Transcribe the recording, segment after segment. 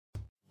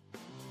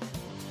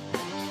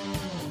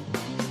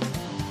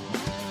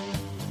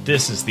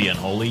This is The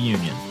Unholy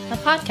Union, a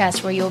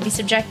podcast where you will be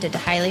subjected to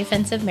highly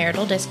offensive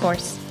marital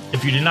discourse.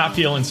 If you did not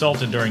feel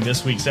insulted during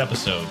this week's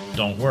episode,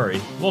 don't worry,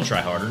 we'll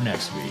try harder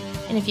next week.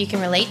 And if you can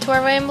relate to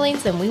our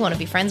ramblings, then we want to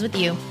be friends with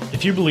you.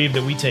 If you believe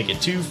that we take it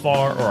too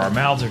far or our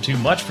mouths are too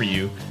much for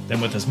you, then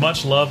with as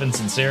much love and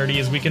sincerity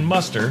as we can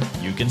muster,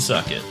 you can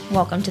suck it.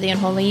 Welcome to The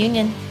Unholy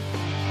Union.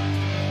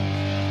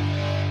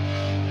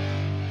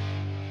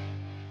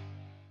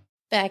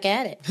 Back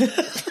at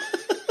it.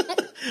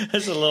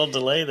 There's a little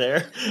delay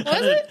there.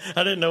 I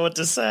didn't know what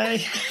to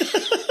say.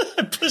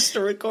 I pushed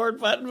the record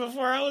button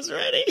before I was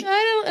ready.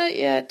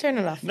 Turn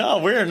it off. No,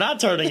 we're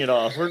not turning it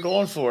off. We're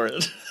going for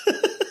it.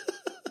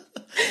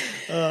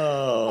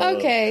 Oh.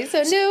 Okay,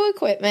 so new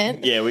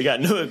equipment. Yeah, we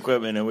got new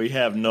equipment and we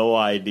have no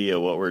idea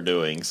what we're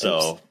doing.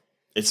 So Oops.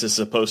 It's just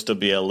supposed to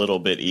be a little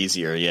bit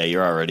easier. Yeah,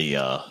 you're already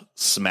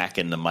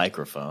smacking the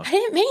microphone. I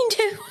didn't mean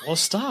to. Well,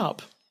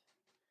 stop.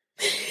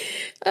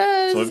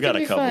 So we've got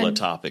a couple of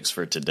topics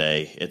for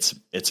today.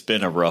 It's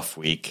been a rough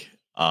week.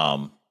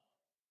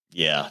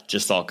 Yeah,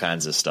 just all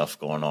kinds of stuff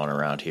going on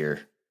around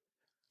here.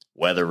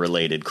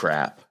 Weather-related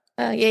crap.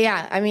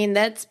 Yeah. I mean,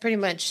 that's pretty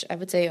much, I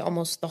would say,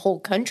 almost the whole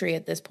country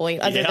at this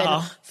point, other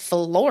than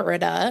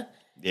Florida.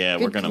 Yeah,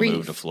 we're going to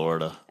move to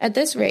Florida. At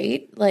this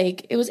rate,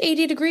 like, it was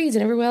 80 degrees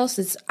and everywhere else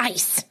is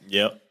ice.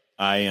 Yep.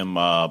 I am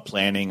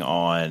planning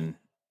on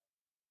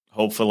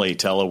hopefully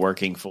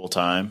teleworking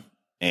full-time.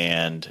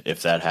 And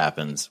if that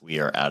happens, we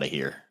are out of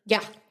here.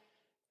 Yeah.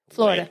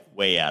 Florida.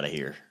 Way out of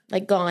here.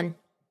 Like gone.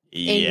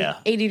 Yeah.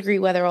 80 degree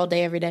weather all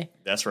day, every day.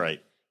 That's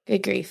right.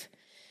 Good grief.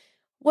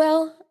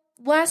 Well,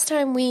 last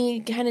time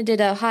we kind of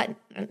did a hot...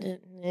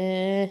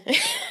 we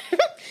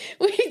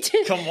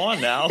did... Come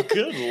on now.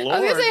 Good Lord. I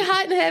was going to say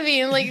hot and heavy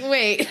and like,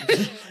 wait.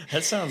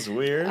 That sounds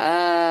weird.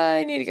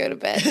 I need to go to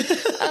bed.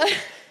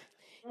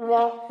 See,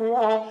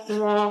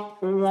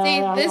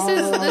 this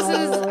is,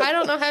 I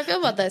don't know how I feel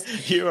about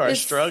this. You are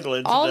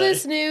struggling today. All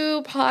this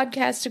new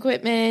podcast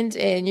equipment,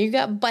 and you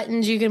got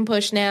buttons you can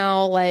push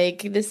now.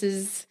 Like, this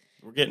is...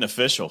 We're getting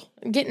official.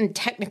 Getting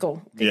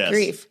technical. Good yes.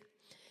 grief.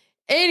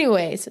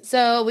 Anyways,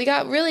 so we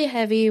got really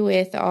heavy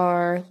with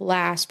our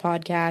last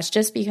podcast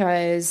just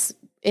because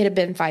it had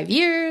been 5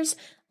 years.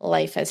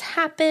 Life has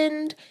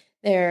happened.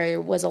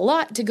 There was a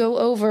lot to go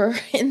over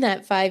in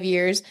that 5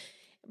 years.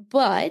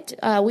 But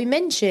we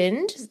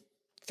mentioned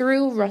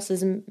through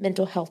Russ's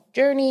mental health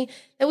journey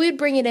that we would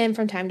bring it in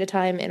from time to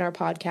time in our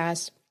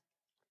podcast.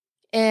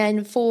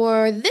 And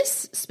for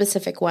this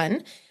specific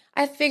one,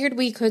 I figured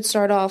we could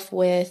start off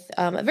with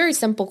a very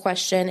simple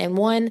question, and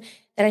one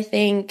that I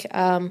think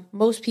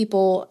most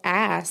people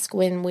ask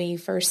when we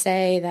first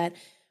say that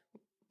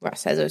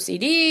Russ has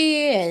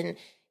OCD and,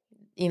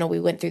 you know, we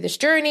went through this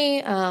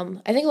journey.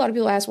 I think a lot of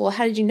people ask, well,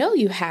 how did you know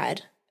you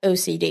had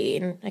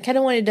OCD? And I kind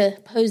of wanted to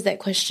pose that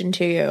question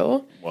to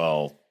you.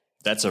 Well,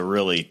 that's a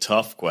really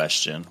tough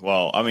question.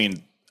 Well, I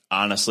mean,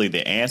 honestly,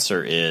 the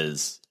answer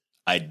is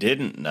I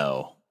didn't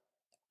know.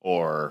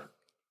 Or,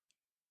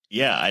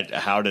 yeah,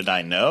 how did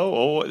I know?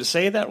 Oh,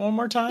 say that one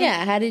more time.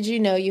 Yeah, how did you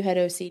know you had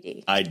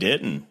OCD? I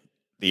didn't.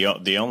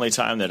 The only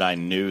time that I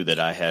knew that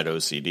I had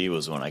OCD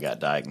was when I got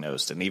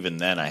diagnosed. And even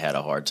then I had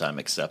a hard time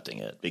accepting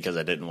it because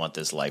I didn't want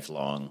this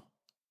lifelong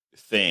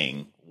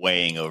thing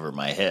weighing over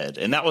my head.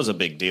 And that was a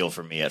big deal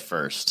for me at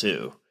first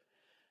too.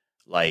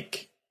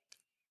 Like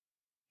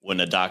when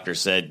the doctor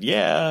said,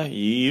 yeah,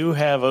 you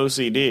have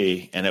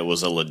OCD, and it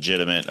was a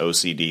legitimate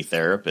OCD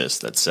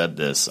therapist that said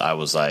this, I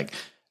was like,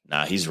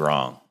 nah, he's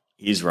wrong.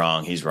 He's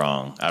wrong. He's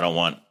wrong. I don't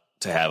want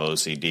to have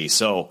OCD.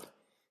 So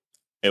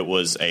it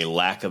was a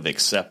lack of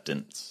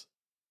acceptance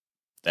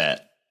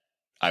that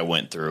I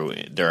went through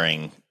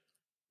during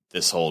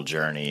this whole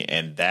journey.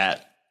 And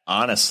that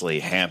honestly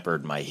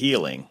hampered my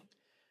healing.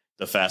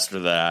 The faster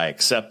that I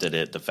accepted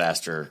it, the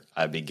faster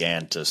I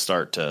began to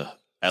start to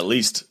at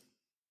least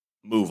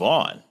move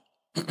on.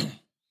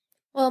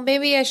 Well,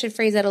 maybe I should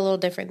phrase that a little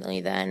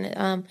differently then.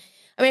 I mean,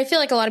 I feel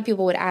like a lot of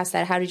people would ask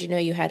that, how did you know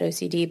you had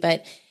OCD?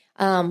 But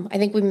I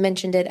think we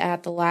mentioned it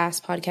at the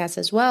last podcast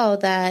as well,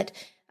 that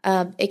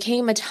it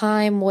came a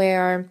time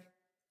where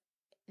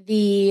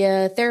the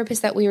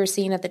therapists that we were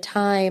seeing at the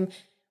time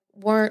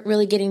weren't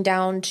really getting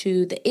down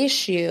to the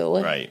issue.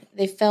 Right.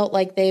 They felt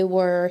like they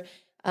were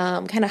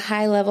kind of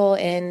high level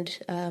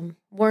and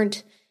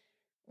weren't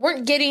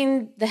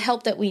getting the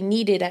help that we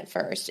needed at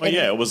first. Well,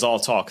 yeah, it was all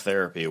talk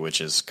therapy, which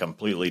is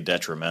completely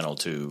detrimental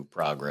to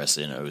progress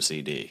in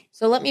OCD.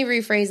 So let me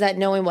rephrase that,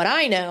 knowing what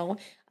I know.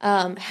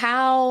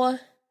 How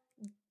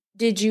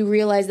did you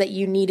realize that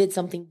you needed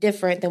something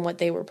different than what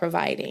they were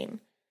providing?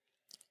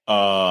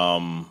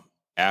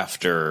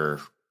 After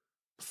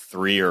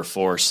 3 or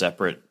 4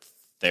 separate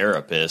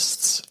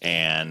therapists,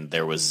 and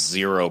there was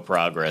zero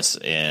progress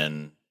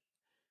in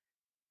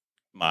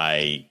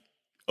my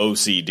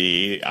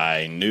OCD,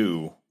 I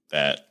knew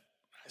that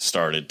I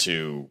started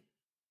to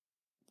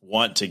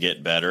want to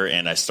get better,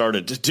 and I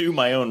started to do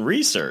my own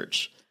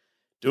research.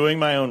 Doing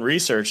my own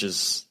research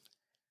is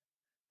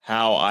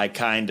how I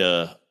kind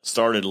of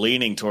started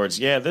leaning towards,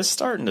 yeah, this is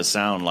starting to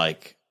sound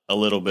like a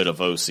little bit of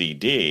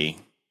OCD.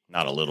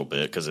 Not a little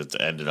bit, because it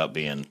ended up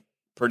being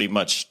pretty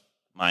much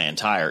my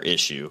entire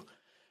issue.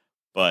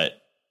 But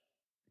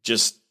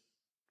just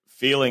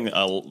feeling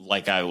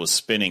like I was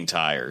spinning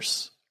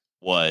tires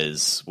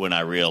was when I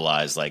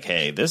realized, like,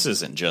 hey, this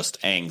isn't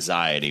just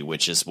anxiety,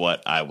 which is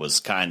what I was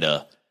kind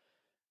of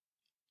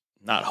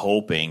not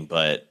hoping,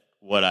 but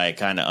what I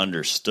kind of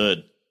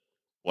understood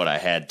what I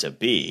had to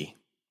be.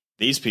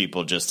 These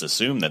people just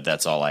assumed that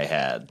that's all I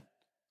had,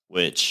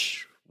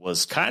 which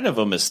was kind of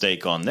a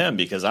mistake on them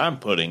because I'm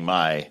putting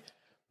my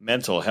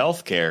mental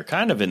health care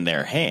kind of in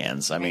their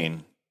hands. I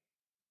mean,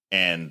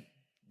 and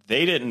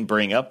they didn't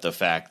bring up the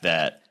fact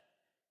that,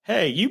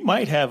 hey, you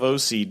might have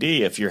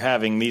OCD if you're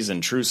having these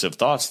intrusive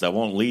thoughts that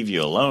won't leave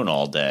you alone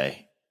all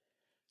day.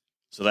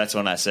 So that's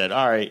when I said,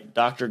 all right,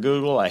 Dr.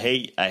 Google, I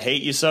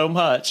hate you so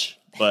much,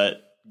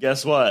 but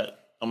guess what?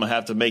 I'm going to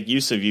have to make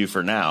use of you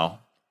for now.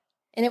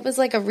 And it was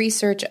like a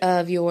research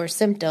of your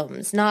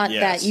symptoms, not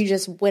that you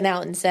just went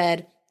out and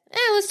said,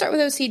 let's start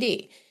with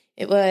OCD.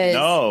 It was...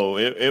 No,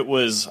 it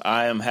was,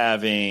 I am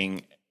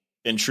having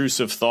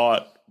intrusive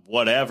thought,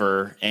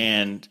 whatever,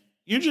 and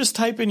you just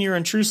type in your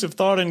intrusive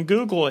thought in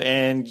Google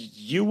and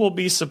you will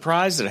be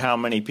surprised at how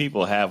many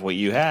people have what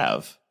you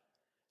have.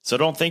 So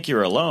don't think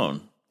you're alone.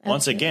 Absolutely.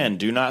 Once again,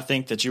 do not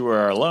think that you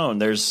are alone.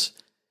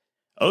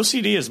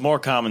 OCD is more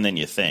common than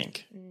you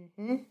think.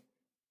 Mm-hmm.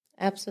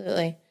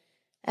 Absolutely.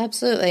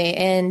 Absolutely.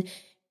 And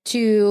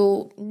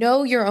to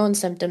know your own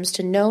symptoms,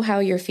 to know how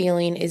you're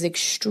feeling is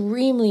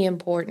extremely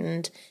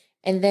important.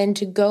 And then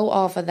to go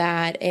off of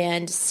that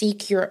and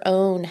seek your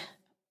own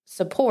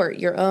support,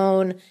 your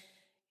own,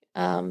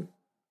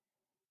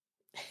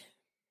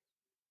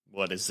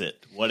 what is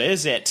it?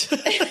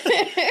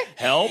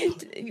 Help?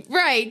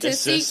 Right. To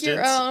seek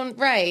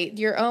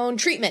your own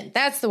treatment.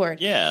 That's the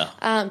word. Yeah.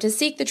 To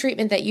seek the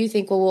treatment that you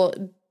think will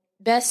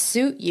best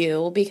suit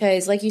you,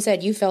 because like you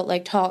said, you felt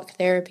like talk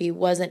therapy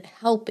wasn't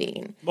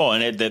helping. Well,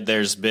 and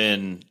there's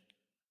been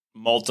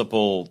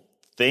multiple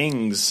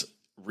things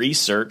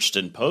researched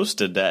and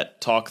posted that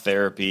talk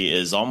therapy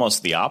is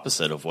almost the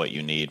opposite of what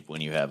you need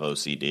when you have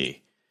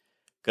OCD.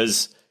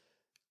 Because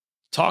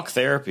talk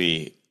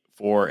therapy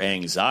for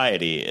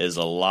anxiety is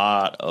a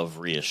lot of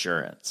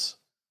reassurance,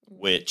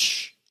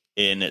 which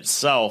in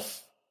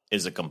itself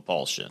is a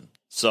compulsion.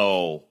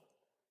 So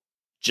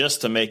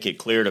just to make it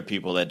clear to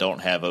people that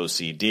don't have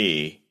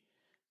OCD,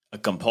 a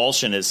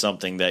compulsion is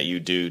something that you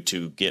do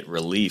to get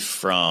relief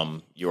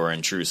from your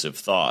intrusive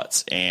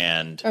thoughts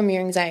and from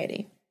your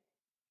anxiety.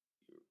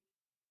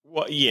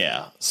 Well,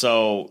 yeah.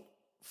 So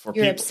for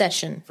your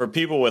obsession. For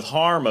people with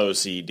harm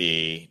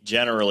OCD,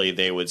 generally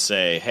they would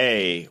say,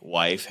 hey,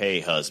 wife, hey,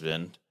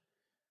 husband,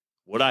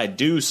 would I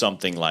do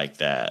something like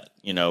that?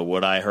 You know,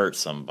 would I hurt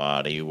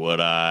somebody? Or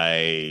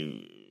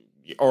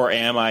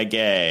am I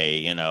gay?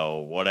 You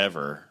know,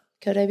 whatever.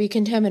 Could I be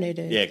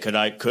contaminated? Yeah, could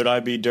I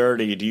be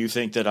dirty? Do you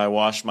think that I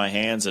washed my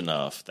hands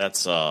enough?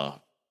 That's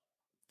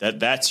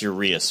your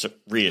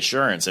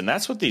reassurance, and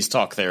that's what these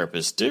talk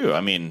therapists do.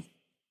 I mean,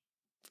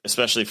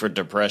 especially for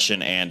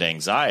depression and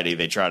anxiety,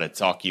 they try to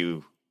talk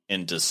you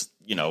into,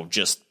 you know,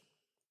 just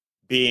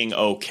being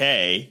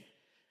okay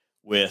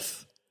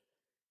with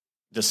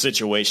the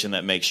situation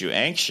that makes you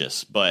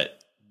anxious,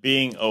 but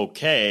being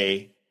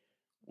okay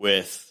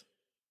with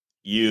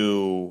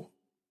you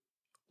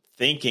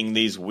thinking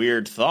these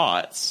weird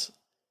thoughts.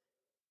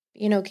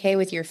 Being okay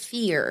with your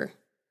fear.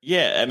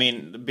 Yeah, I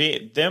mean,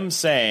 them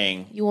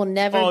saying... You will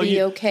never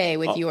be okay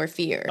with your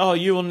fear. Oh,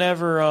 you would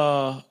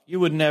never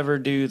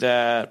do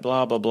that,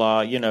 blah, blah,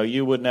 blah. You know,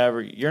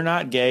 you're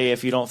not gay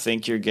if you don't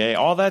think you're gay.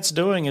 All that's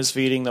doing is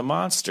feeding the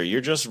monster.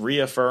 You're just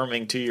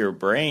reaffirming to your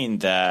brain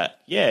that,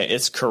 yeah,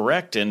 it's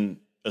correct in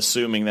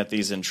assuming that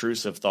these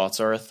intrusive thoughts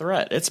are a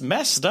threat. It's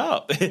messed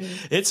up.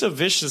 Mm-hmm. It's a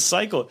vicious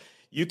cycle.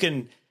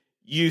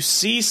 You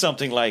see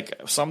something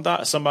like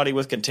somebody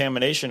with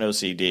contamination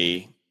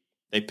OCD,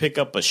 they pick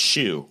up a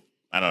shoe.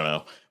 I don't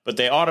know, but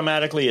they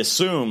automatically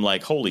assume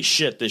like, holy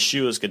shit, this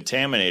shoe is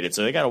contaminated.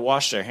 So they got to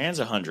wash their hands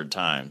 100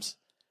 times.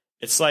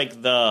 It's like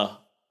the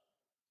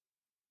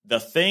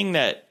thing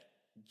that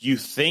you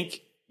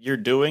think you're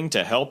doing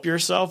to help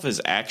yourself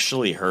is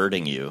actually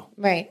hurting you.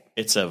 Right.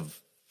 It's a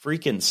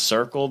freaking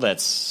circle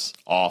that's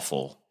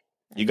awful.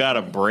 You got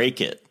to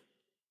break it.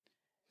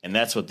 And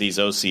that's what these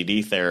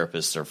OCD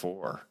therapists are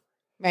for.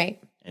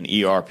 Right. And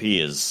ERP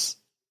is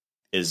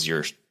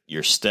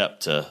your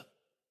step to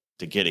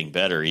getting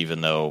better,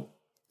 even though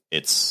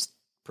it's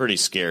pretty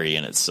scary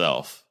in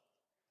itself.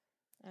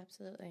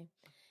 Absolutely.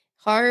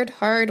 Hard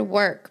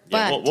work.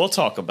 Yeah, but we'll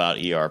talk about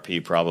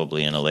ERP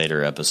probably in a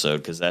later episode,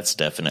 because that's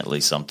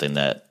definitely something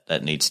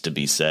that needs to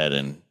be said.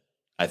 And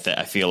I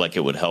feel like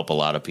it would help a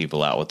lot of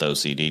people out with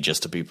OCD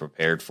just to be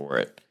prepared for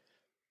it.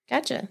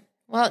 Gotcha.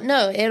 Well,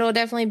 no, it'll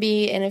definitely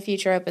be in a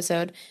future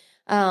episode.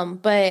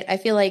 But I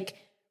feel like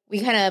we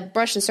kind of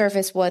brushed the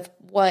surface with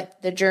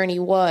what the journey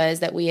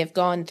was that we have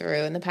gone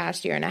through in the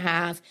past year and a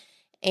half.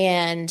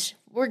 And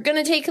we're going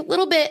to take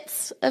little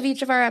bits of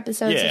each of our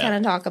episodes to kind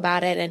of talk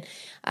about it.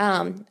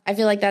 And I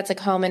feel like that's a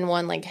common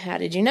one. Like, how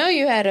did you know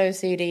you had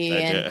OCD?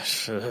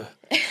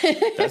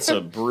 That's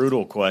a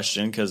brutal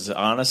question, because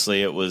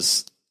honestly, it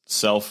was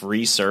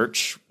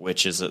self-research,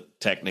 which is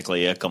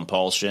technically a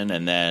compulsion,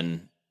 and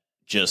then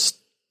just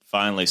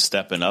finally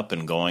stepping up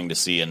and going to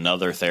see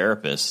another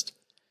therapist,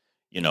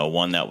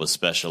 one that was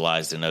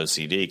specialized in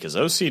OCD, because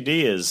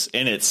OCD is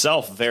in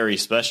itself very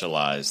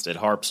specialized. It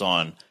harps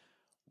on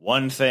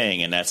one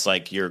thing, and that's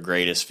like your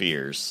greatest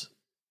fears.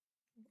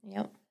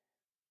 Yep.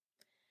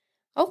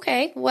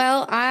 Okay,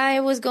 well,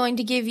 I was going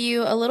to give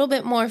you a little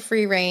bit more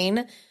free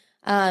reign.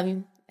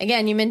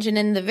 Again, you mentioned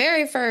in the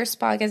very first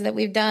podcast that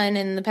we've done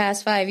in the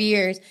past 5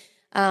 years,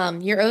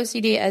 your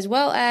OCD as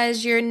well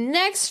as your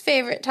next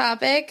favorite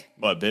topic.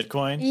 What,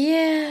 Bitcoin?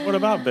 Yeah. What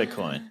about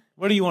Bitcoin?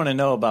 What do you want to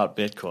know about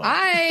Bitcoin?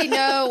 I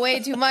know way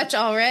too much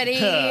already.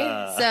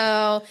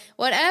 So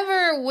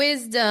whatever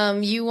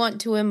wisdom you want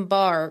to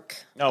embark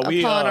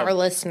upon our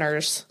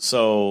listeners.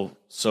 So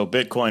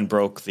Bitcoin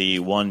broke the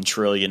 $1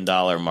 trillion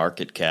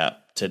market cap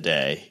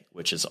today,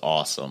 which is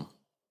awesome.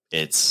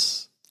 It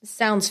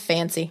sounds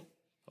fancy.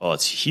 Oh,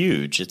 it's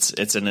huge.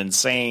 It's an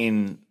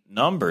insane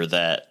number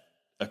that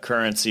a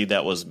currency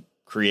that was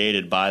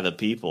created by the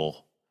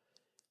people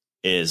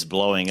is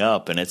blowing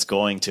up, and it's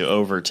going to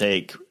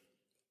overtake.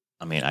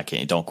 I mean,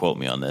 don't quote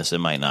me on this. It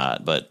might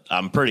not, but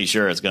I'm pretty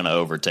sure it's going to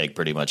overtake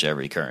pretty much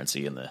every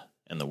currency in the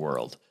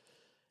world.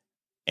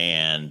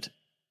 And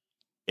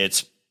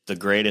it's the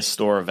greatest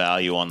store of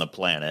value on the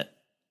planet.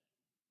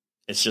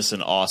 It's just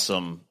an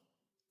awesome,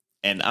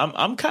 and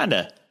I'm kind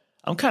of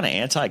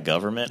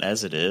anti-government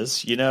as it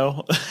is,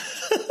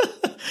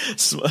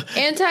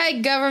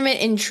 Anti-government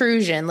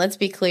intrusion. Let's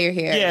be clear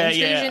here. Yeah,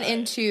 intrusion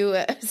into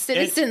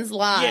citizens'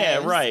 lives.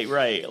 Yeah,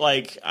 right.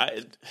 Like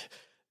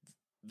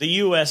the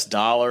U.S.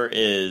 dollar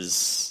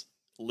is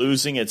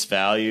losing its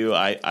value.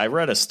 I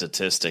read a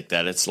statistic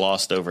that it's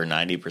lost over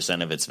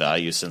 90% of its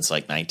value since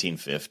like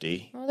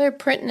 1950. Well, they're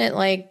printing it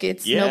like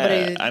it's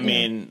nobody. I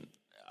mean,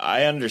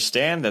 I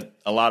understand that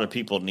a lot of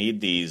people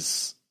need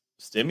these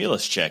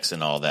stimulus checks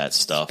and all that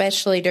stuff,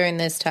 especially during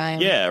this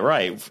time. Yeah,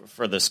 right.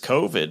 For this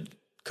COVID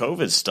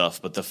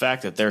stuff, but the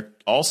fact that they're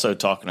also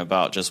talking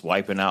about just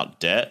wiping out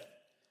debt,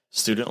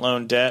 student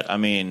loan debt. I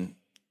mean,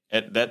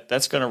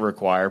 that's going to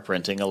require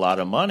printing a lot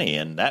of money,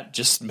 and that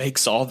just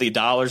makes all the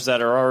dollars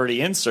that are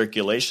already in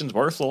circulation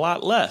worth a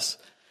lot less.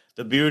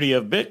 The beauty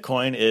of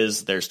Bitcoin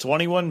is there's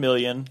 21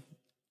 million.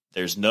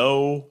 There's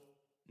no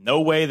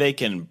way they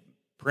can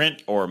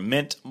print or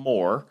mint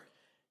more.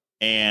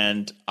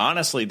 And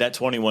honestly, that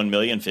 21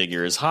 million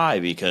figure is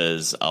high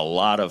because a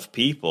lot of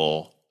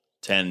people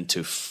tend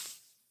to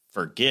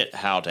forget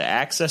how to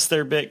access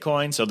their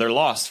Bitcoin, so they're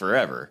lost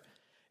forever.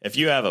 If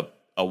you have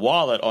a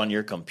wallet on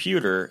your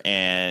computer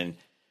and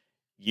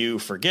you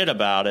forget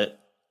about it,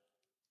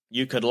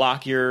 you could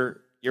lock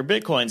your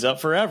Bitcoins up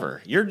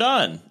forever. You're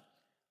done.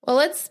 Well,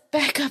 let's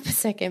back up a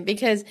second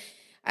because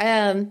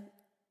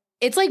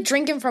it's like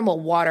drinking from a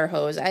water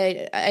hose.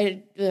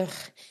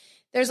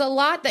 There's a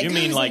lot that you goes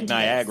mean like into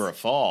Niagara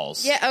this.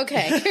 Falls. Yeah,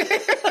 okay.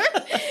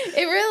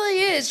 It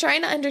really is.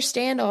 Trying to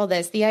understand all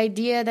this. The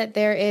idea that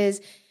there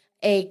is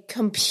a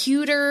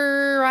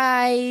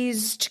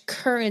computerized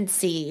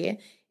currency.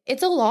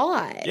 It's a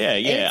lot. Yeah.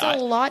 It's a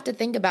lot to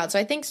think about. So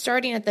I think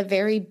starting at the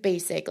very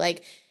basic,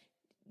 like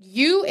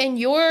you in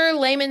your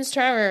layman's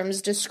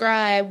terms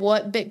describe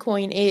what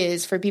Bitcoin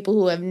is for people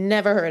who have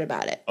never heard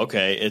about it.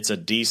 Okay, it's a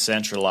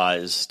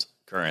decentralized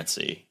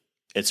currency.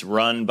 It's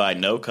run by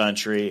no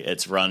country.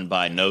 It's run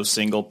by no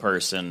single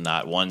person,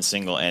 not one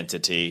single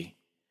entity.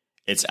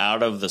 It's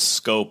out of the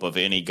scope of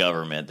any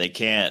government. They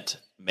can't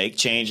make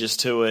changes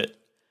to it.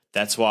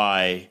 That's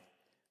why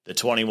the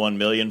 21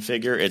 million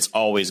figure, it's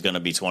always going to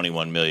be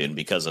 21 million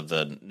because of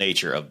the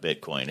nature of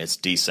Bitcoin. It's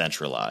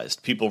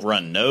decentralized. People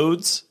run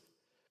nodes.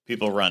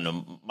 People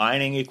run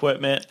mining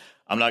equipment.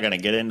 I'm not going to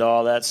get into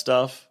all that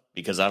stuff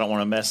because I don't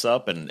want to mess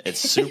up, and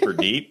it's super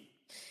deep.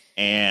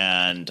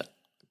 And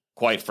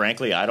quite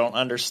frankly, I don't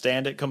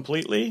understand it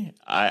completely.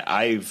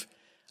 I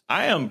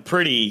am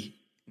pretty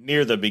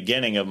near the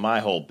beginning of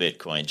my whole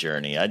Bitcoin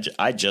journey.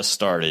 I just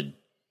started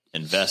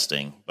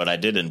investing, but I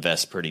did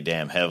invest pretty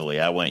damn heavily.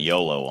 I went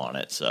YOLO on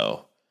it,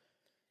 so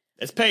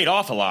it's paid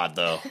off a lot,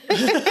 though.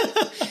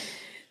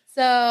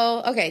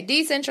 So, okay,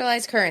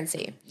 decentralized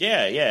currency.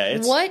 Yeah.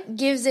 What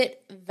gives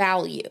it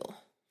value?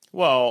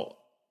 Well,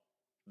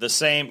 the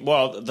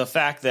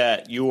fact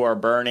that you are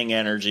burning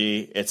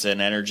energy, it's an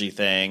energy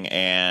thing,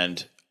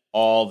 and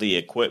all the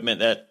equipment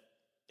that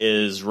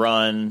is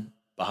run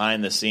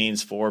behind the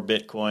scenes for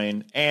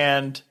Bitcoin,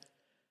 and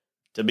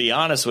to be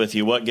honest with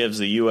you, what gives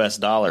the U.S.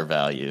 dollar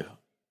value?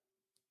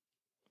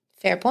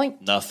 Fair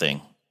point.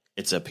 Nothing.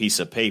 It's a piece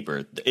of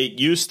paper.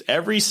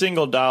 Every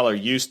single dollar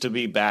used to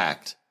be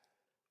backed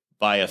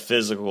by a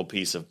physical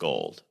piece of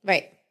gold.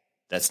 Right.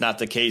 That's not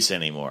the case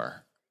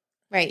anymore.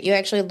 Right. You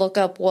actually look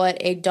up what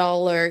a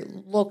dollar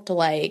looked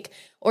like,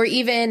 or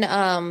even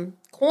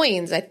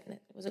coins.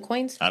 Was it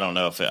coins? I don't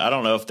know if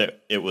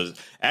it was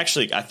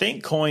actually. I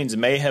think coins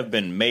may have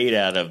been made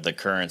out of the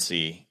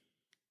currency,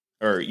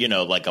 or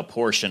like a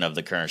portion of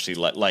the currency,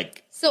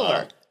 like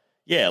silver.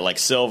 Like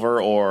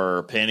silver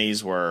or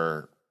pennies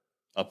were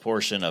a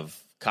portion of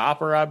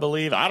copper, I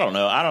believe. I don't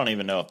know. I don't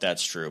even know if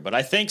that's true, but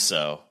I think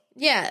so.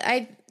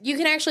 Yeah, you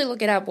can actually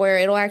look it up where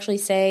it'll actually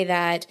say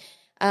that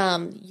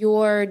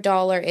your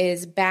dollar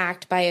is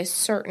backed by a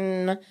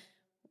certain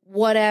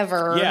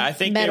whatever. Yeah, I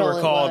think they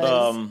were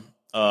called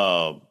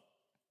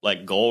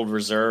like gold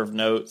reserve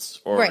notes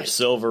or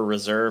silver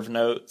reserve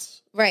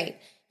notes. Right.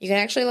 You can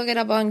actually look it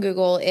up on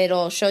Google.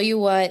 It'll show you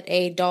what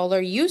a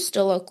dollar used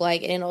to look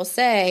like, and it'll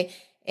say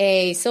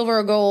a silver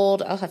or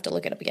gold. I'll have to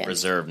look it up again.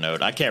 Reserve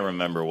note. I can't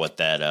remember what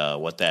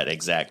that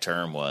exact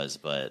term was,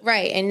 but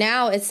right. And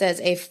now it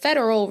says a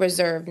Federal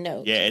Reserve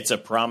note. Yeah, it's a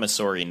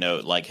promissory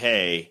note. Like,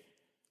 hey,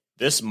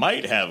 this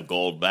might have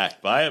gold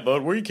backed by it,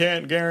 but we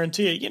can't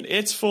guarantee it. You know,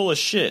 it's full of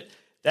shit.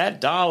 That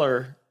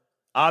dollar,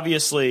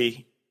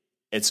 obviously,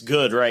 it's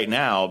good right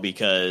now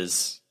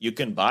because you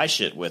can buy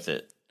shit with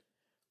it.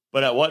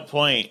 But at what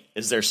point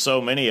is there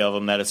so many of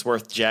them that it's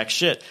worth jack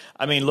shit?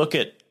 I mean, look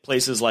at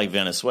places like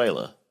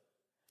Venezuela.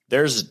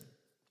 There's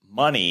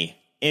money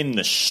in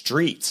the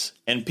streets,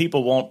 and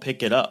people won't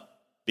pick it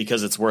up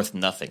because it's worth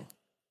nothing.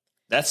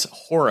 That's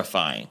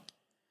horrifying.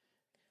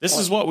 This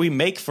is what we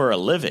make for a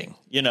living.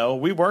 You know,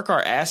 we work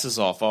our asses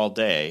off all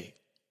day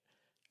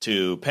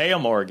to pay a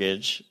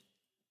mortgage,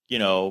 you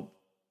know,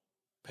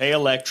 pay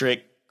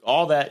electric,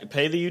 all that,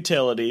 pay the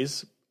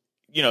utilities,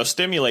 you know,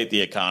 stimulate the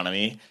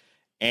economy.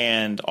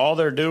 And all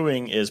they're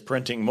doing is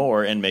printing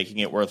more and making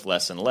it worth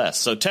less and less.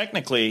 So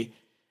technically,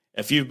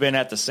 if you've been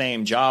at the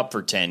same job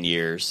for 10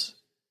 years,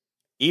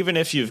 even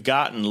if you've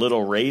gotten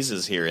little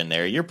raises here and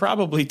there, you're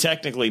probably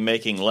technically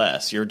making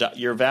less.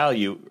 Your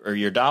value or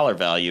your dollar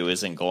value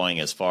isn't going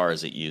as far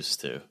as it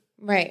used to.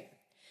 Right.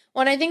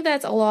 Well, and I think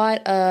that's a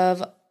lot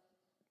of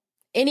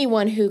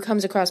anyone who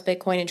comes across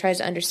Bitcoin and tries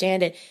to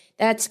understand it.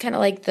 That's kind of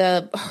like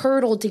the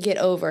hurdle to get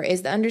over,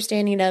 is the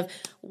understanding of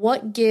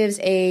what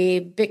gives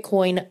a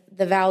Bitcoin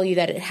the value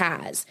that it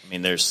has. I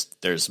mean,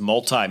 there's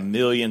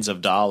multi-millions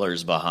of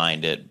dollars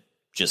behind it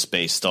just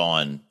based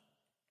on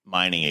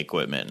mining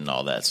equipment and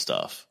all that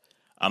stuff.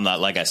 I'm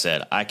not, like I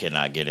said, I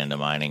cannot get into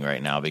mining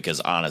right now because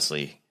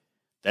honestly,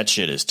 that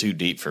shit is too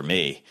deep for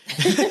me.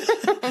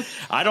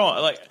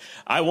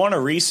 I want to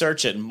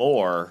research it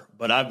more,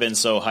 but I've been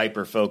so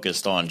hyper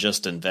focused on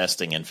just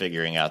investing and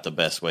figuring out the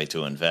best way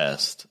to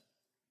invest.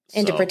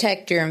 And to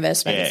protect your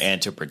investments. Yeah,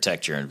 and to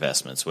protect your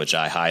investments, which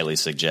I highly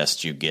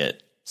suggest you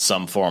get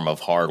some form of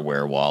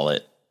hardware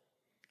wallet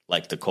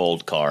like the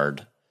Cold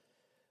Card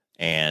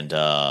and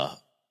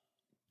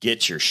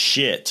get your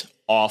shit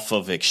off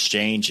of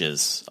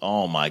exchanges.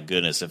 Oh my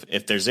goodness.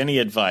 If there's any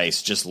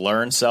advice, just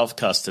learn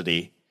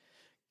self-custody,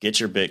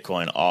 get your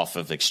Bitcoin off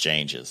of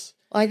exchanges.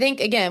 Well, I think,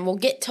 again, we'll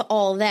get to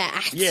all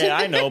that. Yeah,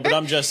 I know, but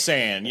I'm just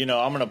saying, you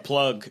know, I'm going to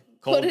plug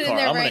Cold Card.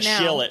 I'm going to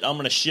shill it. I'm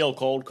going to shill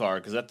Cold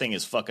Card because that thing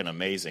is fucking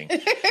amazing.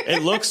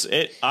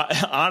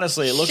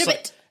 Honestly,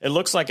 it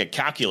looks like a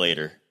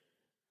calculator.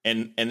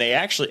 And they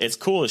actually, it's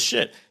cool as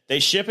shit. They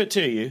ship it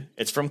to you.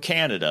 It's from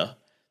Canada.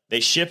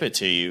 They ship it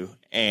to you.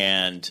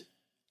 And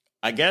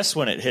I guess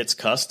when it hits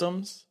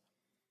customs,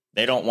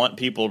 they don't want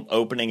people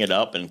opening it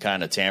up and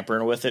kind of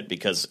tampering with it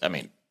because, I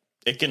mean,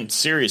 it can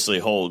seriously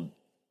hold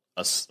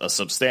a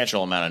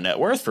substantial amount of net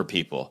worth for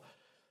people.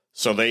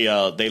 So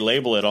they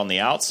label it on the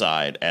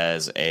outside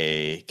as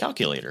a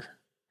calculator.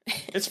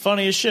 It's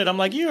funny as shit. I'm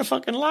like, you're a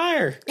fucking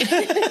liar.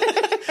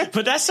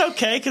 But that's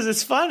okay because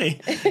it's funny.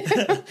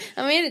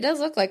 I mean, it does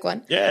look like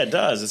one. Yeah, it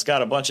does. It's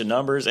got a bunch of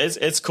numbers.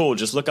 It's cool.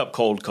 Just look up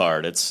Cold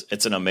Card.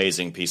 It's an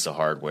amazing piece of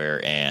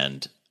hardware,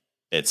 and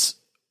it's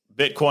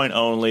Bitcoin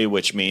only,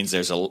 which means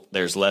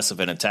there's less of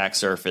an attack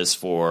surface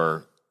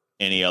for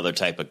any other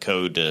type of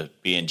code to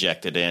be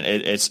injected in.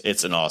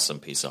 It's an awesome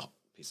piece of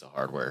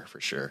hardware for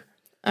sure.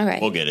 Okay.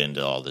 We'll get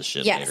into all this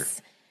shit later.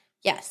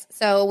 Yes.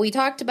 So we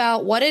talked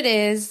about what it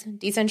is,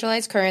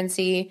 decentralized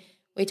currency.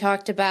 We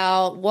talked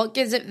about what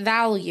gives it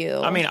value.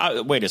 I mean,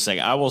 wait a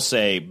second. I will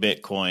say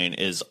Bitcoin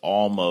is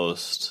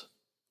almost,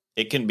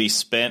 it can be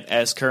spent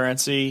as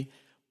currency,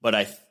 but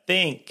I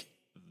think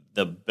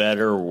the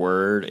better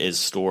word is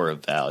store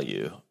of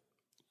value,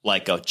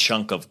 like a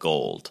chunk of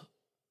gold.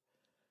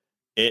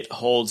 It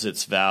holds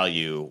its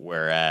value,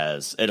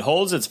 whereas it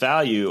holds its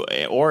value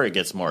or it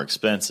gets more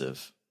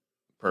expensive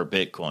per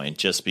Bitcoin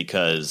just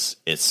because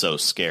it's so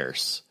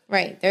scarce.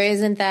 Right. There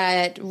isn't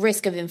that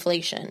risk of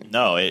inflation.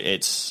 No,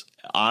 it's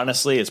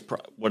honestly, it's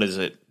what is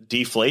it?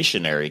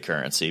 Deflationary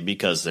currency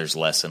because there's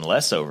less and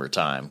less over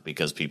time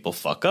because people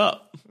fuck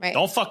up. Right.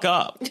 Don't fuck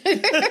up.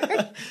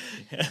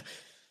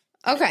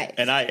 Okay.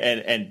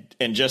 And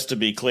just to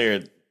be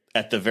clear,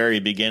 at the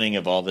very beginning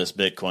of all this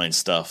Bitcoin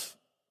stuff,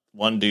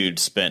 one dude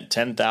spent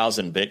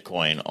 10,000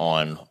 Bitcoin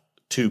on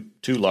two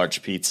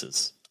large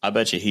pizzas. I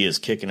bet you he is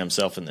kicking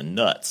himself in the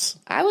nuts.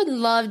 I would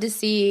love to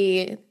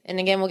see, and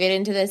again, we'll get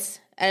into this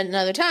at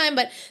another time,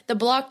 but the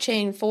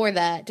blockchain for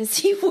that, to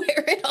see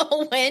where it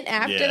all went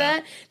after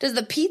that. Does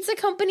the pizza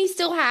company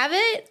still have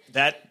it?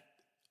 That,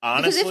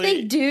 honestly. Because if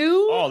they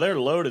do. Oh, they're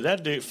loaded.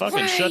 That dude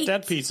fucking shut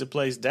that pizza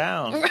place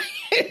down. Right.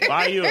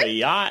 Buy you a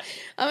yacht.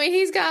 I mean,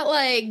 he's got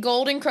like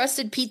gold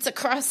encrusted pizza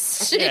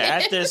crust.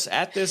 Yeah,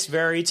 at this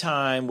very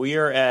time, we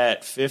are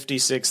at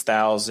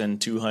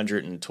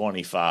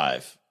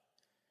 56,225.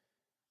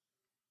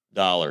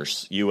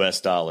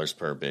 US dollars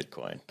per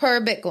Bitcoin.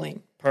 Per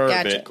Bitcoin. Per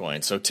Gotcha.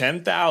 Bitcoin. So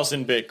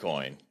 10,000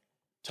 Bitcoin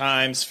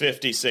times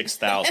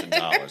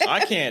 $56,000.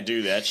 I can't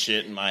do that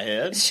shit in my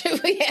head.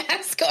 Should we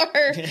ask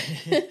our...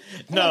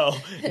 No.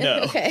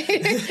 Okay.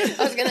 I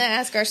was going to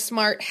ask our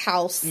smart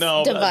house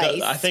No,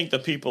 device. I think the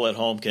people at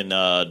home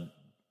can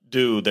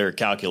do their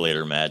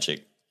calculator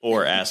magic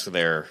or ask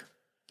their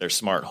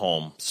smart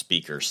home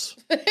speakers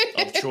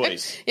of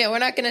choice. Yeah, we're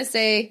not going to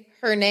say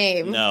her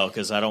name. No,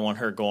 because I don't want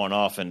her going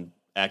off and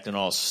acting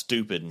all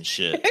stupid and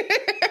shit.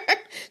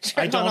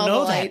 I Turn on don't all know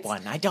the that lights.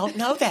 one. I don't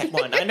know that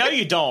one. I know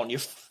you don't. You're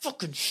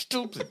fucking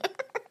stupid.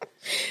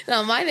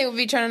 No, my thing would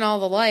be turning all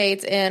the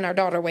lights and our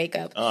daughter wake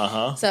up.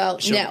 Uh-huh. So,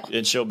 no.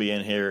 And she'll be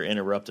in here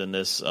interrupting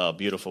this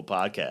beautiful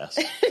podcast.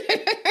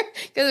 Because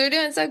we're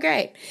doing so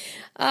great.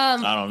 I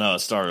don't know. It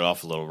started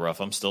off a little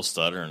rough. I'm still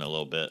stuttering a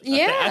little bit.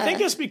 Yeah. I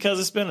think it's because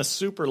it's been a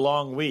super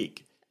long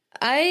week.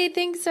 I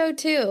think so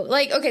too.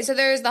 Like, okay, so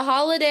there's the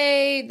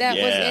holiday that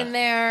was Yeah. in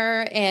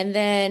there, and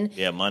then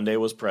Yeah, Monday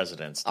was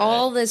President's Day.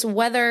 all this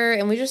weather,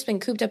 and we've just been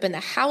cooped up in the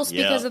house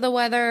Yeah. because of the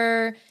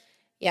weather.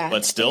 Yeah.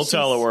 But still it's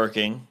just-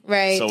 teleworking.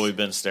 Right. So we've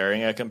been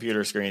staring at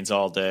computer screens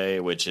all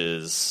day, which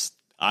is,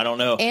 I don't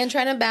know. And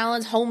trying to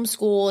balance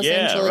homeschool,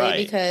 Yeah, essentially,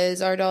 right.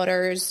 because our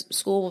daughter's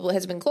school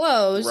has been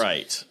closed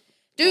Right.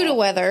 due to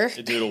weather.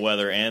 Due to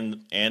weather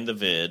and the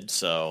vid.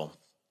 So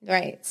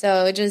Right.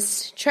 So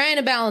just trying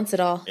to balance it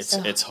all.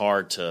 it's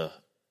hard to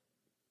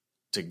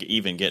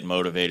even get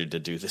motivated to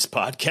do this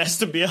podcast,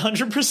 to be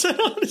 100%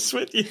 honest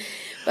with you.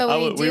 But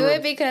we we do were-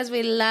 it because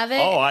we love it.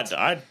 Oh,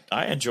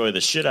 I enjoy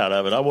the shit out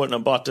of it. I wouldn't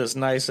have bought this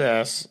nice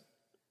ass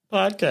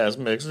podcast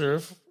mixer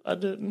if I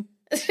didn't.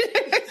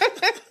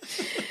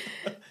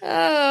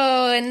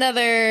 Oh,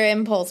 another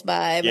impulse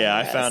buy. Yeah,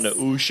 I by found us.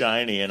 it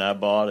shiny and I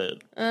bought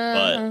it.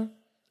 Uh-huh. But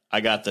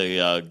I got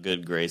the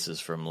good graces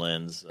from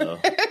Lynn. So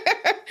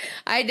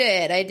I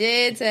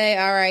did say,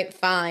 all right,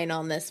 fine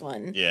on this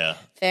one. yeah.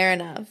 Fair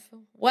enough.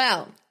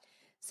 Well,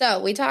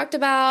 so we talked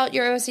about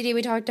your OCD.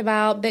 We talked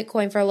about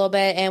Bitcoin for a little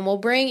bit, and we'll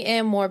bring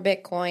in more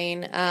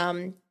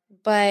Bitcoin.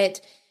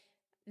 But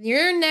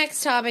your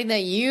next topic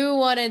that you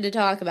wanted to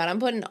talk about, I'm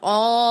putting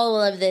all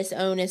of this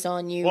onus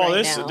on you Well,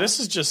 right now. this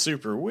is just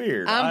super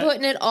weird. I'm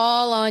putting it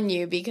all on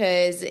you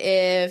because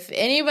if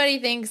anybody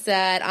thinks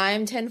that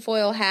I'm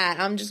tinfoil hat,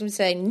 I'm just going to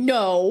say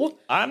no.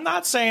 I'm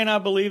not saying I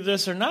believe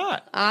this or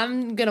not.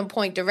 I'm going to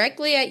point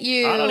directly at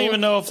you. I don't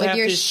even know if with half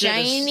your this shit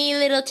is- shiny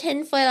little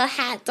tinfoil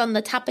hat on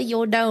the top of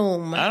your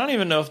dome. I don't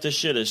even know if this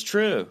shit is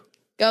true.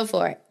 Go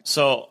for it.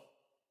 So,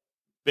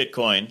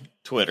 Bitcoin,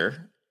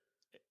 Twitter,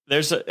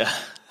 there's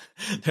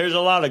a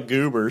lot of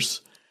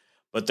goobers,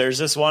 but there's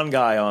this one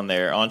guy on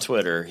there on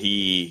Twitter.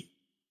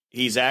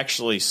 He's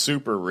actually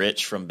super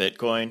rich from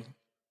Bitcoin,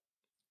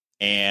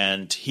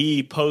 and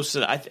he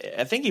posted. I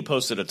think he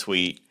posted a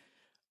tweet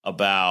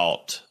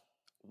about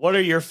what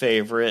are your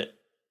favorite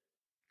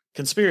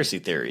conspiracy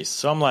theories.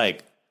 So I'm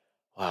like,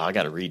 wow, I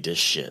got to read this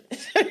shit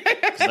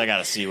because I got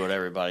to see what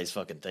everybody's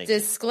fucking thinking.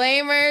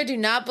 Disclaimer: do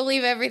not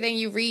believe everything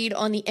you read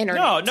on the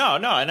internet. No,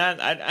 and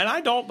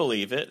I don't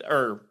believe it,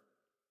 or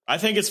I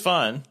think it's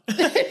fun.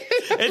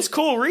 It's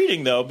cool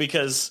reading though,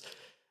 because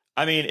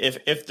I mean,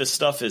 if the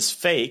stuff is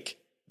fake,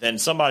 then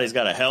somebody's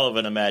got a hell of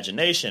an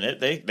imagination.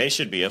 They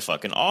should be a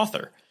fucking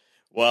author.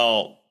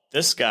 Well,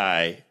 this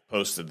guy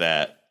posted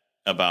that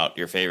about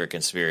your favorite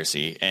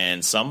conspiracy,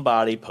 and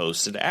somebody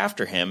posted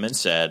after him and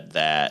said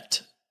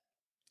that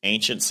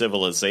ancient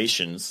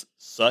civilizations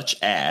such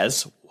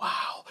as,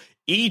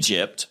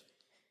 Egypt,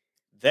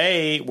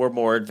 they were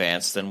more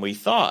advanced than we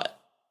thought.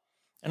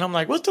 And I'm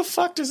like, what the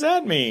fuck does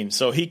that mean?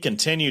 So he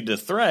continued the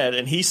thread,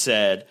 and he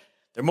said,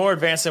 they're more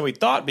advanced than we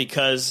thought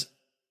because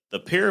the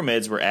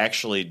pyramids were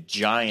actually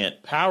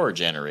giant power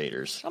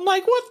generators. I'm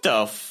like, what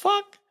the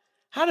fuck?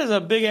 How does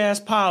a big-ass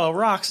pile of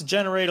rocks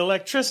generate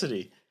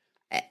electricity?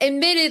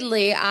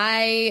 Admittedly,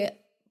 I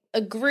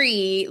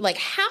agree. Like,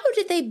 how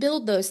did they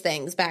build those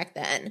things back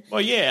then?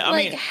 Well, yeah, I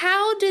mean,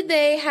 how did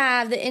they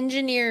have the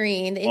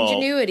engineering, the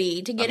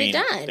ingenuity to get it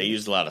done? They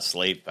used a lot of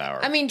slave power.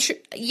 I mean,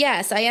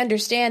 yes, I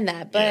understand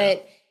that, but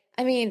Yeah.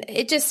 I mean,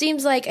 it just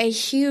seems like a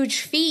huge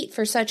feat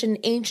for such an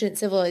ancient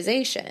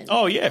civilization.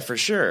 Oh, yeah, for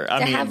sure. I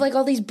to mean, have like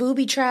all these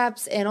booby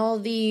traps and all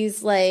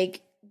these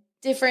like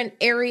different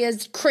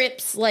areas,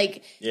 crypts,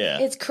 like yeah.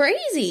 it's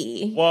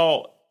crazy.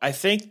 Well, I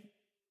think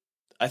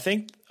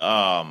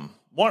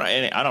one,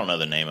 and I don't know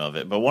the name of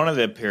it, but one of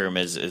the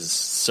pyramids is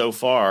so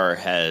far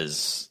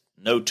has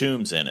no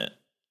tombs in it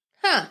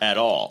Huh. at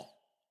all.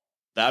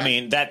 I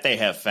mean, that they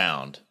have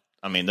found.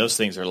 I mean, those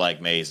things are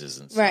like mazes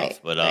and stuff. Right,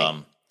 But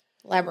right.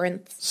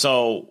 Labyrinths.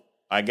 so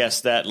I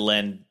guess that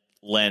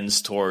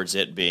lends towards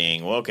it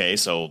being, well, okay,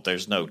 so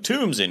there's no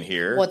tombs in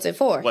here. What's it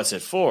for? What's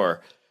it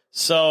for?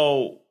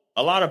 So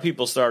a lot of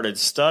people started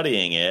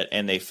studying it,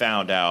 and they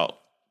found out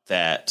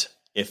that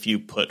if you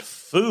put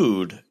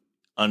food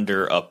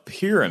under a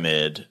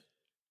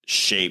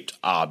pyramid-shaped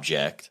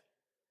object,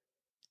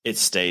 it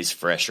stays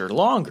fresher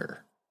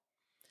longer.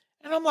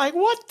 And I'm like,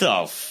 what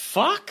the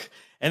fuck?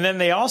 And then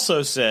they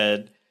also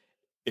said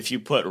if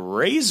you put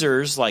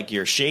razors, like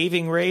your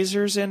shaving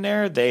razors in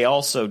there, they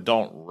also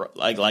don't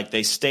like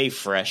they stay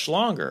fresh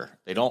longer.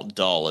 They don't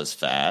dull as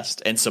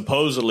fast. And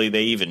supposedly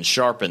they even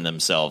sharpen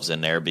themselves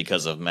in there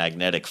because of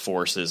magnetic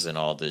forces and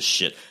all this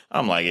shit.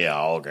 I'm like, yeah,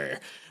 okay.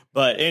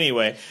 But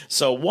anyway,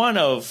 so one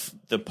of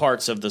the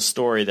parts of the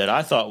story that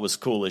I thought was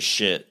cool as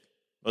shit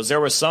was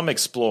there was some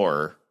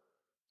explorer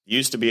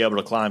used to be able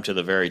to climb to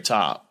the very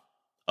top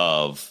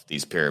of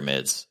these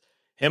pyramids.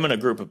 Him and a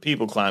group of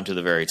people climbed to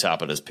the very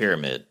top of this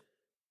pyramid.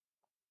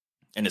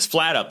 And it's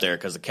flat up there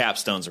because the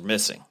capstones are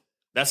missing.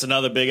 That's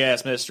another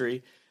big-ass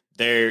mystery.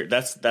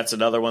 That's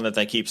another one that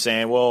they keep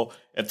saying, well,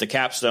 if the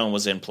capstone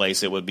was in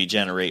place, it would be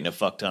generating a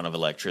fuck ton of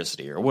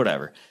electricity or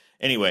whatever.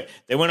 Anyway,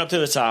 they went up to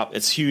the top.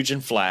 It's huge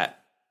and flat.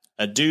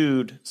 A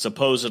dude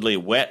supposedly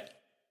wet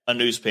a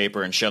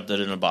newspaper and shoved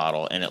it in a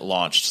bottle, and it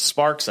launched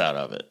sparks out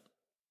of it.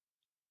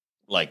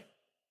 Like,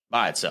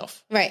 by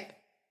itself. Right.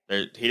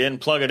 He didn't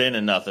plug it in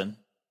and nothing.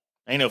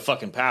 Ain't no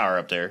fucking power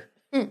up there.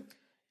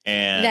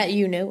 And that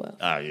you know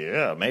of.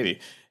 Yeah, maybe.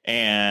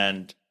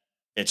 And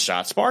it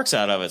shot sparks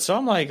out of it. So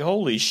I'm like,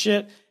 holy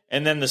shit.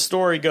 And then the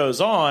story goes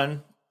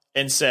on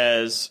and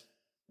says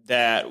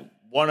that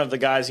one of the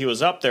guys he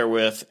was up there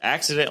with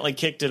accidentally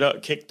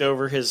kicked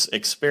over his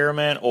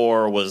experiment,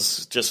 or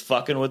was just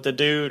fucking with the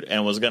dude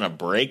and was going to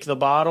break the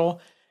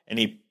bottle. And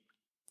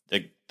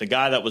the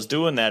guy that was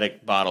doing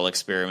that bottle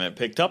experiment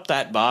picked up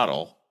that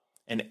bottle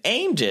and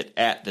aimed it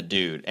at the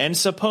dude. And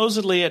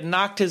supposedly it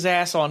knocked his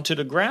ass onto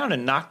the ground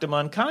and knocked him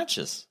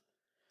unconscious.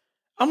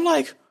 I'm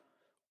like,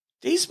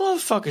 these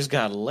motherfuckers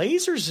got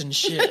lasers and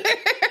shit.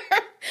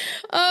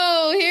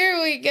 Oh,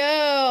 here we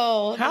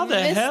go. How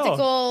the hell?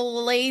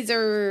 Mystical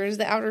lasers,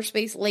 the outer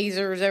space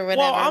lasers or whatever.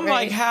 Well, I'm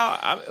right? like,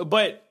 how?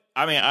 But,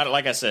 I mean,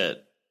 like I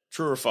said,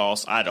 true or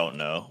false, I don't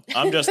know.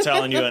 I'm just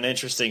telling you an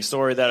interesting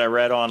story that I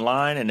read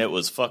online, and it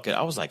was fucking,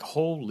 I was like,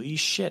 holy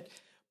shit.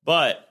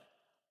 But,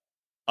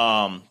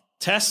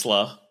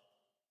 Tesla,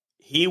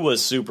 he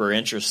was super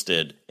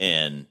interested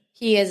in.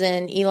 He is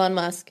in Elon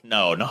Musk.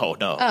 No.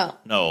 Oh.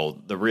 No,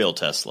 the real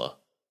Tesla.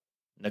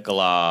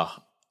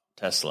 Nikola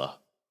Tesla.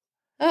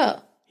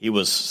 Oh. He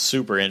was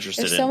super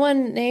interested There's in.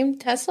 someone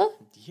named Tesla?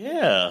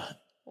 Yeah.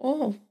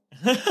 Oh.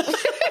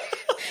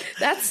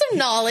 That's some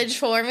knowledge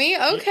for me.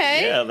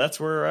 Okay. Yeah, that's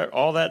where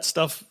all that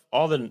stuff,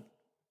 all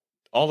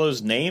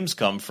those names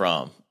come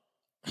from.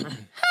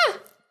 Huh.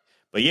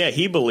 But yeah,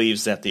 he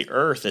believes that the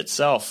Earth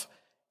itself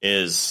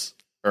is,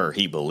 or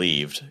he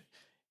believed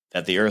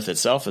that the Earth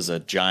itself is a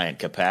giant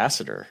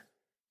capacitor,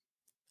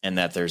 and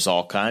that there's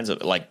all kinds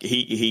of, like,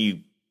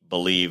 he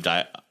believed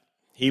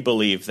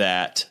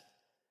that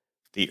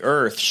the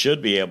Earth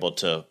should be able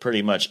to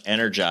pretty much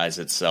energize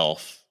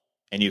itself,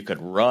 and you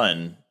could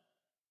run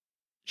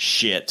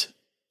shit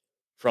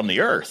from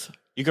the Earth.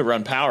 You could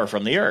run power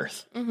from the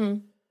Earth. Mm-hmm.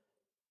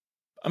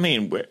 I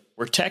mean,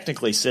 we're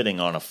technically sitting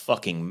on a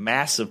fucking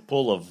massive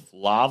pool of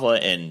lava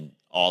and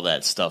all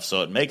that stuff,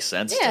 so it makes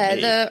sense to me. Yeah,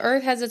 the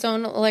Earth has its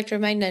own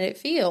electromagnetic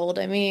field.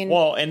 I mean...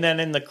 Well, and then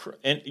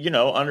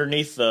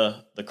underneath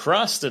the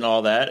crust and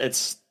all that,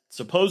 it's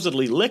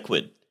supposedly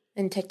liquid.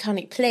 And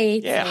tectonic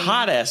plates. Yeah,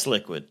 hot-ass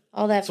liquid.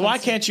 All that. So why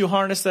can't you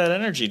harness that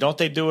energy? Don't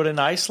they do it in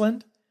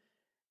Iceland?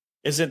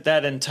 Isn't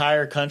that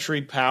entire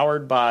country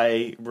powered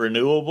by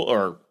renewable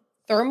or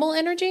thermal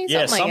energy?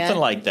 Something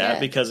like that, yeah.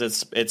 because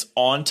it's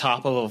on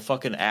top of a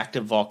fucking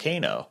active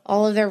volcano.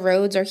 All of their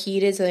roads are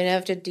heated, so they don't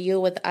have to deal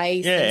with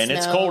ice. Yeah, and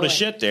it's cold as and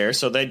shit there,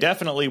 so they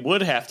definitely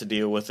would have to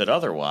deal with it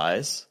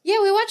otherwise.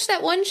 Yeah, we watched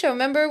that one show,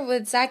 remember,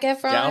 with Zac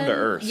Efron? Down to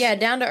Earth. Yeah,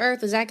 Down to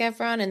Earth with Zac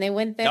Efron, and they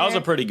went there. That was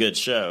a pretty good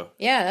show.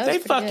 Yeah, that was They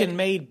pretty fucking good.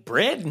 made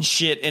bread and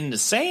shit in the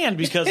sand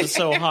because it's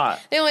so hot.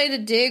 They only had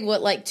to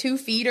dig, 2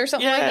 feet or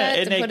something like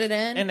that to put it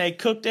in? And they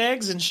cooked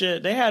eggs and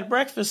shit. They had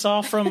breakfast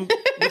all from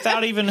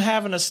without even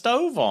having a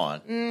stove on.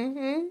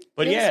 Mm-hmm.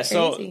 But It yeah, was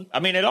so, crazy. I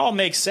mean, it all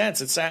makes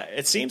sense.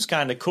 It seems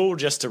kind of cool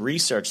just to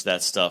research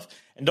that stuff.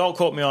 And don't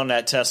quote me on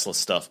that Tesla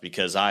stuff,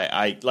 because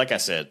I like I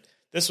said,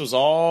 this was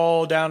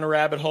all down the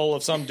rabbit hole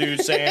of some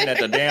dude saying that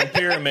the damn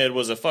pyramid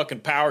was a fucking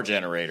power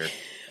generator,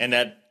 and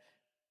that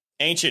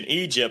ancient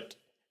Egypt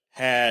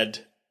had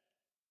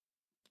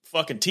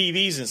fucking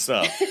TVs and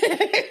stuff.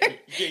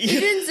 You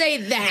didn't say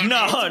that.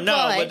 No,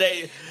 but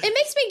it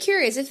makes me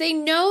curious. If they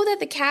know that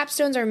the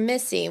capstones are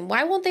missing,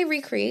 why won't they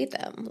recreate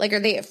them? Are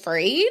they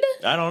afraid?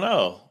 I don't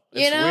know.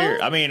 It's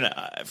weird. I mean,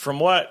 from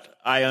what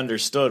I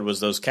understood was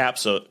those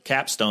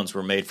capstones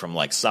were made from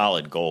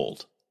solid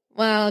gold.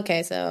 Well,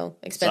 okay, so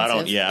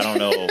expensive. So I don't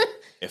know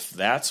if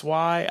that's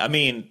why. I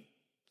mean,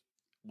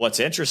 what's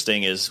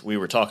interesting is we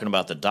were talking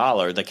about the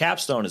dollar. The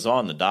capstone is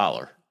on the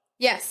dollar.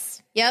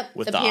 Yes. Yep.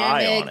 With the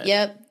eye pyramid. on it.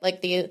 Yep.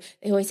 They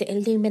always say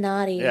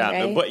Illuminati.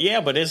 Yeah,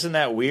 right? but isn't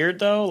that weird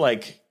though?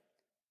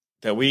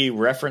 That we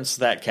reference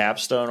that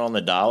capstone on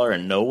the dollar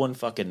and no one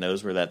fucking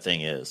knows where that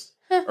thing is.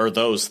 Huh. Or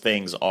those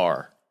things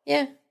are.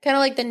 Yeah. Kind of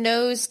like the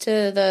nose to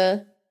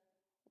the...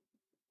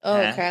 Oh,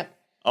 Huh? crap.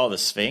 Oh, the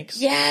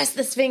Sphinx? Yes,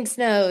 the Sphinx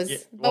nose. Yeah,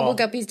 Bubble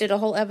Guppies did a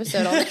whole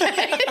episode on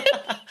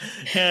that.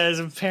 Yeah, as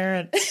a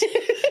parent.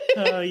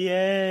 Oh,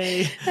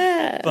 yay.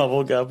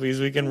 Bubble Guppies.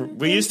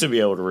 We used to be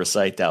able to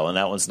recite that one.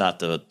 That one's not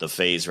the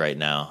phase right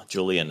now.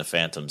 Julie and the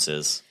Phantoms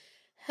is.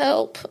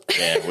 Help.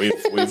 Yeah,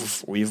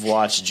 we've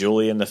watched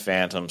Julie and the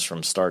Phantoms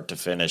from start to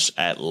finish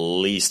at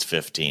least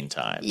 15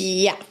 times.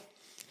 Yeah.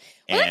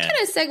 Well, that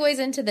kind of segues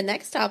into the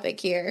next topic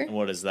here.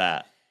 What is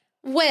that?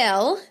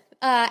 Well,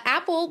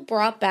 Apple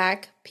brought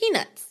back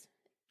Peanuts.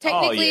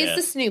 Technically, it's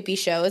the Snoopy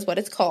Show is what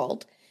it's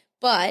called.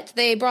 But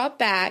they brought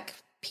back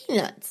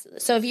Peanuts.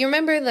 So if you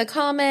remember the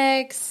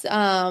comics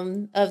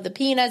of the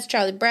Peanuts,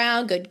 Charlie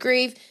Brown, Good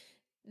Grief,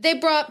 they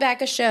brought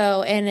back a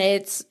show, and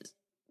it's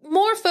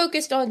more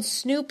focused on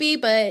Snoopy,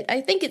 but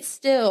I think it's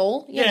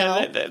still, you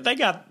know. They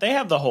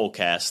have the whole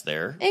cast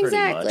there. Exactly.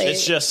 Pretty much.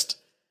 It's just,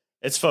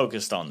 it's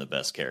focused on the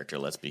best character,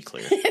 let's be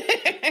clear.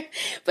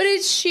 But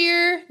it's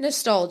sheer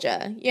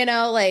nostalgia, you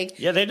know, like.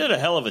 Yeah, they did a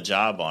hell of a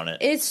job on it.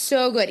 It's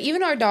so good.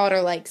 Even our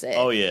daughter likes it.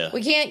 Oh, yeah.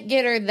 We can't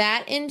get her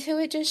that into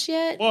it just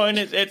yet. Well, and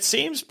it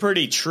seems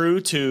pretty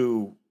true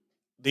to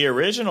the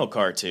original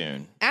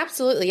cartoon.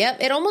 Absolutely,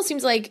 yep. It almost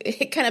seems like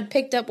it kind of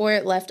picked up where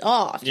it left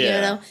off, you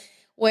know?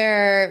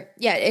 Where,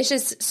 yeah, it's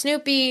just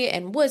Snoopy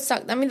and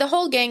Woodstock. I mean, the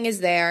whole gang is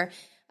there.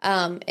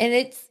 And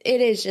it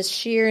is just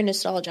sheer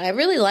nostalgia. I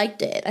really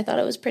liked it. I thought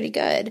it was pretty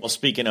good. Well,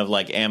 speaking of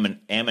like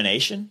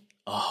animation,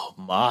 oh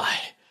my,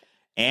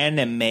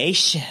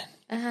 animation.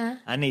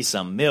 I need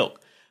some milk.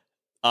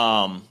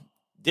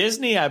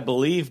 Disney, I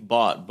believe,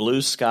 bought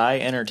Blue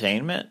Sky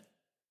Entertainment,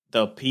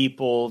 the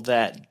people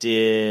that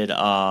did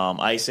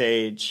Ice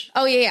Age.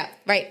 Oh yeah,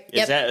 right.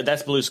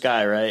 That's Blue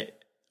Sky, right?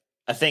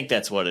 I think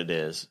that's what it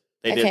is.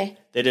 They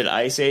did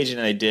Ice Age,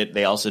 and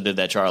they also did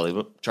that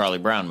Charlie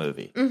Brown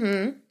movie.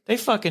 Mm-hmm. They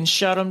fucking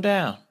shut them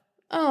down.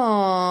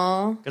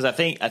 Aww. Because I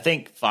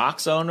think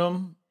Fox owned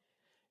them,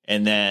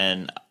 and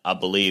then I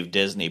believe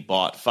Disney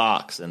bought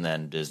Fox, and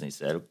then Disney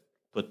said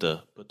put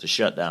the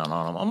shutdown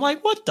on them. I'm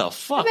like, what the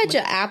fuck? I bet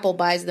you Apple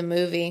buys the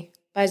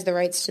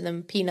rights to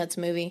the Peanuts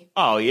movie.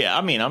 Oh yeah,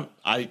 I mean,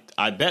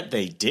 I bet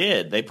they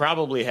did. They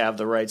probably have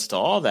the rights to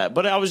all that.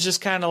 But I was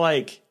just kind of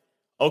like,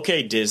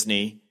 okay,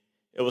 Disney.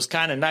 It was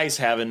kind of nice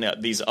having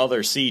these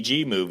other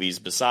CG movies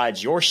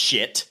besides your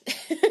shit.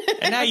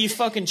 And now you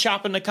fucking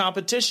chopping the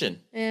competition.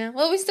 Yeah,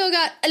 well, we still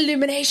got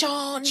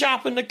Illumination.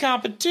 Chopping the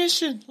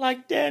competition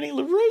like Danny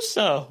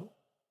LaRusso.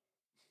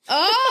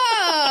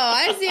 Oh,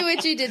 I see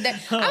what you did there.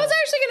 I was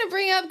actually going to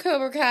bring up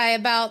Cobra Kai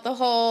about the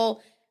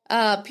whole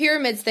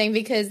pyramids thing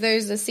because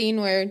there's a scene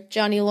where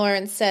Johnny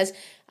Lawrence says,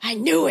 I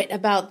knew it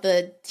about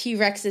the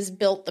T-Rexes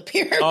built the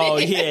pyramid. Oh,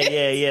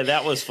 yeah.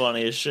 That was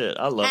funny as shit.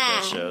 I love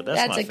that show.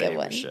 That's my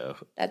favorite show.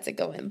 That's a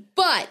good one.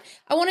 But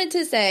I wanted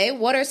to say,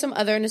 what are some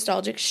other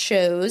nostalgic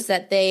shows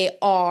that they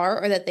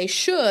are or that they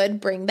should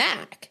bring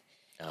back?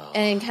 Oh.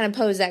 And kind of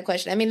pose that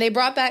question. I mean, they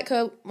brought back,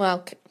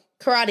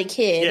 Karate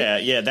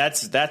Kid. Yeah,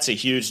 that's a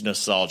huge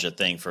nostalgia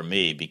thing for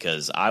me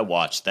because I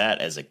watched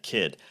that as a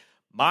kid.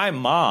 My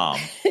mom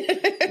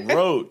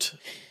wrote...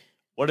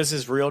 What is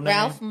his real name?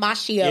 Ralph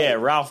Macchio. Yeah,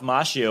 Ralph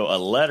Macchio, a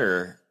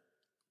letter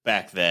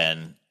back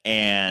then,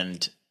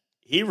 and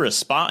he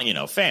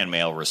fan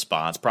mail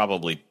response,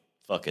 probably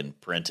fucking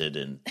printed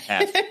and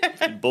half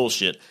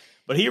bullshit,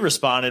 but he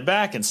responded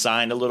back and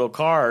signed a little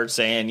card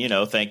saying,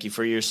 thank you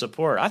for your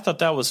support. I thought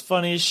that was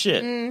funny as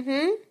shit.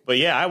 Mm-hmm. But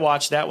yeah, I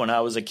watched that when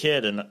I was a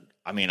kid, and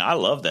I mean, I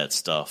love that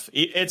stuff.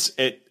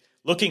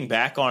 Looking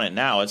back on it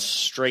now, it's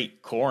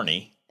straight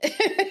corny,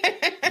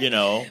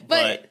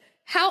 but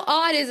how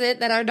odd is it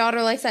that our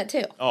daughter likes that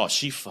too? Oh,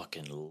 she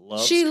fucking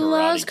loves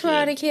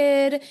Karate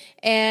Kid,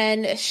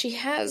 and she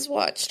has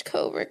watched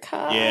Cobra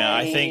Kai. Yeah,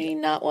 I think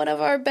not one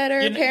of our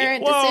better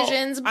parent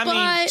decisions. But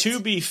I mean,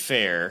 to be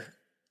fair,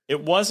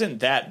 it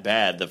wasn't that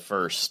bad the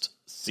first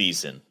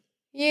season.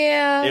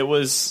 Yeah, it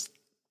was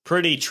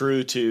pretty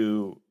true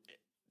to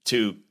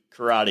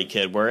Karate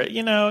Kid, where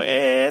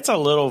it's a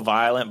little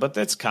violent, but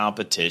that's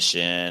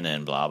competition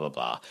and blah blah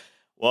blah.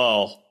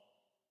 Well.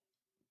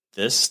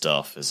 This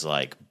stuff is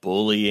like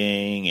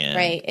bullying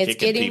and it's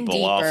kicking people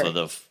deeper. off of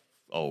the.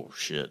 Oh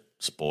shit!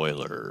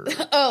 Spoiler.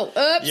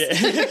 Oh, oops.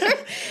 Yeah.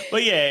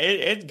 But yeah,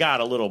 it got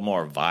a little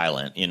more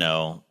violent.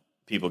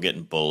 People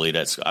getting bullied.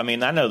 I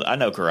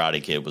know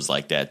Karate Kid was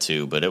like that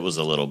too, but it was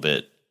a little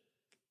bit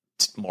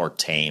more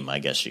tame, I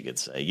guess you could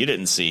say. You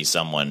didn't see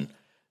someone,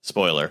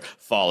 spoiler,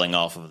 falling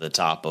off of the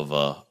top of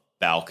a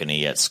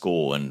balcony at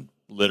school and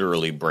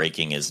literally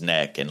breaking his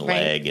neck and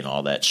leg and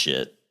all that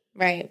shit.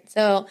 Right.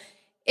 So.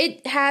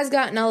 It has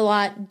gotten a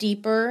lot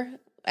deeper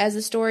as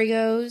the story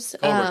goes.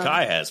 Cobra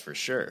Kai has for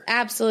sure.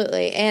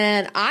 Absolutely.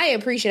 And I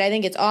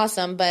think it's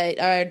awesome, but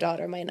our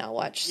daughter might not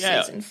watch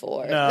season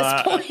 4 at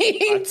this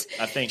point.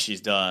 I think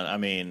she's done. I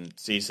mean,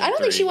 season 3. I don't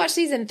think she watched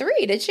season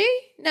 3, did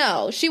she?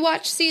 No, she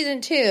watched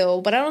season 2,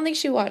 but I don't think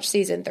she watched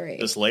season 3.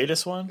 This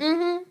latest one?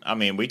 Mm-hmm. I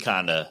mean, we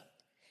had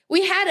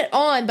it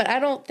on, but I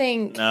don't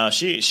think... No,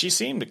 she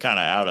seemed kind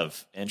of out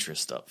of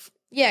interest of.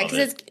 Yeah, because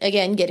it's,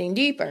 again, getting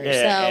deeper.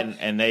 Yeah, so.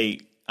 and they...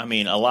 I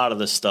mean, a lot of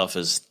this stuff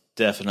is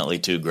definitely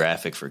too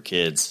graphic for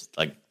kids.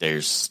 Like,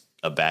 there's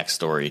a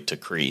backstory to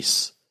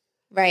Kreese.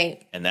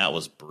 Right. And that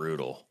was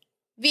brutal.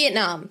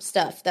 Vietnam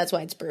stuff. That's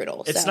why it's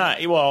brutal. It's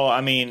not. Well,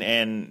 I mean,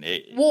 and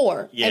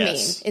war. Yes. I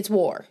mean, it's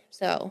war.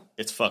 So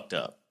it's fucked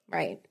up.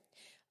 Right.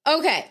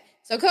 Okay.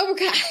 So Cobra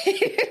Kai.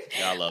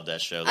 Yeah, I love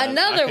that show.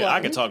 Another one.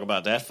 I could talk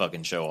about that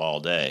fucking show all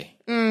day.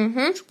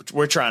 Mm-hmm.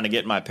 We're trying to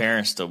get my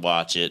parents to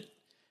watch it,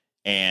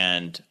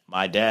 and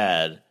my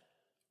dad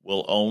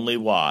will only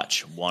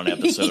watch one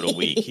episode a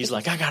week. He's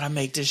like, I gotta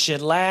make this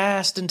shit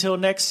last until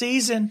next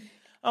season.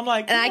 I'm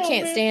like, and I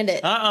can't stand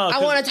it.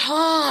 I want to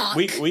talk.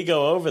 We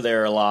go over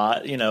there a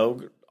lot. You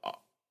know,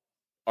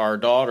 our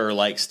daughter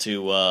likes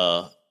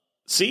to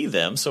see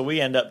them, so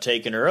we end up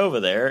taking her over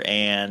there,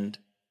 and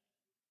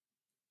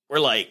we're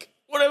like,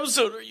 what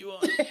episode are you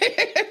on?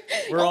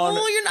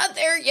 You're not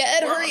there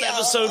yet. Hurry up.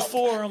 Episode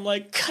 4. I'm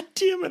like, God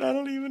damn it, I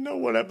don't even know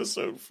what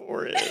episode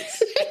 4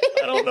 is.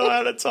 I don't know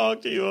how to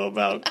talk to you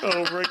about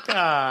Cobra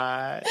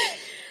Kai.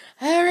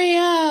 Hurry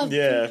up.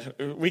 Yeah,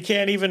 we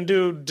can't even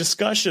do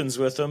discussions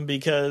with them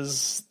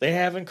because they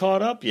haven't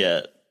caught up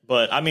yet.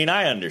 But, I mean,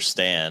 I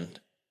understand.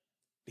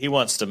 He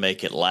wants to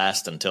make it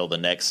last until the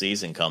next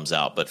season comes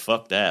out, but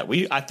fuck that.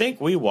 I think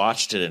we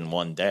watched it in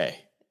one day.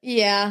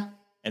 Yeah.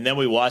 And then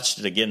we watched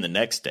it again the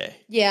next day.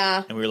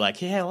 Yeah. And we were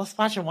like, yeah, let's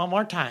watch it one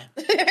more time.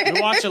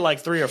 We watched it like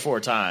 3 or 4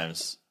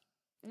 times.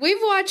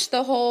 We've watched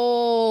the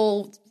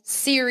whole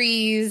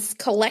series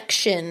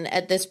collection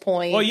at this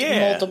point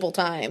multiple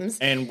times.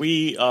 And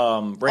we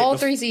all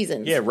 3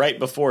 seasons. Yeah, right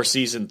before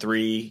season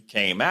 3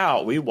 came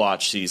out, we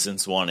watched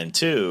seasons 1 and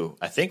 2.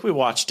 I think we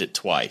watched it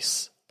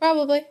twice.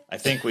 Probably. I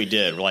think we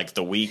did, like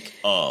the week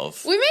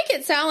of. We make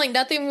it sound like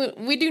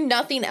nothing. We do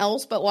nothing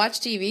else but watch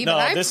TV. No,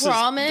 but I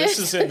promise this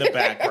is in the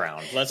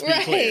background. Let's be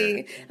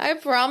clear. I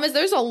promise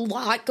there's a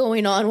lot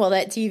going on while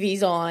that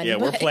TV's on. Yeah,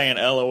 we're playing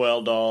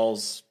LOL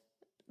dolls,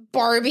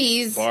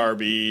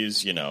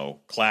 Barbies. You know,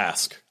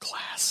 Clask.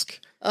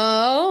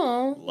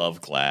 Oh, Love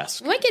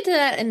Clask. We might get to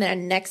that in the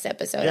next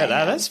episode. Yeah,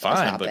 that's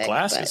fine. But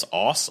Clask is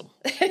awesome.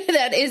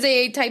 That is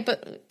a type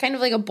of kind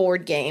of like a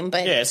board game,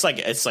 but yeah, it's like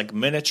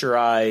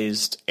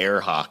miniaturized air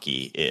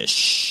hockey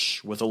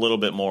ish with a little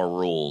bit more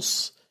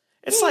rules.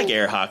 It's like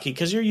air hockey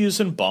because you're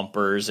using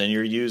bumpers and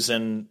you're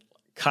using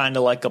kind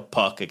of like a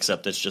puck,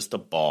 except it's just a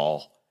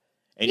ball.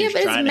 And yeah,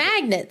 but it's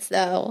magnets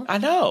though. I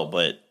know,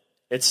 but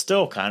it's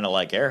still kind of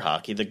like air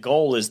hockey. The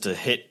goal is to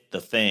hit the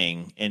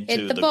thing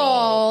into the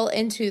ball goal.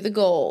 Into the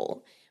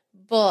goal.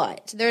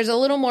 But there's a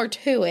little more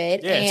to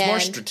it. Yeah, it's more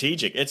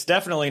strategic. It's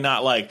definitely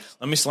not like,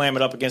 let me slam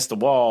it up against the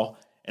wall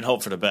and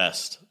hope for the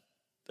best.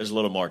 There's a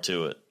little more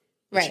to it.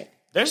 Right.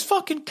 There's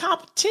fucking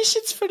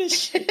competitions for this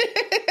shit.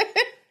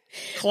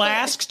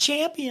 Clask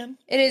champion.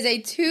 It is a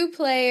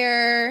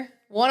 2-player,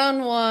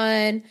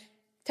 one-on-one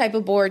type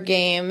of board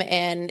game,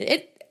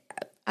 and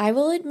I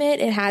will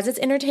admit, it has its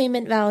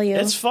entertainment value.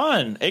 It's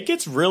fun. It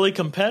gets really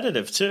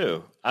competitive,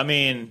 too. I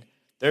mean,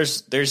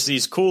 there's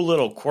these cool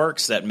little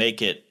quirks that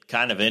make it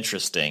kind of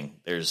interesting.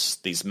 There's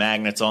these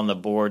magnets on the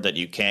board that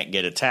you can't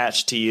get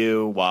attached to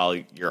you while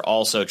you're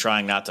also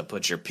trying not to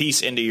put your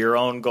piece into your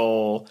own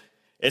goal.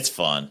 It's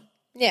fun.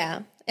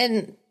 Yeah.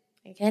 And,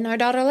 again, our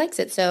daughter likes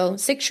it, so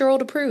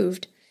 6-year-old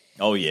approved.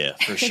 Oh, yeah,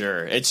 for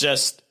sure. It's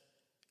just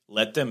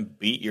let them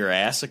beat your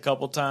ass a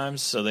couple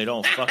times so they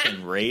don't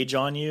fucking rage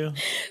on you.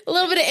 A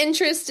little bit of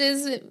interest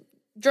is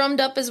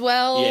drummed up as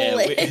well. Yeah,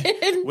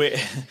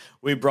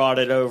 we brought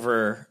it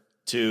over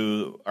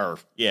to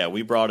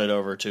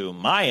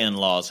my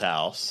in-laws'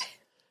 house,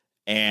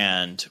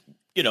 and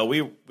you know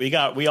we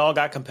all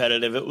got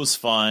competitive. It was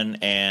fun,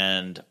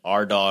 and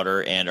our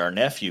daughter and our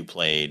nephew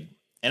played,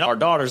 and our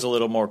daughter's a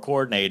little more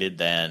coordinated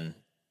than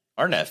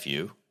our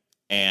nephew,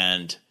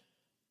 and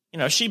you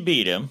know she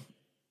beat him.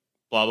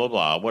 Blah, blah,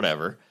 blah,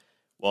 whatever.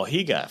 Well,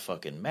 he got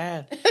fucking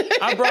mad.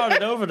 I brought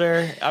it over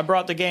there. I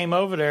brought the game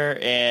over there,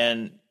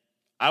 and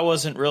I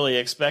wasn't really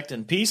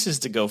expecting pieces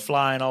to go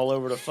flying all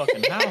over the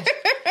fucking house.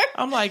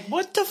 I'm like,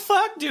 what the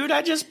fuck, dude?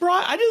 I just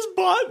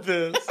bought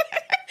this.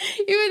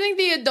 You would think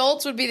the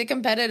adults would be the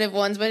competitive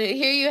ones, but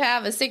here you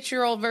have a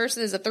 6-year-old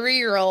versus a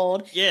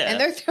 3-year-old. Yeah. And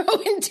they're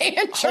throwing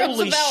tantrums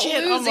Holy about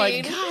shit. losing. I'm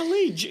like,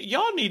 golly,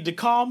 y'all need to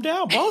calm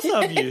down, both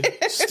of you.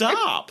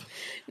 Stop.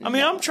 I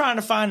mean, I'm trying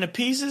to find the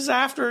pieces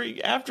after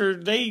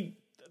they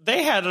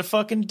had a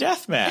fucking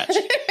death match.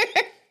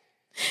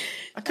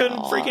 I couldn't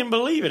freaking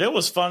believe it. It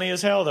was funny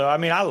as hell, though. I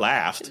mean, I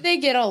laughed. They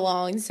get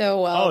along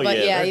so well. Oh, but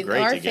yeah, our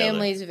together.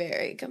 family's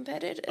very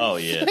competitive. Oh,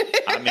 yeah.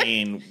 I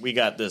mean, we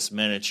got this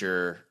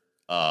miniature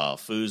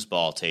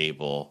foosball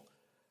table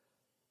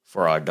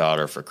for our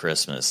daughter for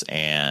Christmas,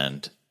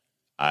 and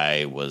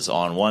I was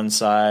on one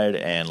side,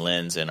 and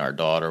Linz and our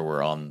daughter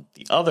were on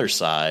the other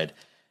side.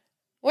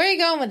 Where are you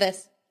going with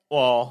this?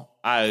 Well,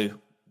 I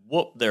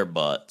whooped their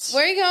butts.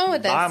 Where are you going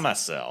with this? By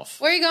myself.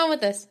 Where are you going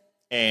with this?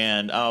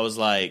 And I was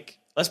like,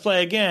 let's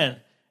play again.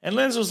 And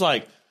Linz was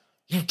like,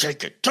 you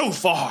take it too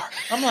far.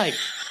 I'm like,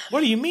 what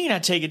do you mean I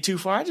take it too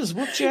far? I just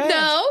whooped your ass.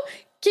 No,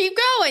 keep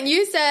going.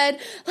 You said,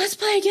 let's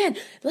play again.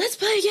 Let's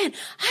play again.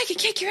 I can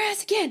kick your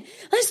ass again.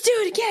 Let's do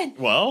it again.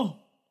 Well.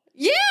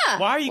 Yeah.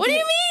 Why are you what do you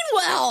mean,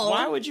 well?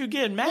 Why would you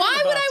get mad Why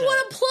about would I that?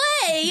 want to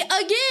play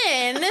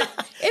again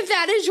if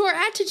that is your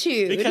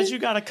attitude. Because you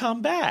got to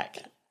come back.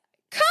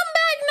 Come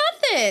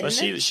back nothing.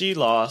 But she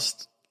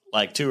lost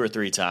like 2 or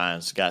 3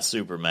 times, got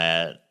super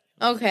mad.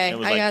 Okay,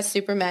 I got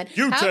super mad.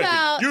 You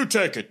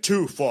take it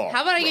too far.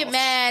 How about I get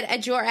mad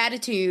at your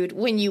attitude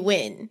when you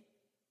win?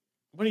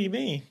 What do you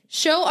mean?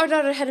 Show our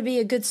daughter how to be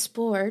a good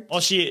sport.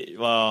 Well,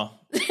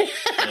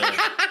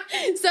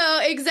 So,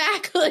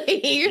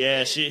 exactly.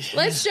 Yeah,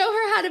 Let's show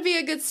her how to be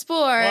a good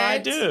sport. Well, I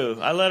do.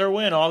 I let her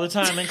win all the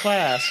time in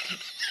class.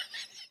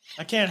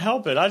 I can't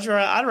help it. I'd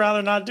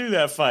rather not do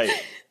that fight.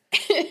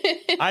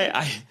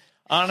 I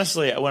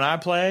honestly, when I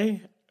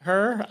play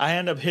her, I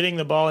end up hitting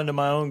the ball into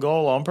my own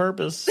goal on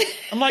purpose.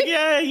 I'm like,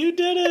 yeah, you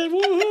did it.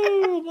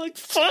 Woohoo. I'm like,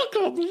 fuck,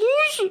 I'm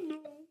losing.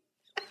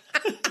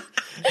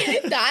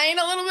 Dying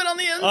a little bit on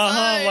the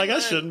inside. I'm like, I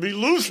shouldn't be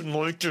losing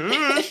like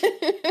this.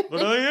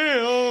 But I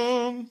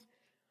am.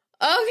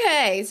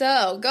 Okay,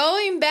 so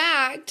going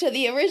back to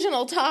the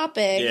original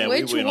topic,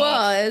 which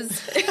was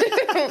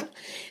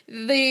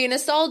the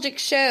nostalgic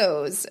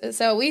shows.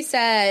 So we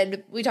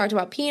talked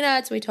about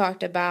Peanuts, we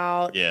talked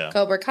about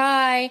Cobra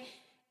Kai.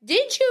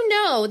 Did you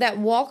know that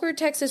Walker,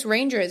 Texas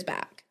Ranger is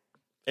back?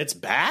 It's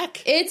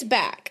back? It's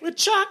back. With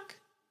Chuck?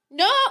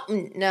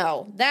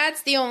 No,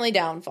 that's the only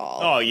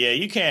downfall. Oh, yeah,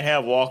 you can't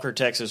have Walker,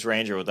 Texas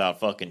Ranger without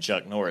fucking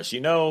Chuck Norris.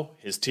 You know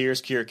his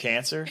tears cure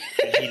cancer,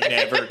 and he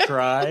never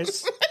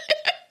cries.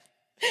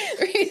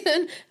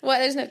 Reason why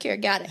there's no cure.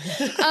 Got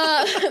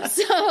it.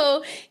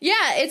 So,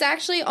 yeah, it's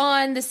actually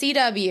on the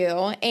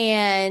CW,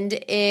 and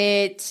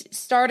it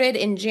started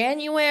in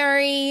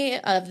January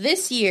of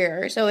this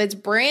year, so it's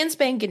brand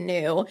spanking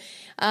new.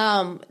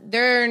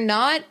 There are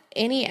not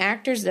any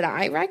actors that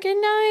I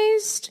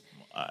recognized.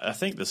 I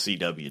think the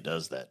CW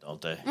does that,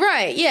 don't they?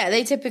 Right, yeah.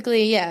 They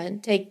typically,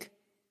 take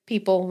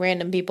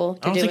random people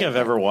to do it. I don't think I've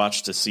ever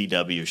watched a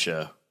CW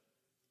show.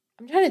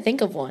 I'm trying to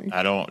think of one.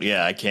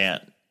 I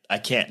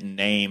can't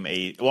name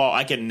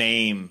I can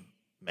name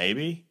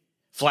maybe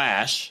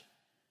Flash.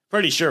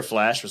 Pretty sure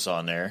Flash was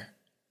on there.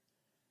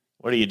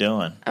 What are you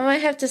doing? I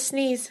might have to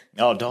sneeze.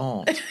 Oh,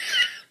 don't.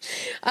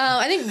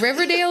 I think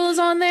Riverdale is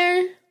on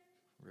there.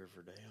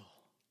 Riverdale.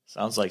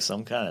 Sounds like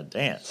some kind of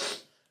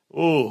dance.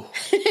 Ooh.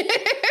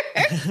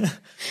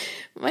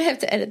 Might have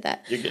to edit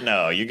that.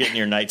 You're getting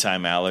your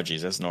nighttime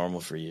allergies. That's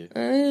normal for you.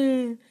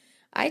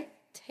 I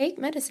take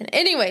medicine.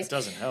 Anyways. It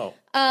doesn't help.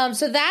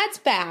 So that's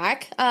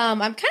back. I'm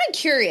kind of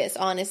curious,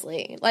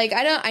 honestly. Like,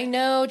 I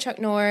know Chuck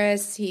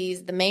Norris,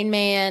 he's the main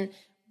man,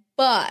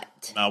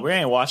 but no, we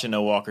ain't watching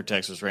no Walker,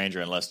 Texas Ranger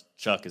unless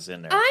Chuck is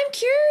in there. I'm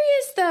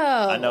curious,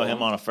 though. I know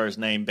him on a first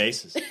name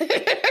basis.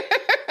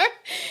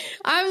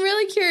 I'm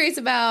really curious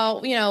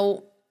about,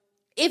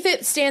 if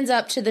it stands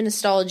up to the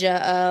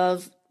nostalgia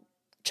of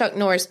Chuck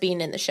Norris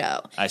being in the show.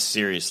 I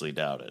seriously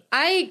doubt it.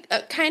 I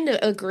kind of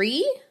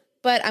agree.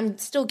 But I'm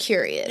still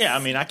curious. Yeah, I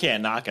mean, I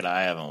can't knock it.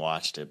 I haven't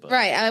watched it. But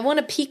right, I want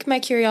to pique my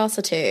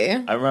curiosity.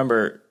 I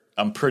remember,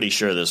 I'm pretty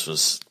sure this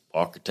was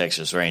Walker,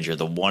 Texas Ranger.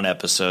 The one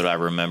episode I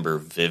remember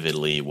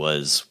vividly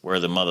was where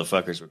the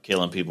motherfuckers were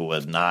killing people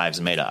with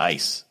knives made of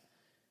ice.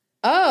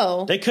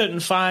 Oh. They couldn't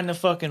find the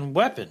fucking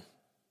weapon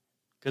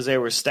because they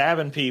were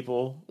stabbing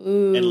people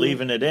and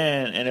leaving it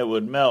in, and it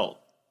would melt.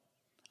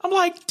 I'm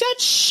like, that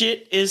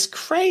shit is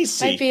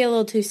crazy. Might be a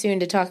little too soon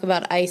to talk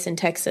about ice in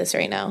Texas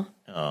right now.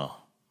 Oh.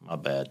 My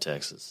bad,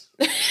 Texas.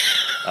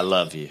 I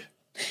love you.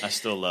 I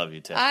still love you,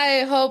 Texas.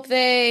 I hope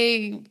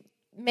they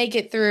make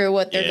it through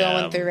what they're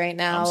going through right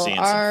now. I'm seeing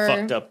some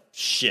fucked up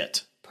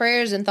shit.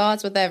 Prayers and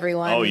thoughts with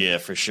everyone. Oh, yeah,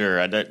 for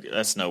sure.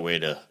 That's no way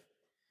to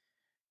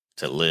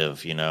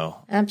live,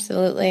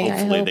 Absolutely.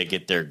 Hopefully they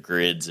get their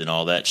grids and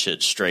all that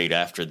shit straight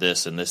after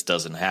this, and this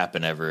doesn't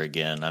happen ever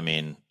again. I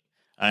mean,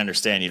 I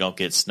understand you don't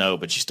get snow,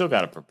 but you still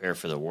got to prepare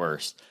for the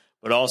worst.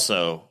 But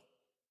also,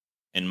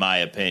 in my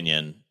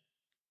opinion,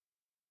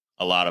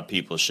 a lot of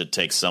people should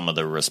take some of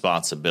the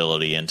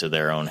responsibility into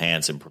their own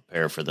hands and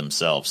prepare for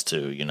themselves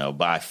too.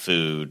 Buy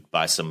food,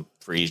 buy some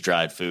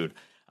freeze-dried food.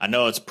 I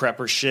know it's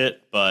prepper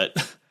shit, but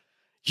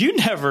you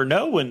never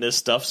know when this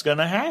stuff's going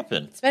to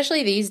happen.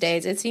 Especially these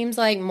days. It seems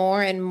like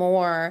more and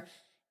more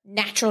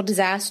natural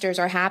disasters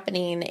are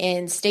happening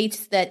in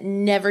states that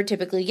never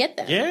typically get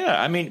them. Yeah,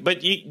 I mean,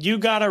 but you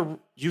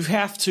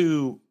have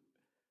to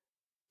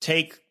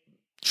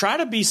try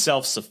to be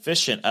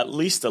self-sufficient at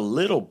least a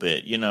little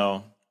bit,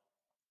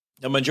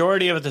 The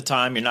majority of the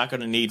time, you're not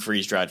going to need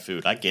freeze-dried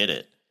food. I get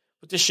it.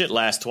 But this shit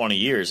lasts 20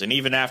 years, and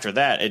even after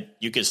that,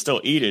 you can still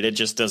eat it. It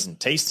just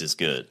doesn't taste as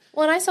good.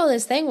 Well, and I saw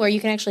this thing where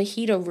you can actually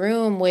heat a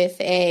room with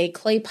a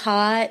clay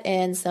pot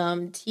and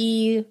some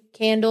tea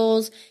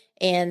candles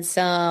and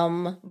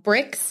some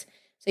bricks.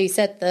 So you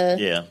set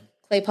the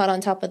clay pot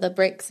on top of the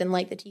bricks and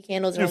light the tea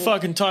candles. Who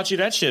fucking taught you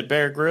that shit,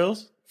 Bear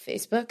Grylls?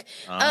 Facebook.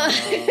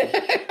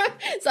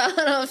 Saw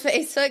it on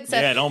Facebook. So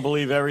yeah, don't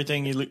believe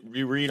everything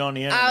you read on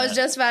the internet. I was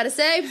just about to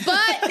say,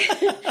 but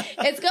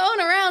it's going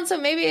around, so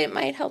maybe it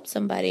might help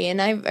somebody.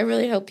 And I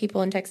really hope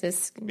people in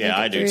Texas make it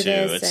I do through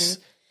too. this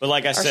but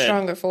like I said,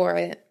 stronger for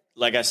it.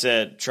 Like I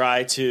said,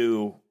 try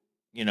to,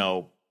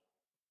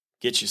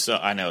 get you so.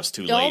 I know it's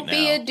too late Don't now.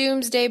 be a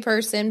doomsday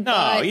person. No,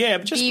 but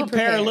but just be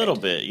prepare prepared. a little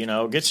bit.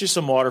 Get you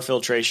some water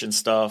filtration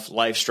stuff.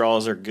 Life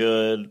straws are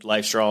good.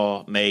 Life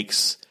Straw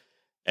makes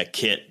a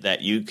kit that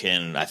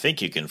I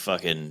think you can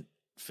fucking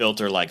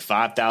filter like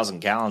 5,000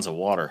 gallons of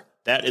water.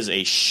 That is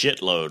a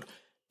shitload.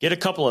 Get a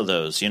couple of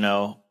those,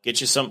 Get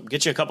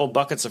you a couple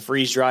buckets of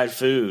freeze-dried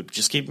food.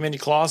 Just keep them in your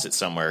closet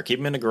somewhere. Keep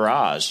them in the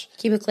garage.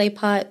 Keep a clay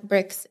pot,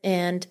 bricks,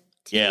 and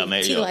tea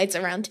lights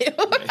around too.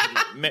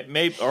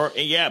 Maybe,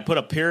 put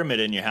a pyramid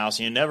in your house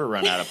and you never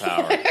run out of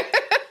power.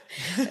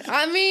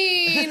 I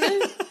mean,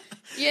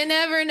 you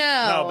never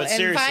know. No, but and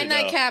seriously, find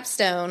that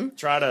capstone.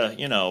 Try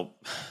to,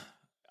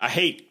 I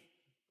hate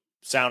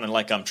sounding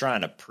like I'm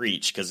trying to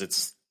preach because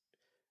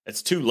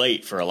it's too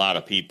late for a lot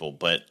of people,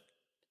 but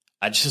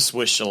I just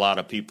wish a lot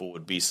of people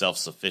would be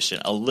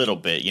self-sufficient a little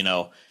bit.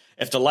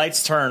 If the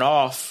lights turn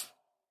off,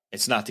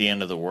 it's not the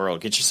end of the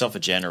world. Get yourself a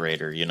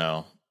generator, Get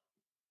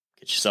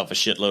yourself a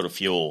shitload of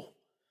fuel.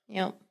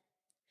 Yep.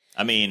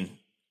 I mean,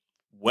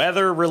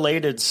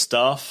 weather-related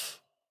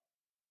stuff,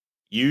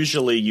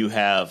 usually you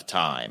have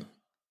time.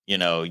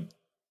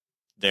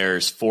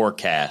 There's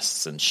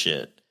forecasts and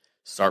shit.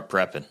 Start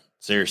prepping.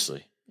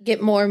 Seriously.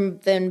 Get more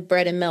than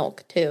bread and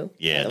milk, too.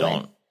 Yeah,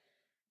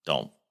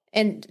 don't.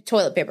 And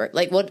toilet paper.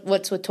 Like,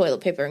 what's with toilet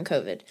paper and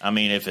COVID? I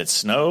mean, if it's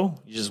snow,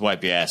 you just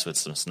wipe your ass with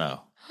some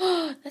snow.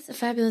 That's a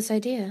fabulous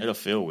idea. It'll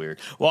feel weird.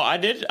 Well, I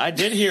did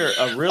hear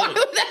a really... Why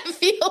would that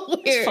feel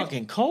weird? It's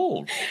fucking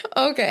cold.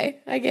 Okay,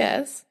 I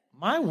guess.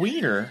 My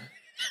wiener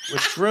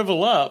would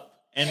shrivel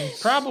up and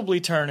probably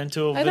turn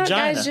into a vagina. I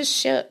thought guys just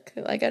shook.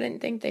 Like, I didn't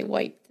think they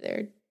wiped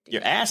their...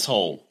 Your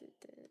asshole.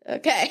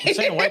 Okay. I'm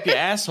saying wipe your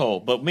asshole,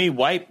 but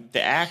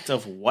the act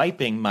of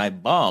wiping my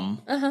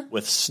bum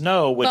with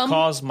snow would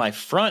cause my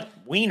front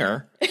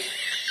wiener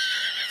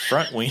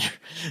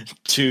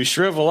to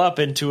shrivel up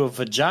into a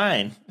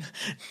vagina.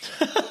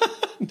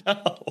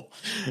 No.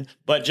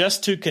 But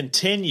just to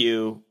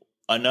continue,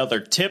 another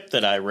tip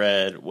that I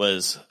read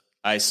was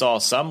I saw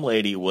some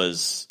lady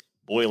was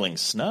boiling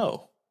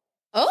snow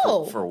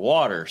for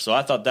water. So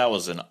I thought that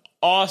was an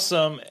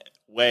awesome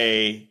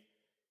way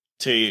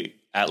to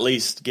at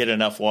least get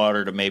enough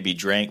water to maybe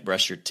drink,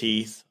 brush your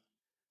teeth,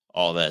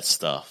 all that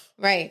stuff.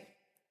 Right.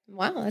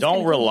 Wow.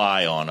 Don't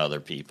rely on other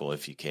people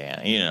if you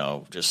can.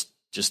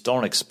 Just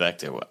don't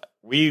expect it.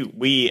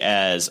 We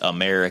as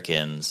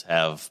Americans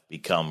have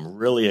become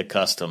really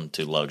accustomed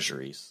to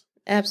luxuries.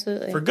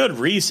 Absolutely. For good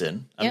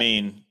reason. Yep. I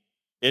mean,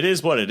 it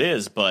is what it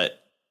is, but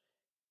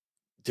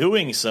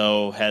doing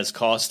so has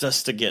caused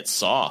us to get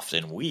soft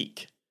and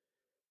weak.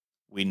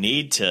 We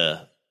need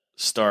to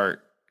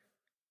start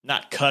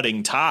not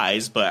cutting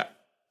ties, but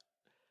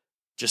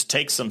just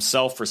take some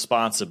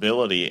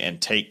self-responsibility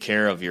and take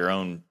care of your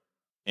own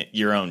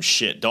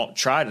shit. Don't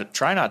try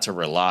not to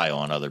rely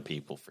on other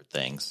people for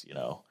things,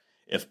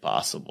 if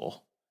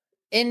possible.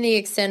 In the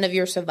extent of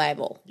your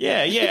survival.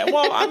 Yeah.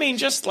 Well, I mean,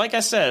 just like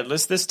I said,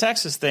 this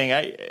Texas thing,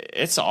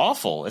 it's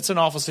awful. It's an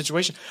awful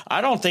situation.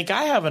 I don't think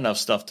I have enough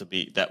stuff to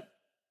be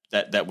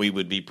that we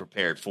would be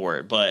prepared for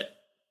it, but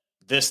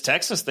this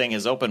Texas thing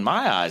has opened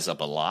my eyes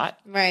up a lot.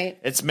 Right.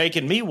 It's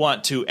making me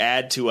want to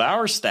add to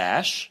our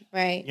stash.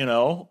 Right.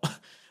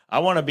 I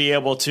want to be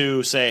able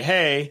to say,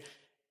 hey,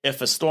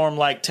 if a storm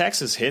like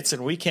Texas hits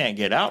and we can't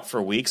get out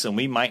for weeks and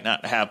we might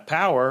not have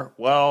power,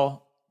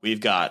 well,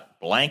 we've got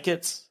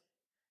blankets,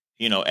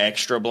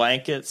 extra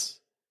blankets.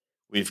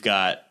 We've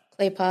got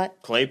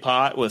clay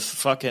pot with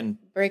fucking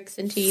bricks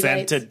and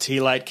scented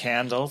tea light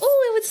candles.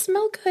 Oh, it would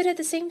smell good at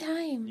the same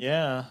time.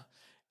 Yeah.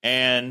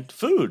 And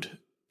food.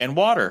 And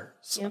water.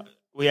 So yep.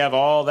 We have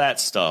all that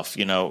stuff.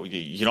 You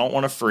don't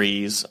want to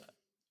freeze.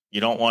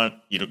 You don't want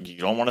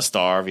to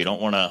starve. You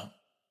don't want to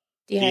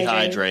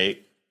dehydrate.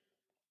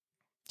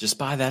 Just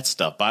buy that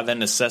stuff. Buy the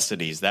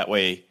necessities. That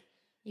way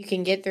you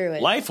can get through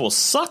it. Life will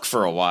suck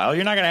for a while.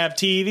 You're not going to have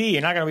TV.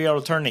 You're not going to be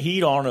able to turn the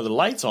heat on or the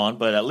lights on,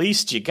 but at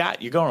least you're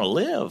going to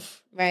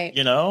live. Right.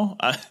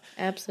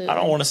 Absolutely. I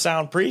don't want to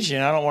sound preachy,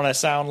 and I don't want to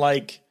sound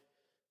like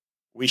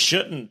we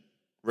shouldn't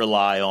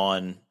rely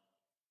on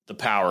the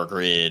power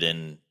grid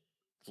and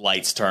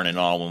lights turning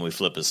on when we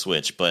flip a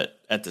switch. But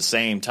at the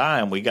same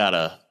time,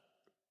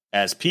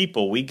 as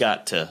people, we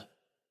got to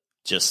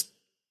just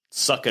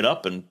suck it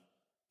up and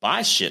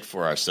buy shit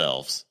for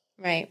ourselves.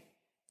 Right.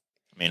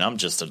 I mean,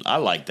 I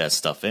like that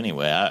stuff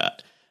anyway.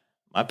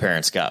 My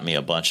parents got me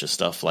a bunch of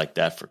stuff like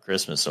that for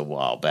Christmas a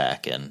while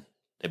back, and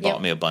they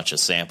bought me a bunch of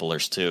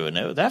samplers too.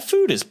 And that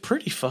food is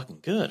pretty fucking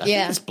good. I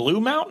think it's Blue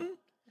Mountain.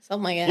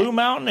 Something like that. Blue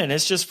Mountain, and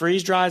it's just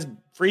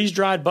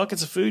freeze-dried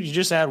buckets of food. You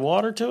just add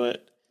water to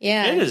it.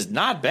 Yeah. It is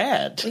not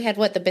bad. We had,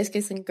 the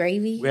biscuits and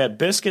gravy? We had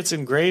biscuits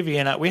and gravy,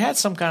 and we had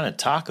some kind of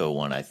taco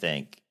one, I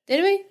think.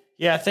 Did we?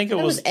 Yeah, I think it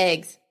was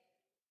eggs.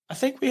 I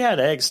think we had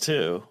eggs,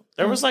 too.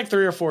 There was like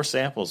 3 or 4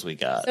 samples we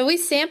got. So we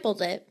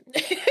sampled it.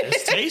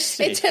 It's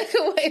tasty. It took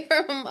away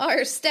from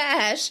our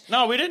stash.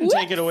 No, we didn't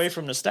take it away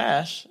from the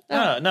stash.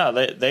 Oh. No,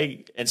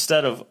 they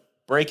instead of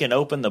breaking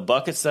open the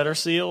buckets that are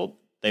sealed,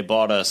 they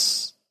bought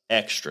us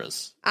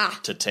extras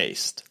to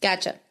taste.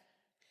 Gotcha.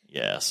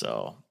 Yeah,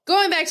 so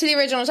Going back to the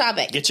original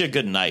topic. Get you a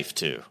good knife,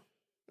 too.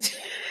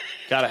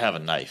 Gotta have a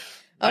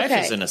knife.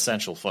 Knife is an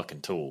essential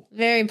fucking tool.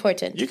 Very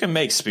important. You can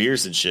make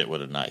spears and shit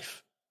with a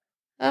knife.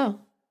 Oh.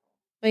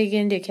 What are you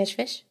going to do, catch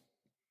fish?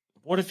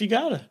 What if you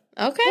gotta?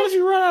 Okay. What if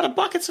you run out of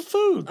buckets of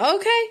food?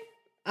 Okay.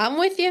 I'm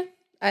with you.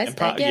 I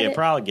get it.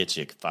 Probably get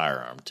you a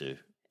firearm, too.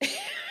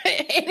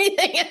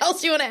 Anything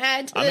else you want to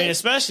add to this? I mean,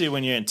 especially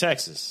when you're in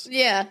Texas.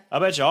 Yeah. I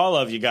bet you all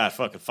of you got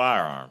fucking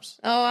firearms.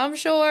 Oh, I'm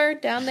sure.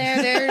 Down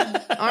there,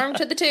 they're armed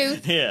to the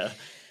tooth. Yeah.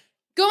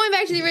 Going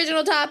back to the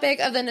original topic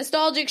of the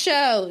nostalgic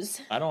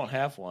shows. I don't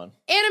have one.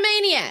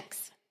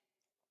 Animaniacs.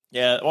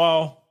 Yeah,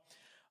 well,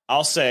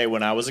 I'll say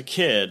when I was a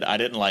kid, I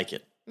didn't like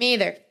it. Me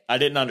either. I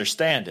didn't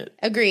understand it.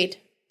 Agreed.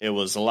 It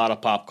was a lot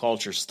of pop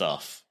culture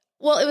stuff.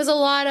 Well, it was a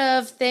lot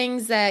of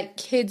things that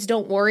kids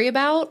don't worry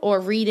about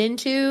or read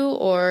into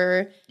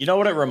or... You know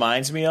what it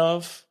reminds me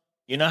of?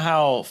 You know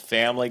how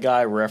Family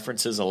Guy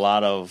references a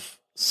lot of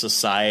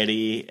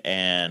society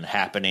and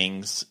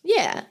happenings?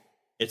 Yeah.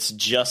 It's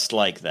just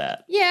like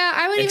that. Yeah,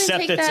 I would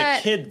Except even take it's that...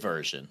 a kid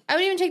version. I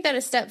would even take that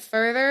a step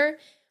further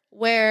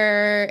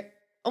where...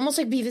 Almost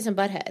like Beavis and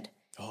Butthead.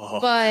 Oh.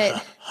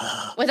 But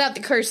without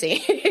the cursing.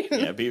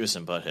 Yeah, Beavis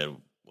and Butthead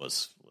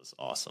was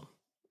awesome.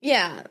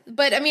 Yeah,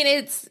 but I mean,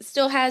 it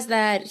still has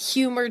that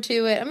humor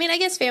to it. I mean, I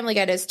guess Family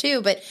Guy does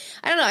too, but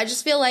I don't know. I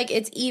just feel like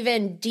it's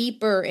even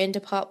deeper into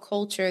pop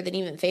culture than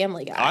even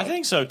Family Guy. I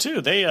think so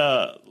too.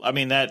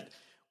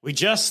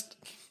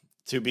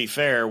 To be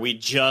fair, we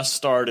just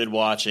started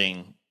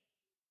watching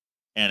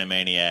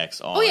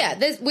Animaniacs on. Oh yeah,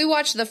 we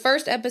watched the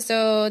first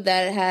episode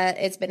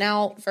it's been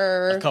out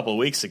for a couple of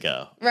weeks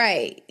ago.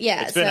 Right.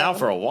 Yeah. It's been out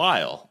for a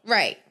while.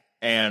 Right.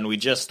 And we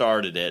just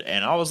started it,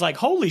 and I was like,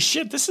 holy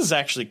shit, this is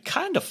actually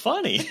kind of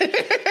funny.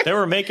 They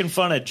were making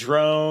fun of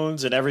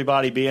drones and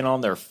everybody being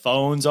on their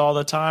phones all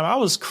the time. I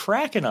was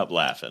cracking up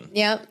laughing.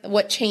 Yeah,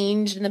 what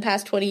changed in the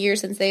past 20 years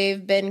since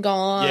they've been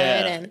gone.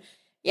 Yeah. And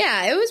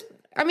yeah, it was,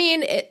 I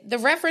mean, the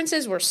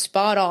references were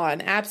spot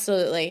on,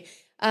 absolutely.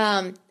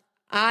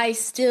 I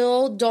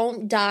still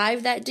don't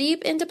dive that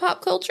deep into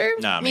pop culture,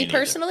 me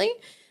personally.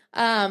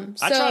 I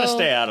try to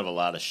stay out of a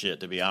lot of shit,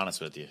 to be honest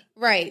with you.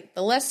 Right.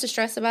 The less to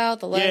stress about,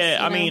 the less.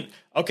 Yeah, I mean,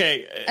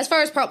 okay. As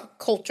far as pop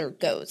culture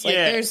goes, like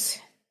there's.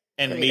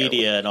 And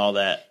media and all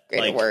that.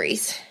 Greater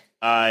worries.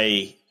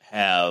 I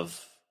have,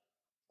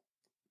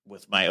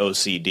 with my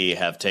OCD,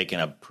 have taken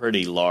a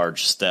pretty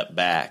large step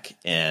back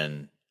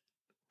in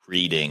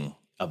reading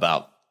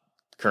about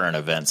current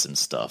events and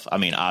stuff. I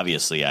mean,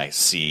 obviously, I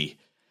see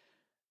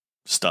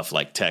stuff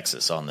like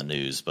Texas on the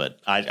news, but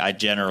I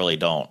generally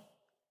don't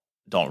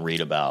read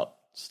about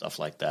stuff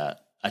like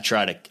that. I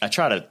try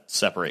to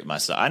separate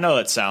myself. I know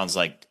it sounds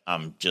like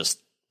I'm just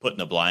putting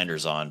the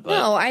blinders on, but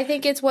no, I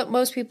think it's what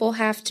most people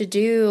have to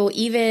do,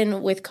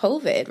 even with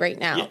COVID right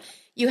now. Yeah.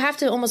 You have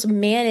to almost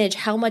manage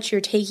how much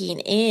you're taking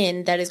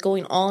in that is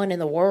going on in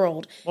the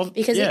world,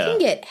 because it can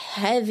get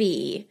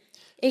heavy.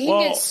 It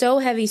can get so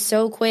heavy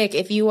so quick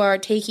if you are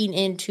taking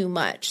in too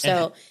much.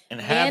 So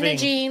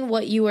managing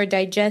what you are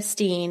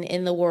digesting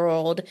in the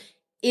world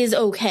is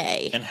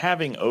okay. And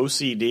having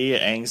OCD,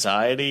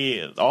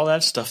 anxiety, all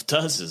that stuff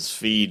does is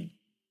feed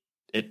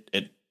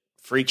it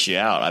freaks you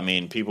out. I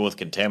mean, people with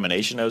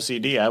contamination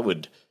OCD,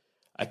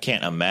 I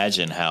can't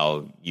imagine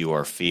how you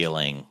are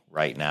feeling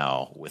right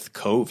now with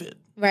COVID.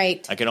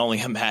 Right. I can only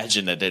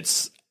imagine that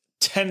it's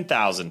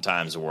 10,000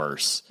 times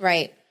worse.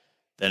 Right.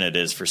 Than it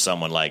is for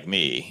someone like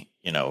me,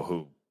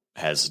 who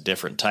has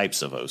different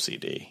types of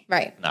OCD.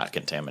 Right. Not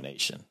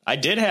contamination. I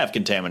did have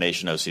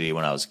contamination OCD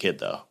when I was a kid,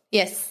 though.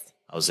 Yes.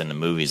 I was in the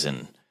movies,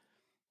 and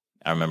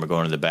I remember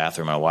going to the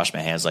bathroom. I washed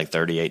my hands like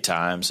 38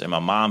 times, and my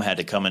mom had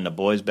to come in the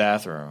boys'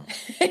 bathroom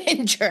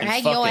and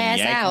drag your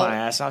ass out. My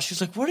ass out.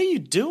 She's like, "What are you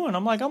doing?"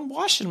 I'm like, "I'm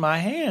washing my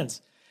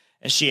hands."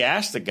 And she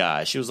asked the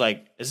guy. She was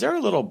like, "Is there a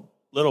little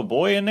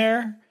boy in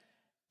there?"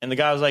 And the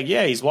guy was like,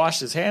 "Yeah, he's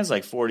washed his hands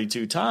like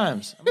 42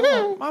 times."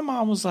 My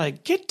mom was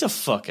like, "Get the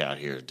fuck out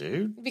here,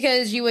 dude!"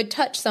 Because you would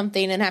touch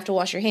something and have to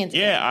wash your hands.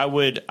 Yeah,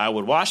 again. I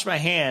would wash my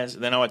hands,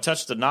 and then I would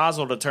touch the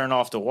nozzle to turn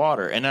off the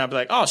water, and then I'd be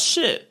like, "Oh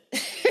shit."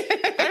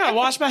 I gotta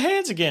wash my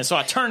hands again. So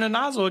I turned the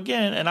nozzle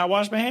again and I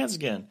washed my hands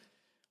again.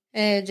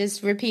 And it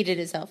just repeated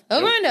itself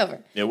over and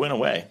over. It went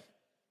away.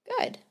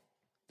 Good.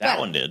 That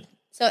one did.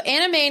 So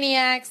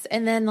Animaniacs,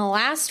 and then the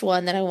last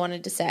one that I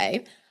wanted to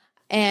say,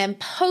 and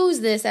pose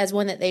this as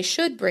one that they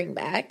should bring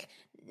back.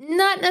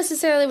 Not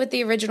necessarily with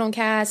the original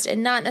cast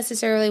and not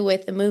necessarily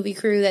with the movie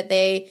crew that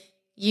they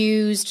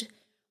used,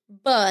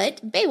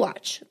 but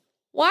Baywatch.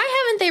 Why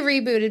haven't they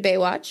rebooted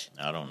Baywatch?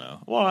 I don't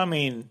know. Well, I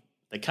mean,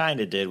 they kind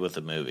of did with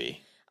the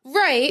movie.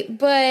 Right,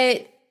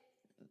 but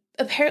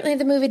apparently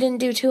the movie didn't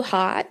do too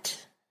hot.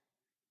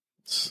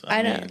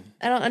 I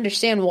don't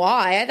understand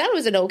why. I thought it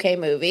was an okay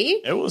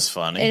movie. It was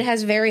funny. It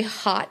has very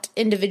hot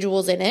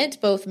individuals in it,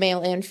 both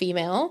male and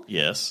female.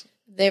 Yes.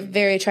 They're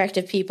very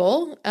attractive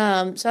people.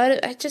 So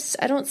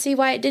I don't see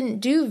why it didn't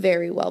do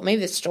very well.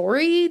 Maybe the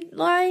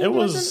storyline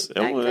wasn't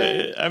that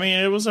good. I mean,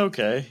 it was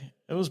okay.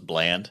 It was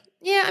bland.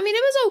 Yeah, I mean,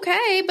 it was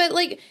okay, but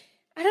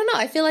I don't know.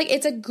 I feel like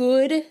it's a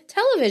good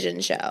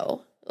television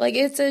show. Like,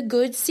 it's a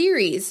good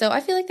series, so I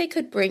feel like they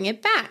could bring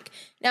it back.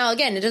 Now,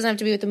 again, it doesn't have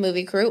to be with the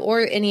movie crew or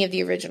any of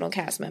the original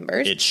cast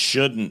members. It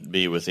shouldn't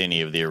be with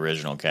any of the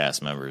original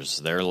cast members.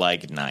 They're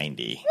like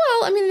 90.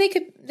 Well, I mean,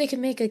 they could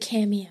make a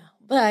cameo,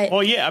 but...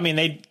 Well, yeah, I mean,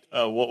 they,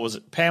 what was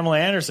it? Pamela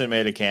Anderson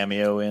made a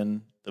cameo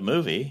in the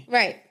movie.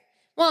 Right.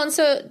 Well, and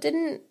so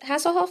didn't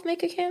Hasselhoff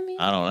make a cameo?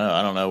 I don't know.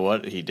 I don't know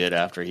what he did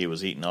after he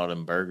was eating all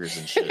them burgers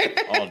and shit,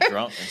 all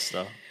drunk and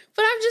stuff.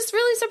 But I'm just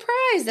really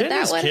surprised that Didn't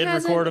that his one kid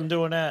hasn't... record him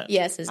doing that?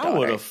 Yes, his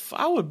daughter.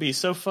 I would be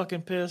so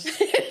fucking pissed.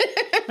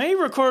 Man, he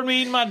recorded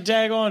me eating my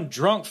daggone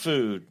drunk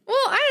food.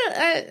 Well,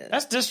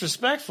 That's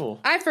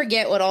disrespectful. I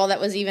forget what all that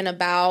was even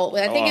about.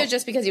 I think it was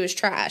just because he was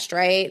trashed,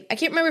 right? I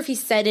can't remember if he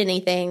said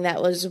anything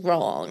that was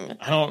wrong.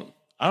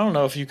 I don't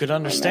know if you could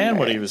understand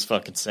what he was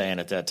fucking saying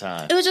at that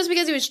time. It was just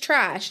because he was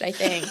trashed, I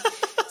think.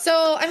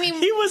 So, I mean...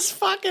 He was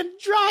fucking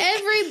drunk.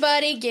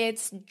 Everybody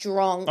gets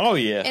drunk. Oh,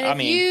 yeah. And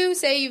if you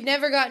say you've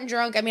never gotten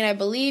drunk, I mean, I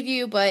believe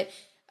you, but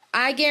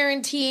I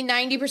guarantee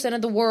 90%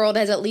 of the world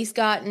has at least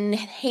gotten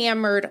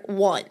hammered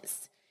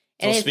once.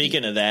 And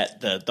speaking of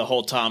that, the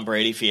whole Tom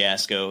Brady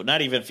fiasco,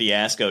 not even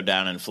fiasco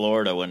down in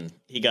Florida when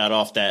he got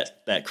off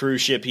that cruise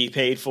ship he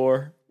paid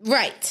for.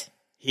 Right.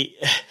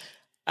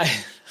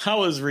 I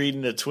was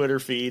reading the Twitter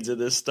feeds of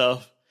this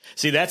stuff.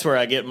 See, that's where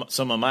I get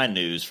some of my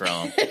news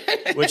from,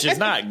 which is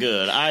not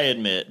good, I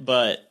admit.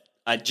 But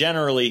I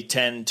generally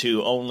tend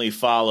to only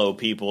follow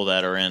people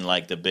that are in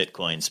like the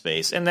Bitcoin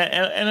space and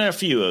a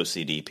few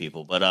OCD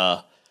people.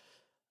 But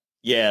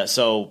yeah,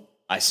 so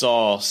I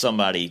saw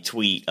somebody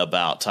tweet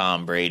about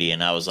Tom Brady,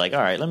 and I was like,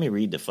 all right, let me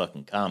read the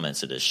fucking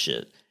comments of this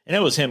shit. And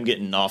it was him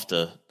getting off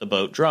the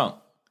boat drunk,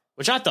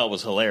 which I thought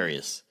was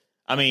hilarious.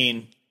 I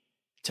mean,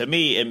 to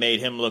me, it made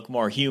him look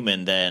more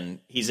human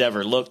than he's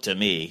ever looked to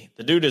me.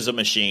 The dude is a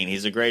machine.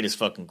 He's the greatest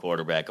fucking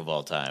quarterback of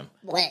all time.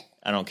 What?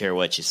 I don't care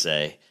what you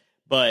say.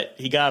 But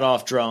he got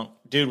off drunk.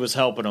 Dude was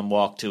helping him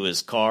walk to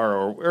his car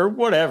or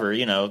whatever,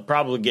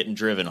 probably getting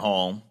driven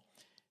home.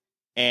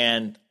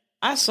 And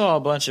I saw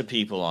a bunch of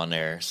people on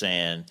there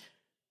saying,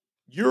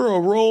 you're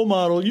a role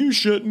model. You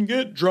shouldn't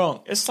get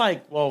drunk. It's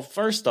like, well,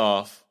 first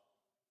off,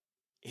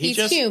 he's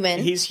human.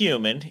 He's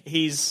human.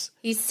 He's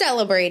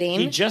celebrating.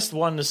 He just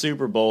won the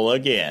Super Bowl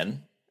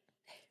again.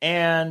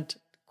 And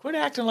quit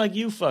acting like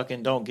you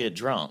fucking don't get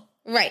drunk.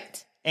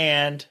 Right.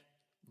 And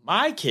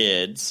my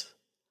kids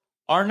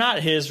are not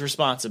his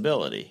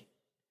responsibility.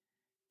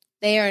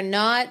 They are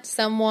not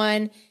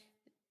someone.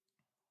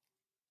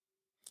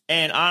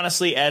 And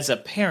honestly, as a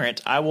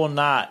parent, I will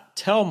not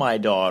tell my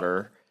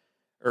daughter,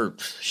 I'm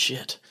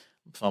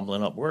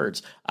fumbling up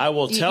words. I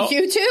will tell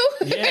you too.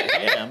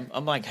 Yeah.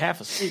 I'm like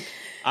half asleep.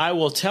 I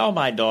will tell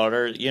my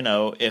daughter,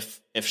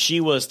 if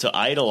she was to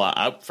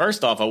idolize,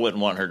 first off, I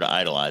wouldn't want her to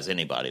idolize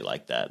anybody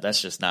like that.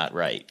 That's just not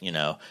right,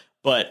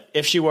 But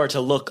if she were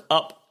to look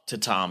up to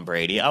Tom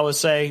Brady, I would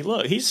say,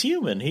 look, he's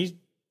human. He's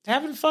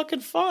having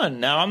fucking fun.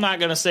 Now, I'm not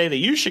going to say that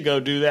you should go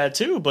do that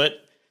too, but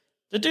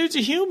the dude's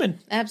a human.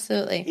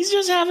 Absolutely. He's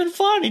just having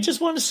fun. He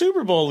just won the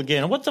Super Bowl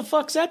again. What the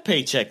fuck's that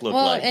paycheck look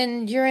like? Well,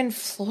 and you're in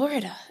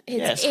Florida.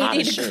 It's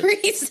 80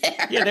 degrees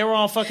there. Yeah, they were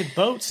on fucking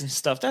boats and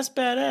stuff. That's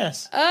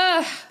badass.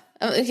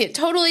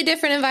 Totally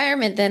different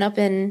environment than up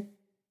in,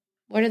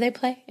 where do they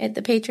play? At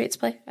the Patriots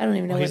play? I don't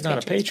even know. He's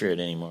not a Patriot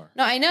anymore.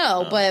 No, I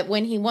know, but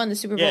when he won the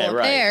Super Bowl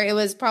up there, it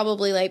was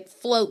probably like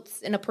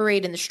floats in a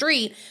parade in the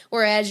street,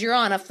 whereas you're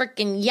on a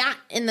freaking yacht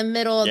in the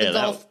middle of the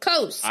Gulf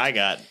Coast.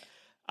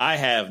 I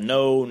have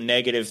no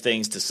negative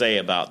things to say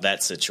about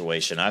that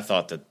situation. I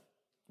thought that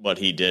what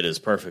he did is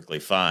perfectly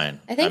fine.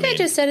 I think I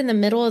just said in the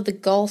middle of the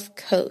Gulf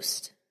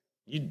Coast.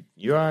 You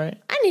all right?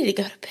 I need to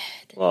go to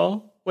bed.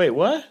 Well, wait,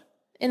 what?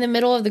 In the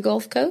middle of the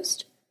Gulf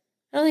Coast?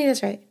 I don't think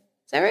that's right.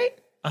 Is that right?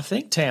 I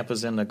think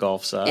Tampa's in the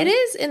Gulf side. It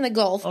is in the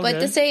Gulf, but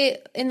to say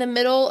in the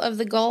middle of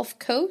the Gulf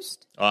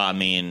Coast? Well, I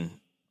mean,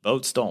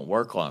 boats don't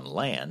work on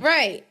land.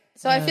 Right.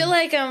 So I feel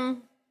like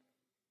I'm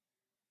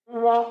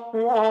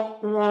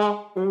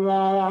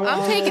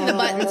taking the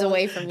buttons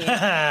away from you.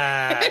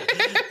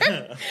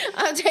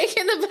 I'm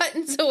taking the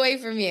buttons away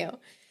from you.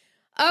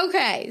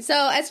 Okay,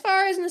 so as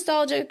far as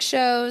nostalgic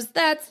shows,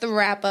 that's the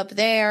wrap up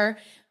there.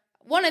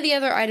 One of the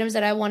other items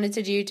that I wanted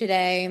to do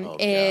today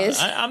is...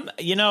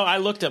 I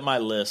looked at my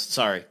list.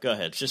 Sorry, go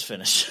ahead. Just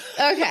finish.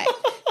 Okay,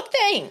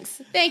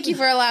 thanks. Thank you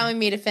for allowing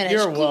me to finish.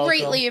 You're welcome.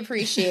 Greatly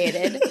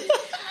appreciated.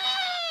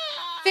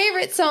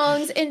 Favorite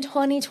songs in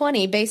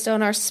 2020 based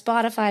on our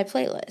Spotify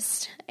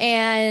playlist.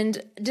 And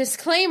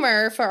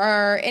disclaimer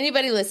for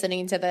anybody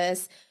listening to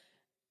this,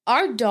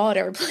 our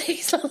daughter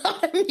plays a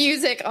lot of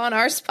music on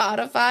our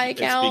Spotify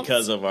account. It's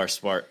because of our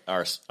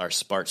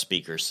smart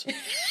speakers.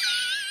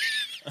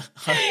 It's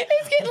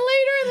getting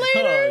later and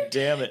later. Oh,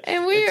 damn it.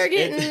 And we are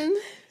getting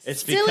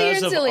it's sillier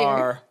because and sillier. Of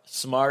our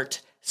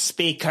smart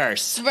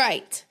speakers.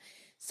 Right.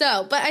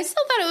 So, but I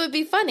still thought it would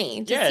be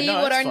funny to see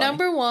what our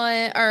number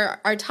one,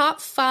 or our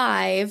top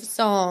 5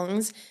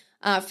 songs,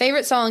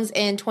 favorite songs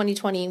in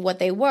 2020, what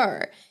they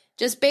were.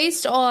 just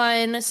based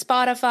on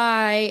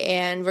Spotify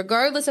and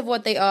regardless of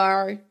what they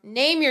are,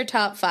 name your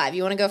top 5.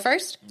 You want to go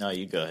first? No,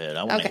 you go ahead.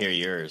 I want to hear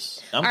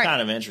yours. I'm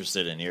kind of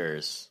interested in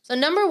yours. So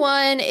number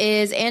 1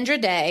 is Andra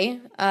Day,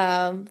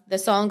 the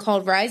song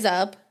called Rise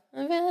Up.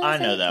 I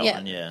know that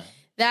one, yeah.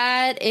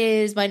 That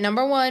is my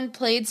number 1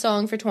 played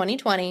song for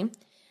 2020.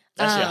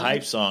 That's your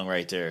hype song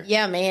right there.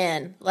 Yeah,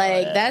 man.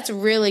 Like, that's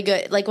really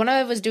good. Like, when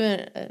I was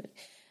doing...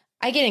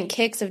 I get in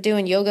kicks of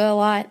doing yoga a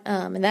lot,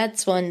 and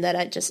that's one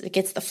that it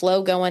gets the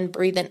flow going,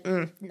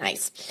 breathing,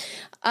 nice.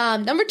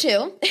 Number 2,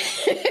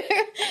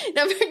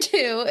 number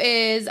 2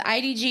 is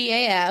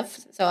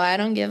IDGAF, so I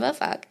Don't Give a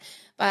Fuck,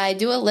 by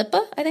Dua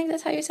Lipa. I think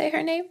that's how you say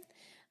her name.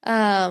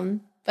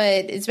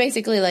 But it's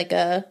basically like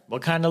a...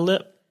 What kind of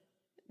lip?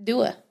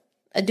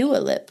 A Dua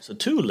lip. So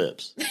 2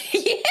 lips.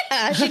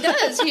 Yeah, she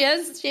does. She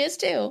has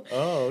 2.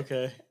 Oh,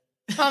 okay.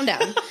 Calm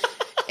down.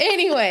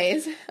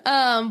 Anyways,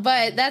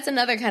 but that's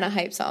another kind of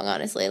hype song,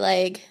 honestly.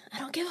 Like, I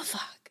don't give a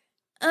fuck.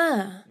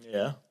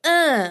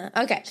 Yeah.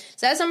 Okay,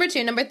 so that's number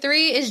 2. Number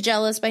 3 is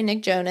Jealous by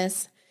Nick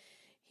Jonas.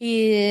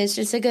 He is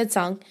just a good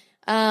song.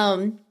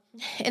 And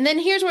then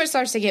here's where it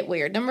starts to get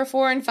weird. Number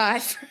 4 and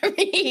 5 for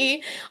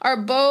me are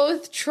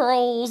both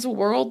Trolls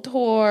World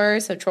Tour.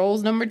 So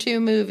Trolls number 2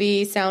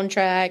 movie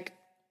soundtrack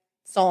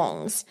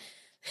songs.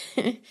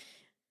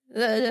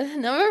 The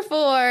number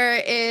 4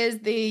 is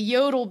the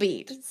yodel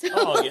beat.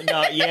 So,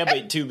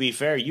 but to be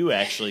fair, you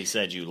actually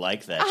said you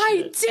like that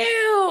shit.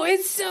 do.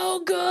 It's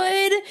so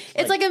good.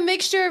 It's like a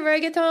mixture of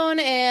reggaeton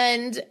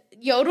and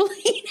yodeling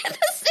at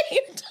the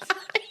same time.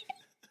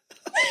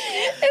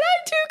 And I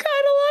do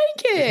kind of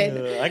like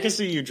it. I can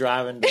see you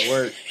driving to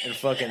work and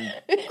fucking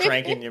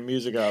cranking your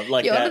music up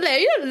like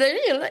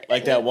that.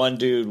 Like that one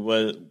dude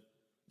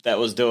that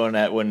was doing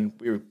that when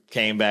we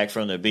came back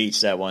from the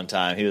beach that one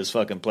time. He was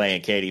fucking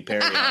playing Katy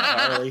Perry on a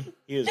Harley.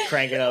 He was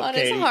cranking up on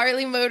his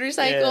Harley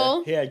motorcycle.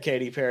 Yeah, he had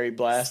Katy Perry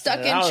blasting.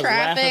 Stuck in I was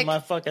traffic. laughing my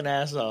fucking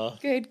ass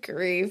off. Good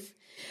grief.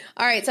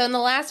 All right, so in the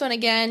last one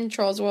again,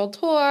 Trolls World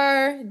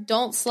Tour,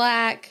 Don't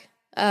Slack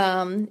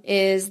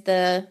is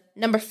the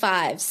number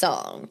 5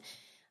 song.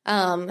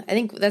 I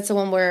think that's the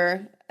one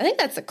I think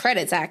that's the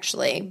credits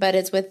actually, but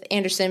it's with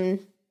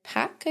Anderson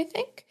 .Paak, I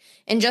think,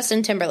 and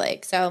Justin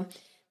Timberlake. So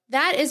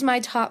that is my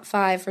top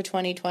 5 for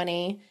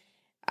 2020.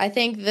 I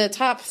think the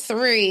top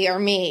 3 are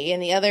me,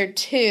 and the other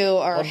 2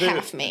 are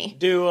half me.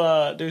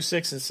 Do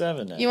 6 and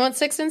 7 then. You want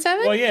 6 and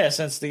 7? Well, yeah,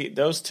 since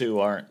those 2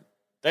 aren't,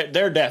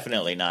 they're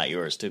definitely not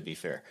yours. To be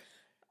fair.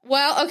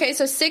 Well, okay,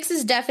 so 6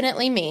 is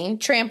definitely me.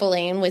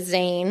 Trampoline with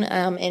Zayn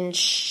and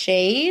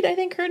Shade, I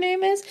think her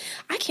name is.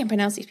 I can't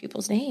pronounce these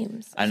people's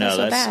names. I know,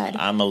 so bad.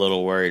 I'm a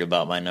little worried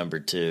about my number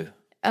 2.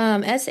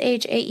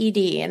 Shaed,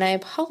 and I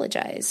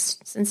apologize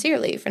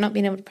sincerely for not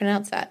being able to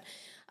pronounce that.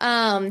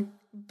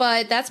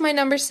 But that's my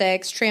number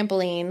 6,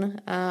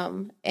 Trampoline,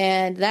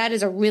 and that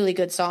is a really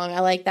good song. I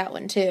like that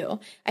one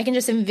too. I can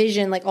just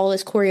envision like all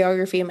this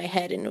choreography in my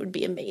head, and it would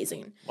be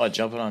amazing. What,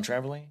 jumping on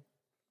trampoline?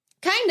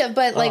 Kind of,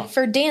 but like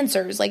for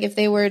dancers, like if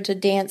they were to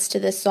dance to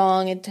this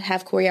song and to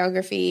have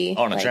choreography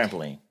on a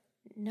trampoline.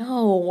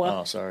 No.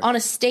 Oh, sorry. On a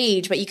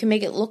stage, but you can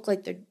make it look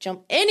like they're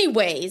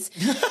Anyways,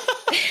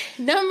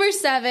 number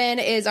 7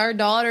 is our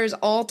daughter's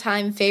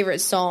all-time favorite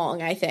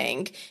song, I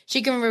think.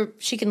 She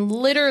can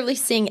literally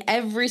sing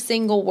every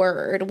single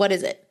word. What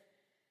is it?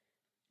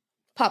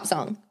 Pop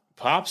song.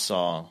 Pop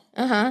song?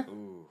 Uh-huh.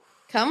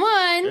 Come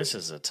on. This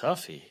is a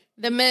toughie.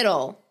 The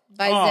Middle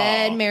by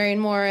Zedd, Marion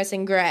Morris,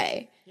 and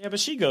Gray. Yeah, but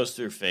she goes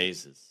through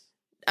phases.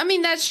 I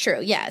mean, that's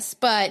true, yes,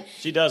 but...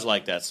 She does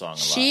like that song a lot.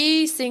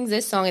 She sings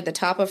this song at the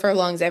top of her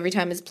lungs every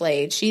time it's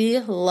played. She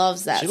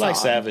loves that song. She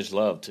likes Savage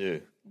Love,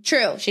 too.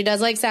 True. She does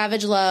like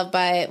Savage Love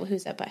by...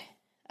 Who's that by?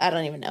 I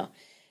don't even know.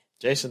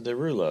 Jason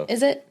Derulo.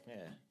 Is it?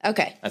 Yeah.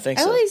 Okay. I think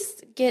so. I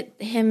always get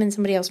him and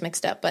somebody else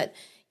mixed up, but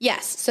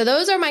yes. So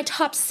those are my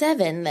top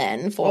 7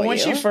 then for you. When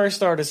she first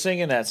started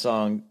singing that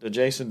song, the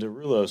Jason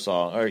Derulo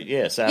song,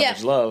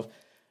 Savage Love,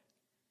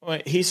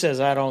 when he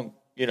says, I don't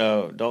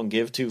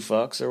give 2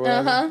 fucks or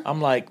whatever. Uh-huh.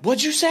 I'm like,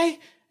 what'd you say?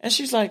 And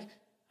she's like,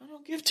 I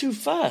don't give 2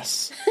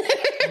 fuss.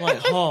 I'm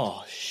like,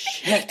 oh,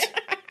 shit.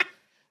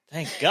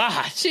 Thank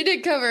God. She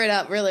did cover it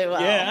up really well.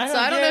 Yeah,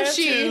 I don't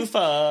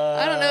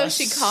know if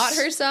she caught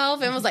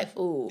herself and was like,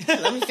 ooh,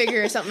 let me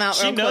figure something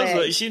out real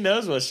quick. She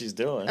knows what she's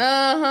doing.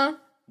 Uh-huh.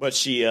 But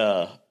she,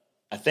 I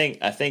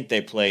think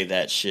they play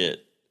that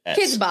shit at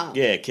Kids Bop.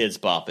 Yeah, Kids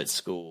Bop at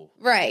school.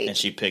 Right. And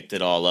she picked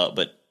it all up,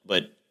 but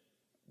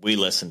we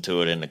listen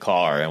to it in the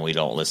car, and we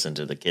don't listen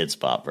to the Kids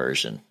Bop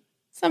version.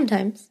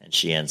 Sometimes. And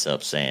she ends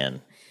up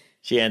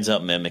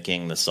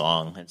mimicking the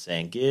song and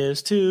saying,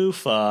 gives 2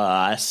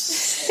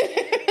 fuss.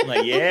 I'm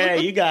like, yeah,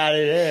 you got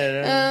it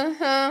in.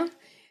 Uh-huh.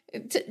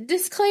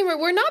 Disclaimer,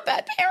 we're not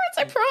bad parents,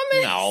 I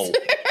promise.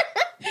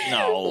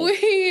 No.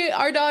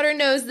 Our daughter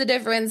knows the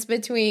difference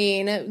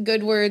between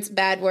good words,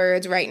 bad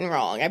words, right and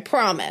wrong. I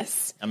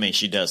promise. I mean,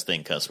 she does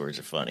think cuss words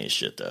are funny as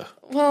shit, though.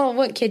 Well,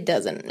 what kid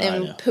doesn't?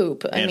 And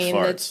poop. I mean,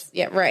 farts.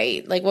 That's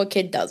right. Like, what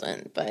kid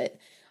doesn't? But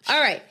all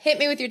right, hit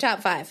me with your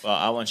top 5. Well,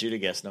 I want you to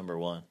guess number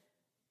 1.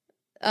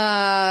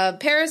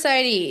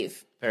 Parasite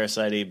Eve.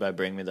 Parasite Eve by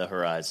Bring Me the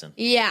Horizon.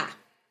 Yeah.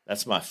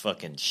 That's my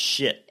fucking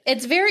shit.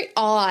 It's very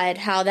odd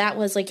how that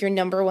was like your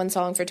number one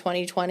song for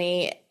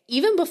 2020,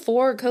 even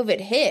before COVID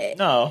hit.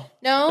 No.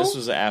 No? This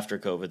was an after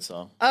COVID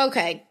song.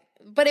 Okay.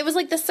 But it was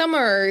like the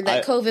summer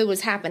that COVID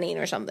was happening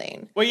or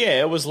something. Well,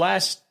 yeah, it was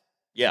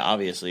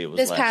obviously it was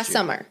this last past year.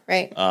 summer,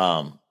 right?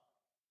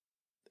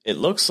 It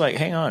looks like,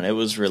 hang on, it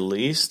was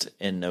released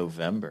in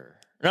November.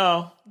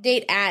 No.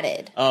 Date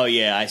added. Oh,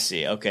 yeah, I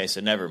see. Okay,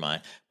 so never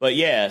mind. But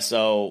yeah,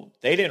 so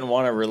they didn't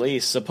want to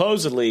release,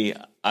 supposedly,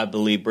 I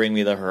believe Bring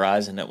Me the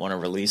Horizon didn't want to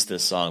release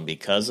this song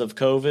because of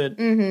COVID.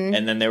 Mm-hmm.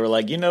 And then they were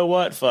like, you know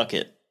what? Fuck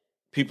it.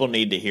 People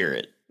need to hear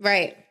it.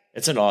 Right.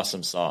 It's an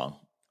awesome song.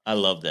 I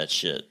love that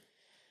shit.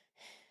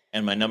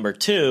 And my number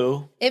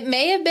 2. It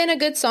may have been a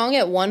good song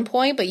at one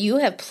point, but you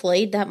have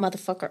played that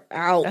motherfucker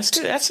out.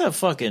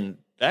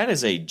 That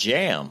is a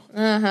jam.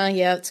 Uh-huh,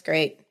 yeah, it's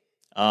great.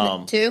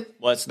 2?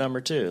 What's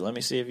number 2? Let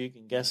me see if you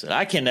can guess it.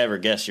 I can never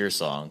guess your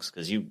songs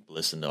because you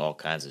listen to all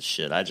kinds of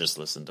shit. I just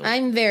listen to.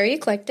 I'm very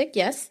eclectic.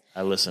 Yes.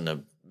 I listen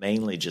to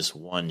mainly just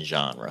one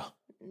genre.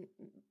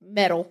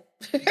 Metal.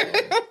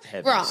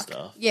 Heavy Rock.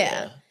 stuff.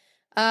 Yeah.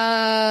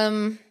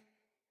 I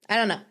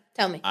don't know.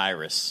 Tell me.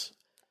 Iris.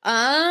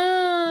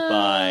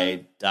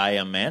 By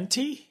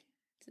Diamante.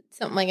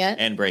 Something like that.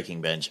 And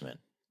Breaking Benjamin.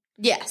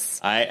 Yes.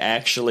 I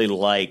actually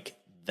like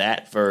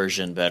that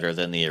version better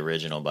than the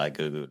original by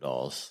Goo Goo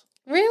Dolls.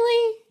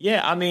 Really?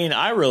 Yeah, I mean,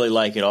 I really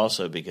like it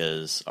also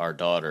because our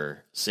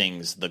daughter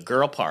sings the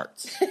girl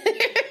parts.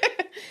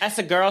 That's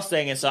a girl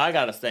singing, so I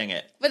gotta sing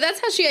it. But that's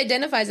how she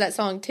identifies that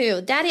song,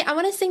 too. Daddy, I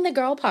want to sing the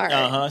girl part.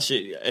 Uh-huh.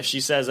 If she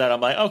says that,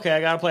 I'm like, okay,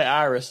 I gotta play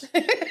Iris.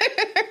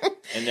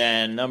 And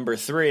then number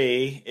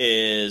 3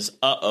 is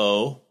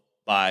Uh-Oh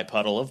by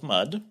Puddle of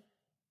Mud.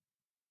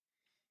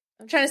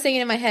 I'm trying to sing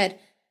it in my head.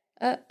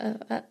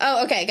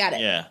 Oh, okay, got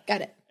it. Yeah.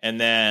 Got it. And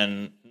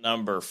then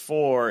number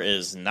 4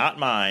 is Not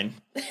Mine.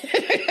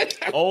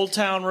 Old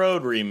Town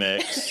Road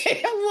remix.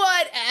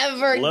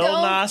 Whatever. Lil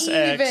Don't Nas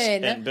even.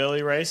 X and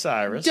Billy Ray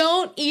Cyrus.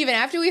 Don't even.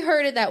 After we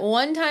heard it that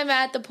one time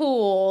at the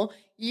pool,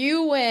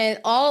 you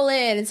went all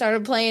in and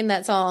started playing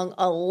that song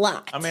a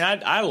lot. I mean,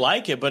 I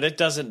like it, but it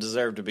doesn't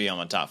deserve to be on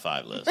my top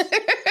 5 list.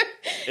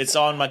 It's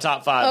on my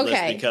top 5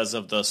 list because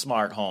of the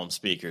smart home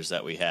speakers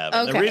that we have.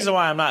 And the reason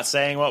why I'm not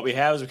saying what we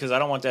have is because I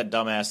don't want that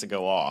dumbass to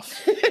go off.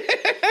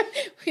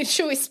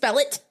 Should we spell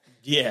it?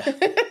 Yeah.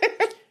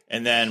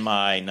 And then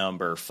my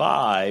number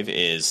 5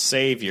 is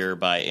Savior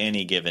by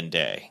Any Given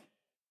Day.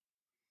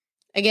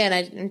 Again,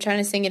 I'm trying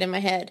to sing it in my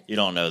head. You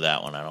don't know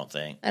that one, I don't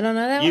think. I don't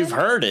know that You've one?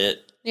 heard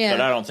it, yeah,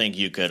 but I don't think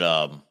you could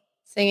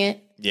sing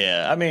it.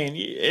 Yeah, I mean,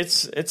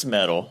 it's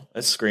metal.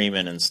 It's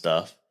screaming and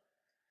stuff.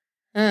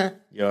 Huh.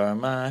 You're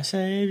my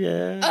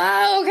savior.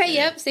 Oh, okay,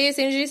 Yeah. Yep. See, as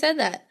soon as you said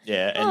that.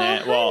 Yeah,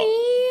 and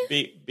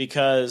honey,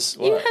 because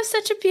you have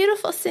such a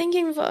beautiful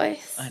singing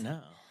voice. I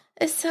know.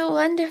 It's so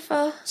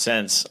wonderful.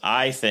 Since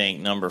I think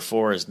number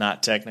 4 is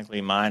not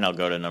technically mine, I'll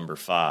go to number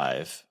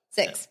 5.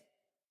 6.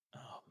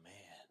 Oh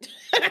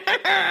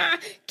man.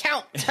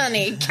 Count,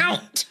 honey,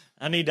 count.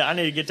 I need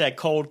to get that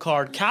cold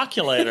card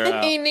calculator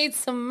out. He needs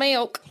some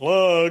milk.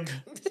 Plug.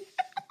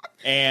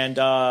 And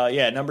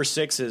number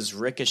 6 is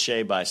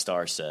Ricochet by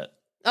Starset.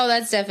 Oh,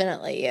 that's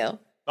definitely you.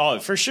 Oh,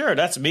 for sure,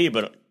 that's me.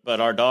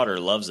 But our daughter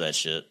loves that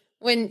shit.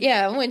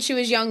 When she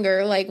was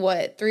younger, like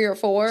what, 3 or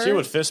 4? She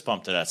would fist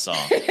pump to that song.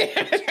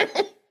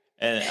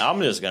 And I'm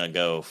just gonna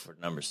go for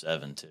number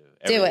 7 too.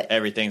 Do it.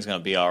 Everything's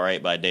Gonna Be All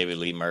Right by David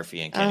Lee Murphy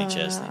and Kenny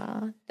Chesney.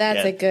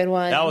 That's a good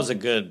one. That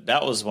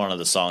was one of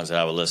the songs that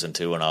I would listen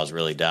to when I was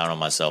really down on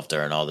myself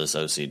during all this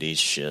OCD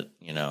shit.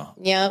 You know.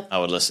 Yep. I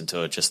would listen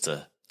to it just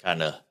to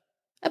kind of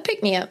a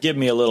pick me up. Give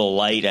me a little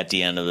light at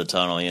the end of the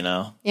tunnel. You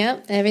know.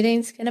 Yep.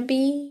 Everything's gonna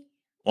be.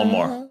 One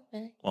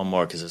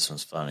more, because this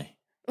one's funny.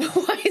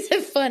 Why is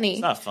it funny?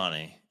 It's not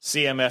funny.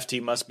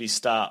 CMFT Must Be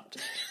Stopped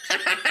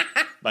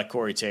by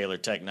Corey Taylor,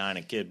 Tech Nine,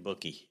 and Kid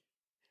Bookie.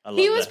 I love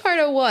he was that. part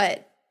of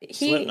what?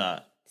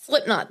 Slipknot.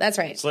 That's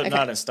right.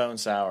 Slipknot and Stone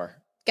Sour.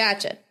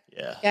 Gotcha.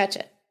 Yeah.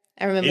 Gotcha.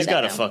 I remember He's that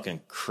got now. a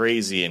fucking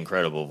crazy,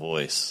 incredible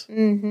voice.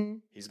 Mm-hmm.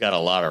 He's got a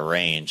lot of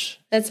range.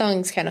 That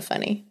song's kind of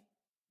funny.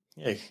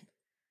 Yeah.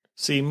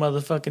 See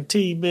motherfucking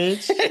T,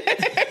 bitch.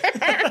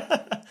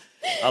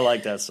 I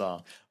like that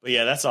song. But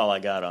yeah, that's all I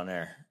got on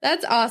there.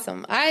 That's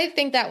awesome. I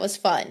think that was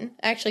fun,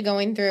 actually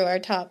going through our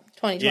top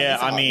 2020 Yeah,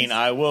 songs. I mean,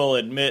 I will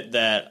admit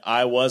that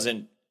I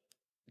wasn't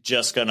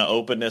just going to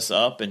open this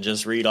up and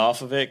just read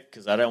off of it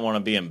because I didn't want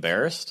to be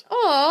embarrassed.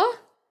 Aw.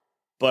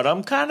 But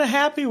I'm kind of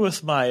happy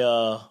with my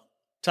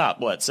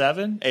top,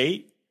 7,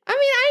 8? I mean,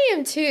 I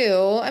am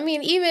too. I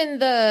mean, even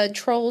the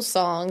troll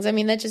songs, I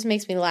mean, that just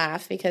makes me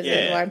laugh because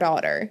of our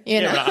daughter,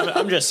 you know? But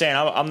I'm just saying,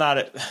 I'm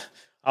not...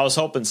 I was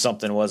hoping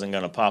something wasn't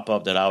going to pop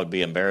up that I would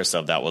be embarrassed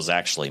of that was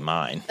actually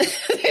mine.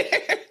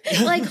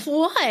 Like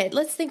what?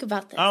 Let's think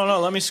about this. I don't know.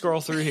 Let me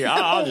scroll through here.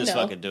 I'll just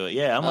fucking do it.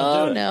 Yeah, I'm going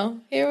to do it. Oh,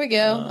 no. Here we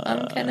go.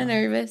 I'm kind of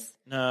nervous.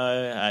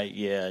 No,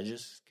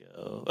 just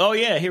go. Oh,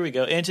 yeah, here we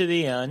go. Into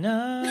the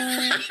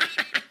unknown.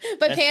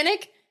 But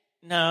Panic?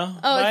 No.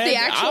 Oh, it's the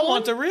actual I want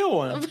one? the real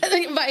one.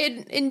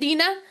 By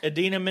Indina?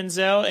 Idina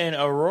Menzel and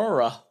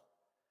Aurora.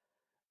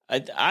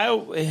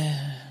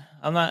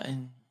 I'm not.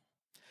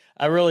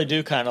 I really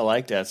do kind of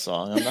like that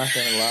song. I'm not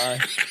gonna lie.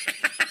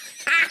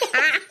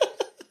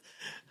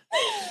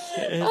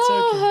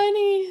 Oh, okay.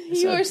 honey,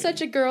 you are okay.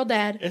 such a girl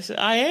dad.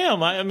 I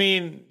am. I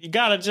mean, you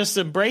gotta just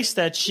embrace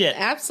that shit.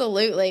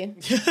 Absolutely.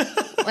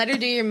 Let her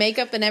do your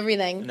makeup and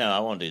everything. No, I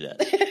won't do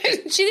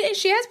that.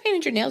 She has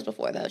painted your nails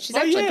before though. She's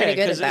actually pretty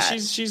good at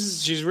that.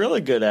 She's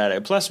really good at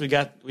it. Plus, we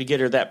get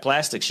her that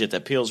plastic shit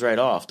that peels right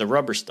off, the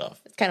rubber stuff.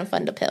 It's kind of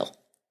fun to peel.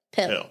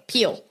 Kind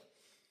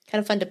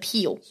of fun to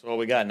peel. That's what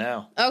we got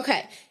now.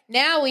 Okay,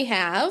 now we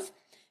have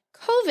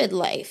COVID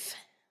life.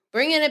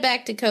 Bringing it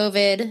back to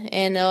COVID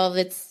and all of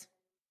its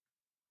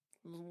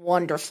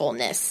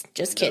wonderfulness.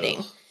 Just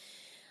kidding.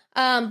 But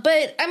I'm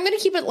going to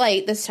keep it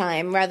light this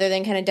time rather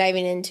than kind of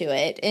diving into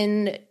it.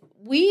 And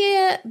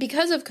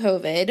because of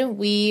COVID,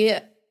 we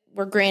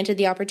were granted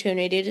the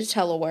opportunity to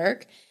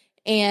telework.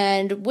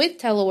 And with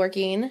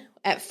teleworking,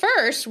 at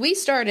first, we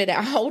started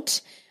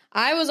out,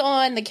 I was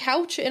on the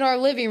couch in our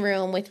living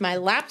room with my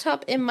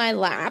laptop in my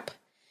lap.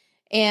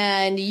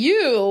 And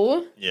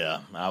you...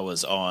 Yeah, I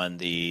was on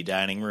the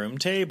dining room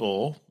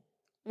table.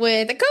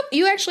 With a couple...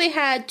 You actually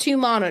had 2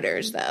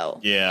 monitors,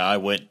 though. Yeah, I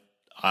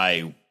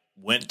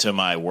went to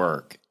my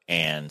work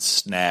and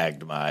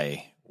snagged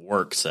my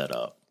work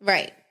setup.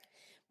 Right.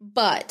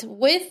 But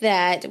with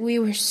that, we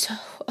were so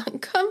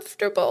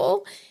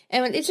uncomfortable.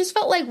 And it just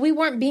felt like we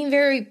weren't being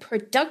very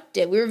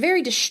productive. We were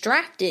very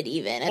distracted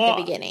even at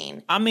the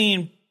beginning. I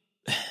mean,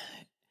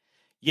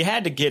 you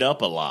had to get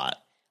up a lot.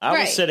 I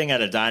was sitting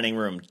at a dining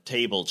room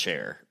table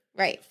chair.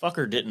 Right.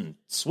 Fucker didn't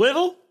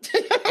swivel.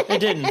 It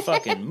didn't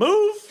fucking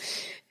move.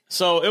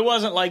 So it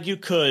wasn't like you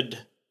could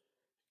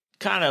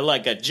kind of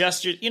like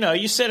adjust your,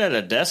 you sit at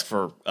a desk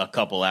for a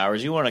couple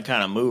hours. You want to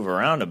kind of move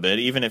around a bit,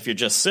 even if you're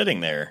just sitting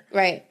there.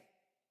 Right.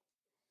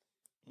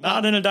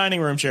 Not in a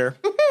dining room chair.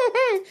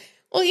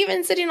 Well,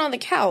 even sitting on the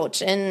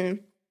couch.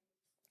 And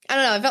I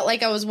don't know. I felt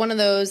like I was one of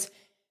those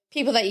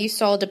people that you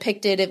saw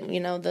depicted,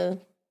 the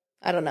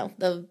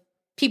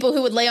people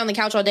who would lay on the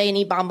couch all day and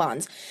eat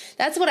bonbons.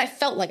 That's what I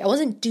felt like. I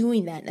wasn't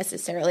doing that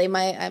necessarily.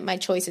 My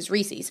choice is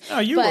Reese's. No,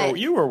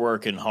 you were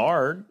working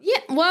hard. Yeah,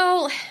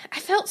 well, I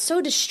felt so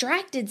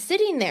distracted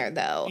sitting there,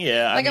 though.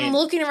 Yeah, I'm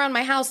looking around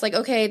my house like,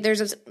 okay,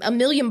 there's a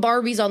million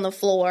Barbies on the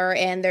floor,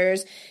 and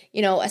there's,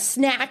 a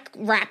snack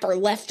wrapper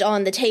left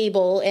on the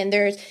table, and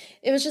it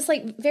was just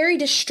like very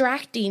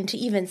distracting to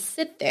even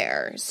sit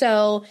there.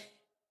 So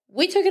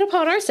we took it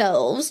upon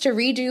ourselves to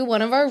redo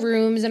one of our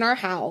rooms in our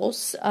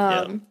house.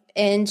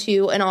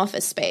 Into an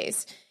office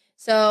space.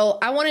 So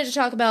I wanted to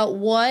talk about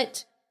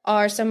what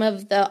are some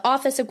of the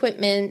office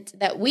equipment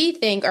that we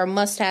think are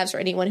must-haves for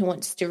anyone who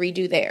wants to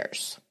redo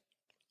theirs.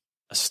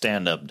 A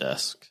stand-up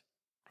desk.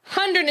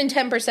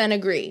 110%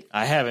 agree.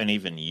 I haven't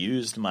even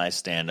used my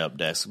stand-up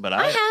desk, but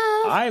I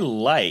have. I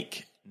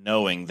like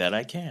knowing that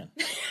I can.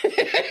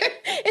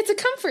 It's a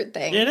comfort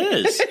thing. It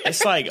is.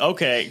 It's like,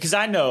 okay, because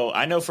I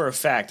know for a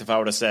fact if I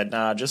would have said,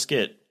 nah, just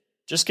get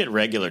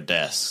regular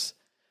desks,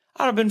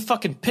 I'd have been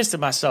fucking pissed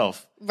at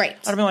myself. Right.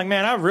 I'd have been like,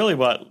 man, I really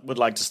would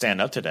like to stand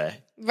up today.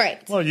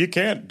 Right. Well, you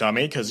can't,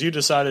 dummy, because you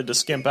decided to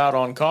skimp out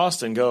on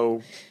cost and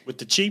go with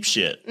the cheap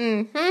shit.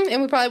 Mm-hmm.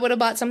 And we probably would have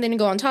bought something to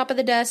go on top of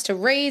the desk to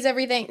raise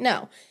everything.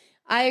 No,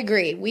 I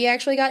agree. We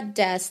actually got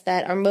desks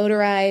that are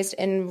motorized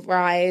and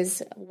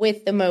rise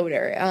with the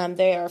motor.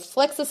 They are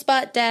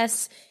Flexispot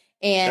desks.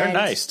 And they're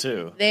nice,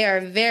 too. They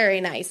are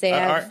very nice. They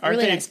have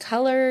really nice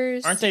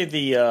colors. Aren't they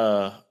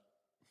the...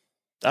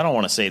 I don't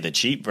want to say the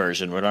cheap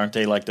version, but aren't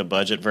they like the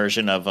budget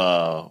version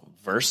of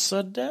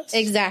Versa desk?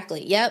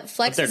 Exactly. Yep.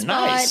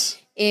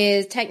 Flexispot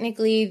is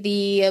technically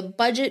the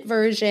budget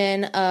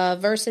version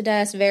of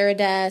VersaDesk,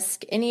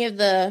 Veridesk, any of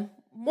the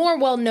more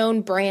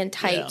well-known brand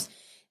types. Yeah.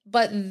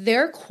 But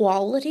their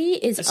quality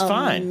is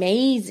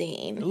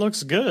amazing. It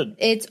looks good.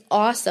 It's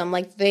awesome.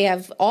 Like, they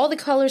have all the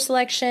color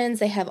selections.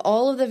 They have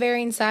all of the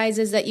varying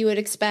sizes that you would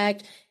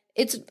expect.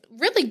 It's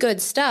really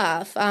good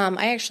stuff.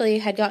 I actually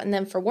had gotten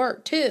them for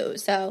work, too.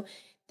 So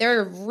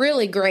they're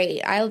really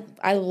great.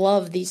 I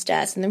love these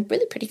desks, and they're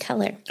really pretty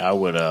color. I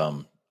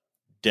would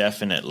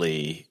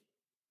definitely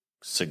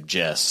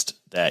suggest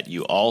that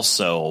you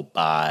also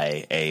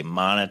buy a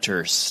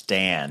monitor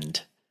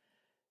stand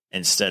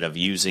instead of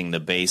using the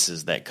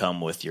bases that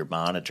come with your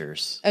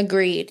monitors.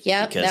 Agreed.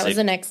 Yep, because that was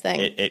the next thing.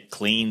 It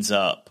cleans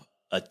up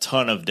a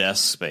ton of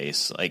desk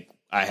space. Like,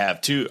 I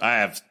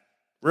have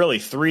really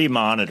 3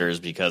 monitors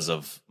because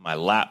of my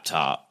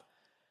laptop.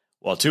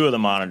 Well, 2 of the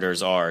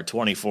monitors are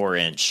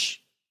 24-inch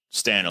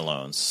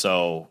standalones.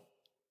 So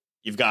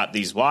you've got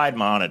these wide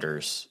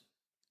monitors,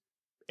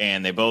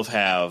 and they both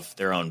have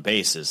their own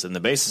bases, and the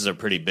bases are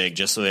pretty big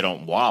just so they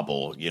don't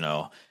wobble,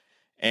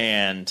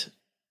 and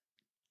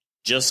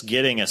just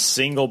getting a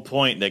single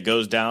point that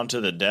goes down to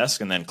the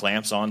desk and then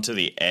clamps onto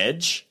the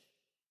edge,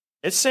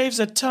 it saves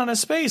a ton of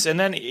space. And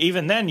then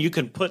even then you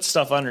can put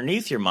stuff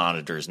underneath your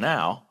monitors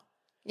now.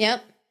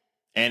 Yep.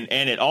 And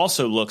it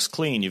also looks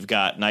clean. You've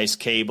got nice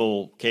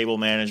cable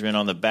management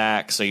on the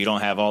back, so you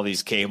don't have all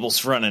these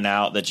cables running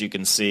out that you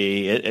can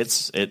see.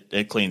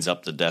 It cleans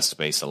up the desk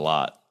space a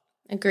lot.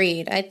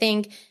 Agreed. I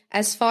think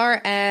as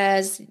far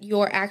as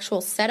your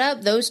actual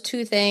setup, those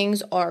two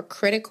things are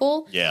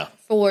critical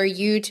for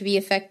you to be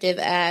effective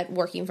at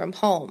working from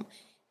home.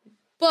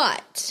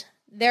 But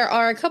there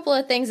are a couple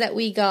of things that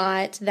we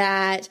got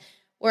that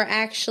were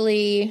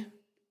actually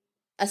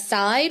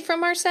aside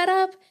from our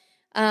setup.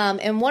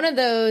 And one of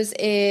those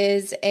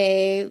is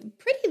a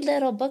pretty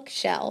little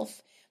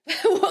bookshelf.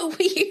 What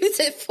we use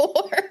it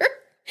for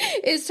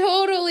is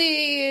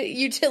totally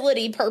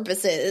utility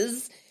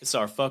purposes. It's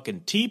our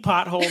fucking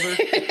teapot holder,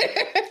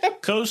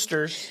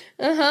 coasters,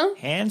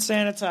 hand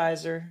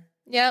sanitizer.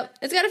 Yep.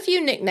 It's got a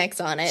few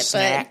knickknacks on it.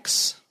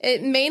 Snacks. But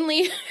it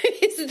mainly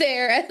is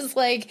there as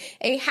like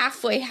a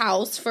halfway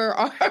house for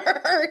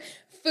our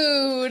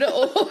food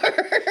or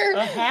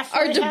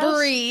our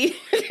debris.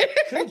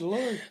 Good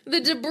Lord. The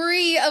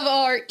debris of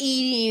our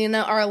eating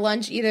our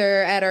lunch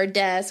either at our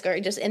desk or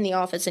just in the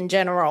office in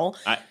general.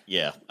 I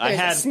had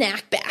had a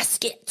snack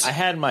basket. I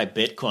had my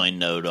Bitcoin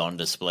node on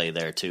display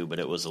there too, but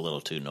it was a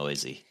little too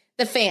noisy.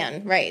 The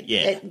fan, right.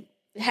 Yeah. It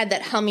had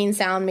that humming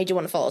sound, made you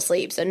want to fall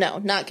asleep. So no,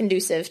 not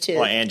conducive to...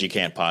 Well, and you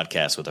can't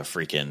podcast with a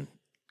freaking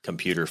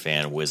computer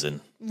fan whizzing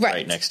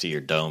right next to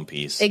your dome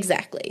piece.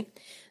 Exactly.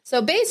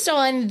 So based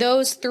on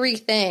those three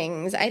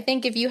things, I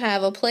think if you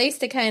have a place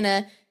to kind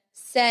of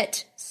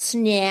set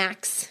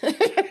snacks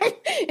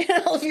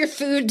and all of your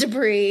food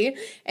debris,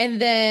 and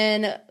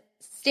then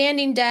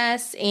standing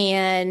desks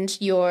and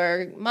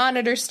your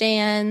monitor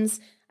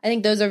stands, I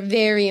think those are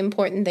very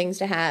important things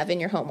to have in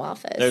your home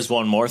office. There's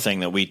one more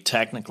thing that we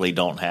technically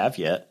don't have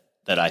yet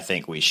that I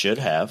think we should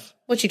have.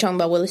 What you talking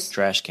about, Willis?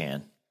 Trash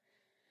can.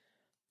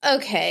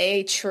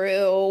 Okay,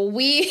 true.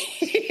 We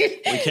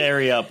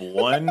carry up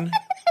one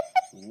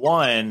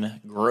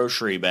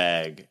grocery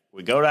bag.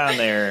 We go down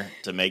there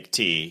to make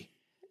tea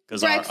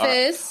because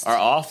our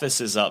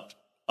office is up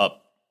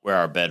where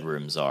our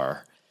bedrooms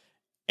are,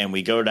 and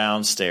we go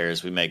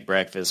downstairs. We make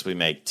breakfast. We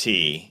make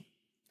tea.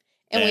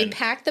 And we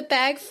pack the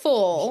bag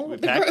full. We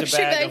pack the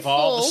bag of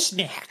all the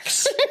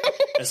snacks.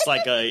 It's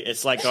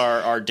like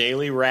our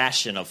daily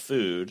ration of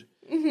food.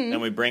 Mm-hmm.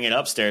 Then we bring it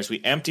upstairs. We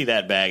empty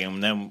that bag,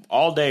 and then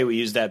all day we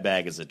use that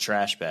bag as a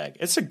trash bag.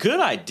 It's a good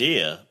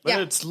idea, but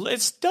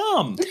it's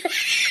dumb.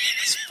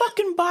 Just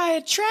fucking buy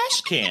a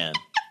trash can.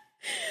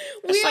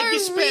 We are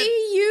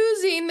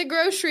reusing the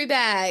grocery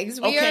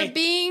bags. We are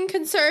being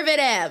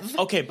conservative.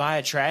 Okay, buy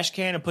a trash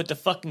can and put the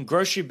fucking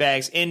grocery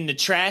bags in the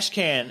trash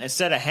can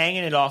instead of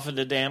hanging it off of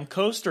the damn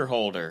coaster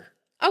holder.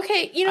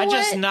 Okay, you know what? I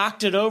just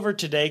knocked it over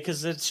today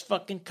because its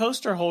fucking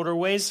coaster holder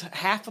weighs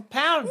half a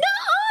pound. No,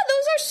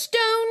 those are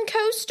stone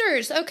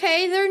coasters,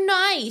 okay? They're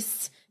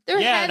nice. They're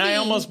heavy. And I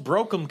almost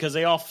broke them because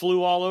they all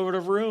flew all over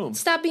the room.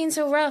 Stop being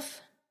so rough.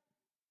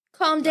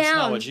 Calm down. That's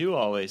not what you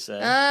always say.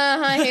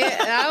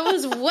 I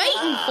was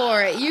waiting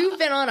for it. You've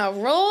been on a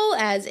roll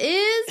as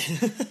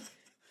is.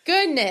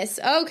 Goodness.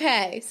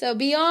 Okay. So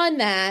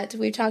beyond that,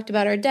 we've talked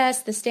about our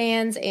desks, the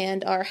stands,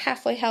 and our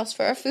halfway house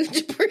for our food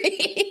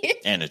debris.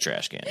 And a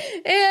trash can.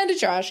 And a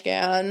trash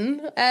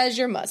can as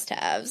your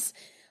must-haves.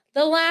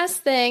 The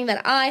last thing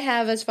that I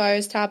have as far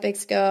as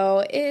topics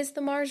go is the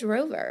Mars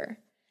rover.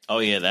 Oh,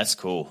 yeah. That's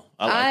cool.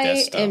 I like that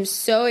stuff. I am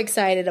so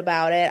excited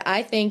about it.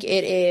 I think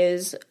it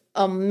is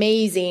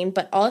amazing,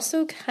 but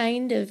also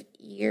kind of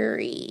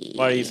eerie.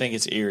 Why do you think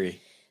it's eerie?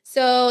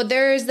 So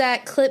there's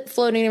that clip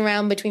floating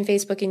around between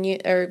Facebook and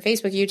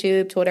Facebook,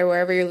 YouTube, Twitter,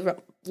 wherever you're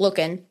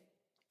looking,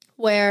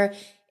 where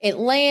it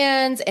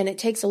lands and it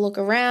takes a look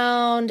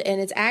around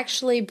and it's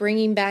actually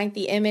bringing back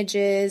the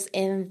images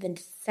and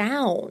the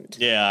sound.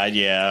 Yeah, I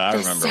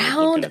remember. The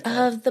sound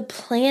of the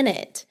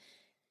planet.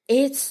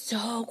 It's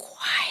so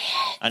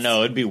quiet. I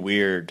know, it'd be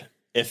weird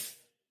if,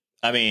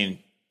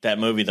 that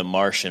movie, The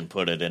Martian,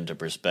 put it into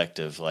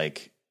perspective.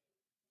 Like,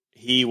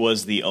 he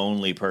was the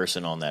only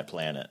person on that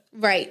planet.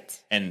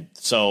 Right. And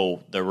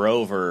so the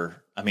rover,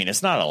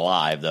 it's not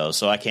alive, though,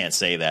 so I can't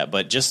say that.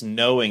 But just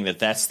knowing that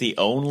that's the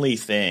only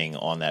thing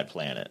on that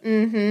planet.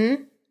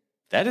 Mm-hmm.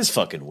 That is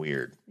fucking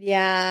weird.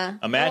 Yeah.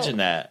 Imagine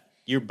that.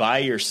 You're by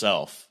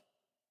yourself.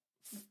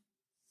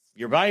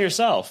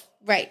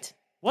 Right.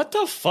 What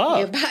the fuck?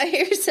 You're by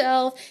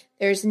yourself.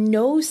 There's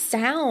no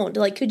sound.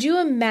 Like, could you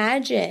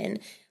imagine...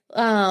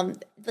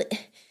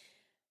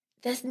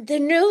 there's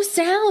no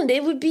sound.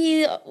 It would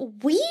be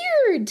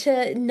weird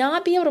to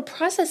not be able to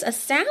process a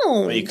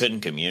sound. Well, you couldn't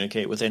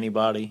communicate with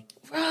anybody.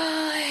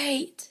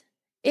 Right.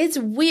 It's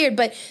weird,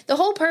 but the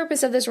whole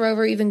purpose of this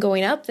rover even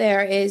going up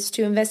there is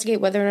to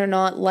investigate whether or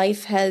not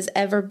life has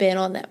ever been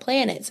on that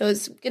planet. So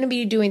it's going to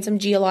be doing some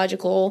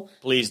geological...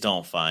 Please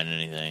don't find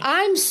anything.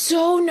 I'm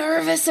so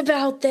nervous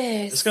about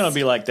this. It's going to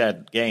be like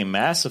that game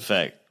Mass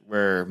Effect,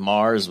 where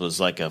Mars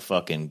was like a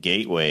fucking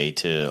gateway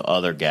to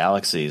other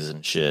galaxies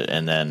and shit,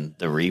 and then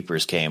the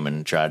Reapers came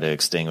and tried to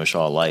extinguish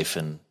all life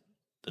in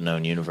the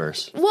known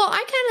universe. Well,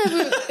 I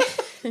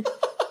kind of...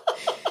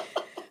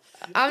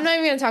 I'm not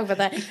even going to talk about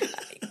that.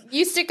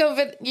 You stick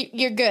over.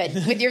 You're good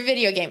with your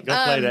video game. Go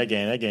play that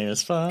game. That game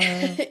is fun.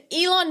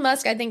 Elon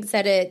Musk, I think,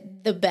 said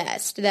it the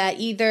best, that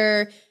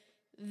either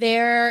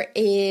there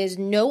is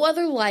no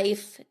other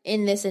life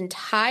in this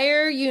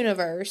entire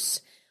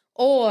universe,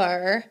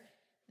 or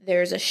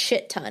there's a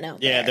shit ton out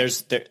there.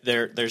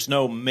 Yeah, there's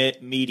no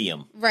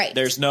medium. Right.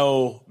 There's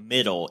no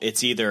middle.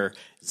 It's either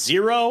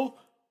zero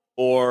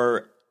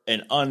or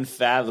an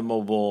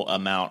unfathomable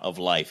amount of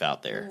life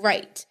out there.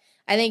 Right.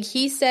 I think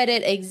he said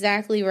it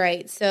exactly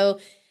right. So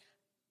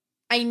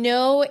I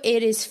know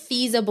it is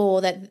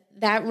feasible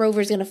that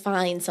rover is going to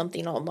find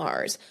something on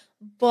Mars,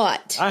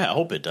 but I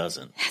hope it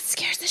doesn't. That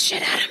scares the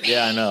shit out of me.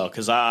 Yeah, I know,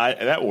 because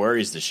that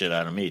worries the shit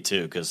out of me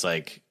too. Because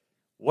like,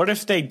 what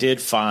if they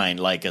did find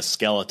like a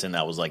skeleton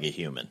that was like a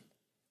human?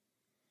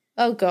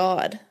 Oh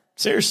God.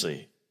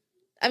 Seriously.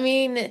 I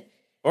mean,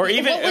 or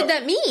even what would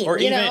that mean?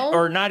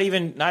 Or not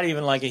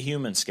even like a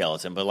human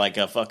skeleton, but like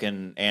a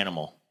fucking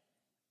animal.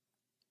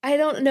 I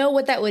don't know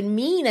what that would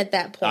mean at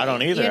that point. I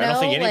don't either. I don't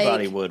think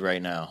anybody would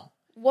right now.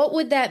 What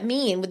would that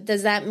mean?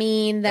 Does that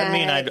mean that... I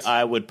mean,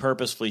 I would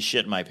purposefully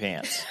shit my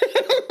pants.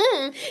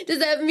 Does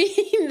that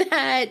mean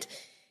that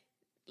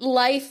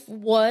life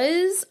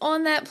was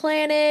on that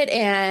planet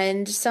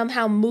and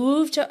somehow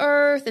moved to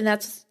Earth, and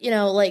that's,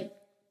 like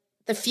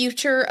the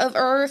future of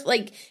Earth?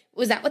 Like,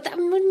 was that what that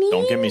would mean?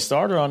 Don't get me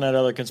started on that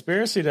other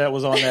conspiracy that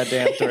was on that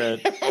damn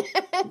thread.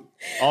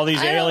 All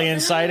these alien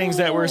sightings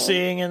that we're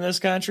seeing in this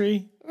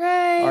country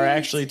are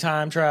actually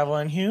time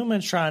traveling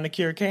humans trying to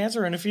cure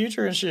cancer in the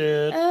future and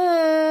shit.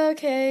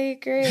 Okay,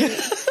 great.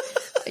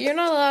 You're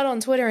not allowed on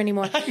Twitter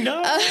anymore. I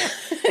know.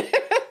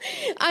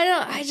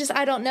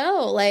 I don't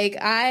know. Like,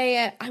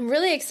 I'm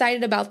really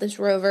excited about this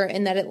rover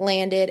and that it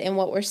landed and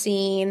what we're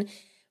seeing.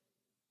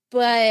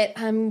 But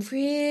I'm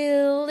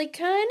really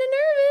kind of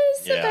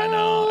nervous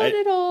about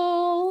it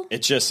all.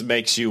 It just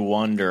makes you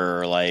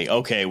wonder, like,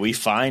 okay, we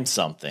find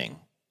something.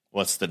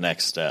 What's the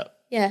next step?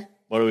 Yeah.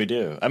 What do we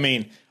do? I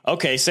mean,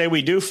 okay, say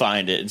we do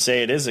find it and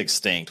say it is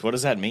extinct. What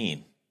does that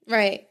mean?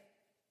 Right.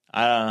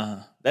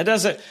 That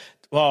doesn't,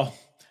 well,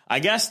 I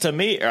guess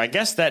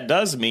that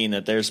does mean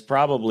that there's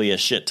probably a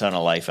shit ton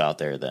of life out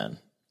there then.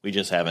 We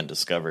just haven't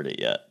discovered it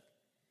yet.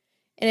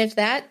 And if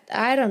that,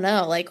 I don't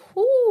know, like,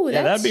 whoo,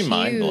 yeah, that's that'd be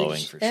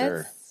mind-blowing for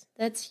sure.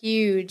 That's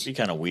huge. It'd be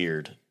kind of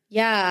weird.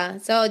 Yeah,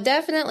 so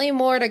definitely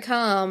more to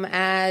come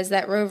as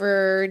that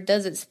rover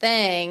does its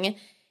thing.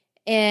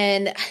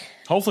 And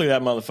hopefully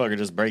that motherfucker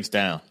just breaks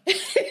down.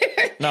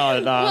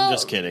 No, well, I'm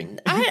just kidding.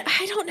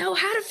 I don't know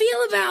how to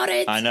feel about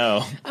it. I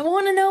know. I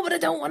want to know, but I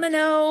don't want to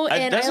know.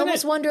 And I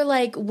almost wonder,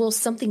 like, will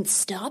something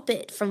stop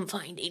it from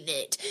finding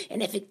it?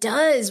 And if it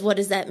does, what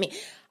does that mean?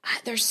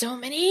 There's so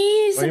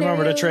many scenarios. Well, you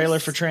remember the trailer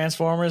for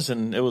Transformers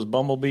and it was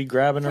Bumblebee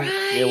grabbing her?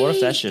 Right. Yeah, what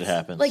if that shit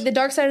happens? Like the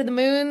Dark Side of the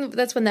Moon?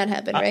 That's when that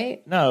happened,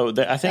 right? No,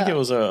 I think it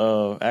was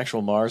a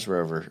actual Mars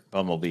rover.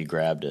 Bumblebee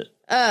grabbed it.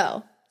 Oh.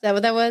 Is that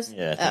what that was?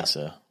 Yeah, I think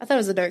so. I thought it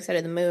was the Dark Side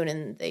of the Moon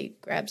and they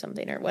grabbed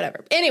something or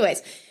whatever.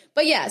 Anyways,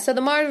 but yeah, so the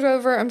Mars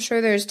rover, I'm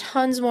sure there's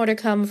tons more to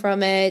come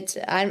from it.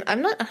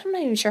 I'm not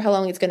even sure how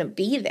long it's going to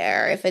be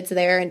there. If it's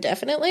there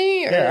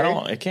indefinitely, or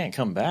yeah, it can't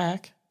come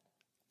back.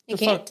 It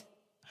can't. Fuck?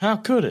 How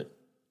could it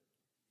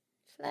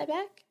fly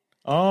back?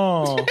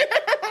 Oh,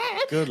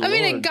 good Lord. I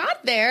mean, it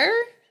got there.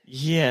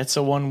 Yeah, it's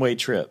a one-way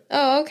trip.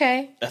 Oh,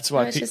 okay. That's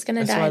why. That's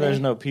why there's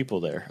no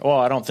people there. Well,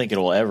 I don't think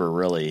it'll ever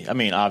really. I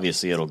mean,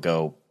 obviously it'll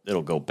go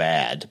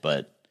bad,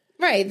 but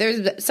right,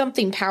 there's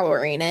something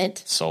powering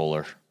it.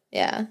 Solar.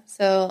 Yeah.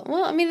 So,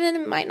 well, I mean, then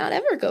it might not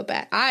ever go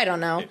bad. I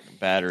don't know.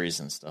 Batteries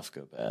and stuff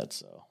go bad,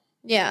 so.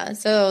 Yeah.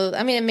 So,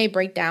 I mean, it may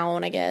break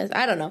down, I guess.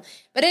 I don't know.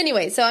 But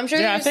anyway, so I'm sure.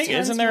 Yeah, I think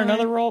isn't there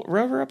another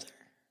rover up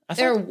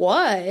there? There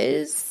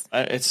was.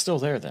 It's still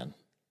there then.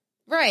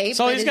 Right.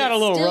 So he's got a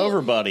little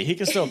rover buddy. He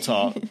can still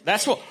talk.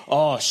 That's what.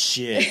 Oh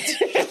shit.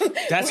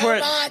 That's where.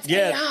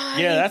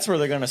 Yeah. That's where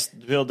they're gonna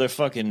build their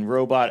fucking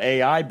robot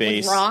AI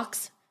base. With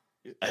rocks.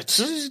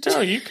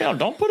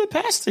 Don't put it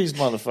past these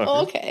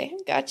motherfuckers. Okay,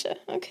 gotcha.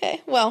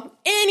 Okay. Well,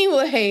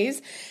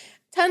 anyways,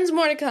 tons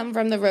more to come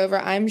from the rover,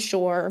 I'm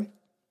sure.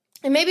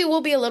 And maybe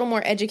we'll be a little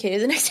more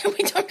educated the next time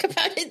we talk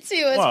about it too,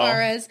 as far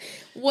as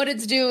what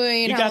it's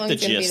doing, how long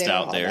it's going to be there,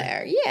 out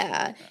there.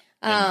 Yeah.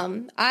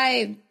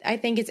 I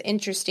think it's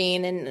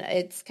interesting and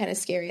it's kind of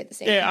scary at the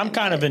same time. Yeah, I'm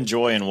kind of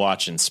enjoying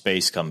watching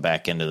space come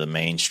back into the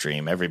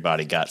mainstream.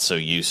 Everybody got so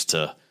used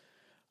to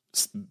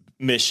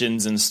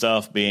missions and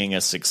stuff being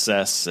a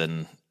success,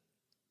 and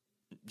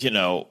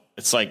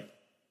it's like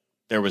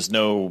there was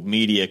no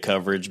media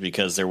coverage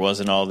because there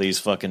wasn't all these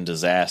fucking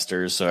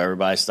disasters, so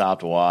everybody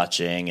stopped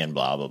watching and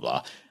blah blah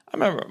blah. I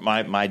remember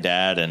my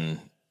dad and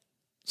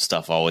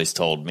stuff always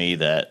told me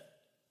that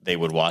they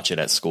would watch it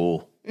at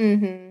school.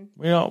 Mm-hmm.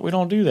 We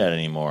don't do that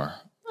anymore.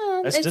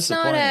 Well, that's it's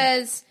not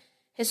as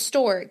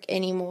historic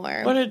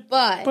anymore,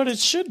 but it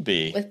should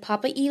be with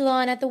Papa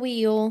Elon at the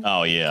wheel.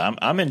 Oh yeah,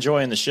 I'm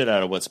enjoying the shit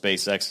out of what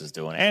SpaceX is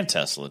doing, and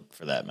Tesla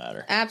for that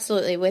matter.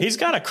 Absolutely, he's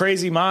got a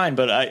crazy mind,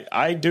 but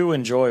I do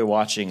enjoy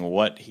watching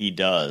what he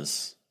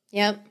does.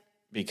 Yep,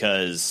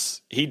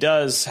 because he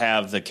does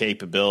have the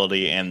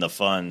capability and the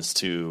funds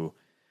to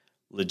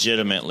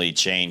legitimately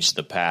changed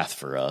the path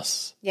for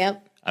us.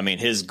 Yep. I mean,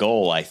 his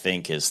goal, I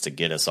think, is to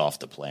get us off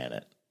the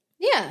planet.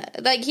 Yeah,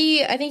 like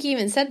I think he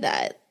even said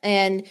that.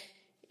 And,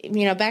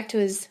 you know, back to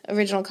his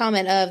original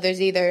comment of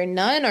there's either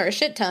none or a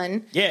shit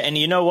ton. Yeah, and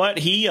you know what?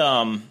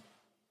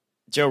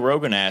 Joe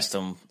Rogan asked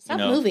him, Stop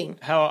moving.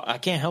 I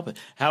can't help it.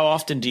 How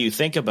often do you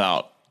think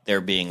about there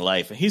being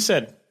life? And he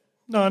said,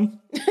 none.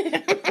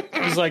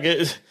 He's like,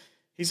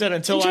 he said,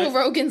 until Joe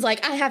Rogan's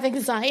like, I have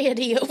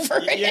anxiety over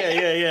it.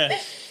 Yeah.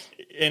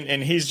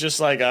 And he's just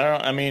like,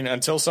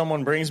 until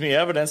someone brings me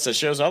evidence that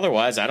shows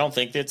otherwise, I don't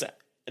think that's,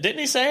 didn't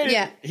he say it?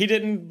 Yeah. He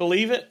didn't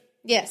believe it?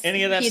 Yes.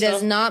 Any of that he stuff?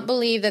 does not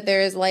believe that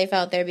there is life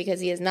out there because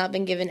he has not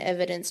been given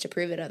evidence to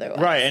prove it otherwise.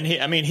 Right. And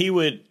he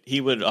would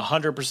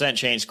 100%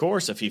 change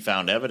course if he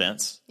found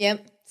evidence.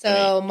 Yep.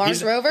 So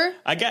Mars rover?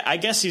 I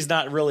guess he's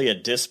not really a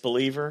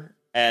disbeliever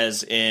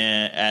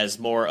as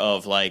more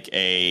of like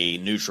a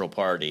neutral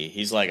party.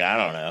 He's like, I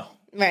don't know.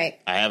 Right.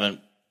 I haven't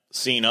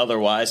seen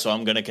otherwise, so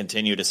I'm going to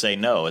continue to say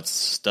no.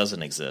 It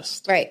doesn't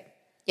exist. Right.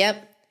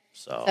 Yep.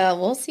 So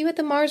we'll see what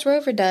the Mars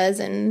rover does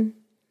and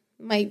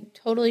might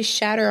totally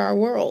shatter our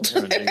world.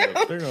 They're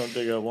going to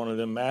dig up one of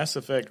them Mass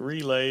Effect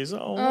relays.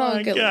 Oh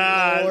my good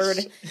gosh. Lord.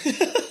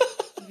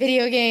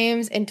 Video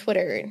games and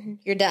Twitter.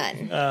 You're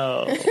done.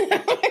 Oh.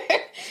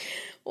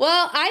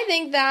 Well, I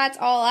think that's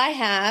all I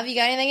have. You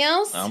got anything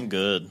else? I'm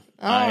good.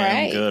 All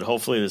right. am good.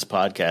 Hopefully this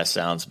podcast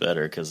sounds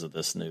better because of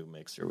this new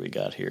mixer we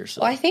got here.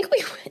 So. Well, I think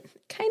we went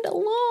kind of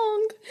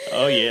long.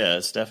 Oh, yeah.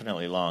 It's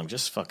definitely long.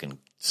 Just fucking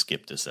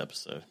skip this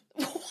episode.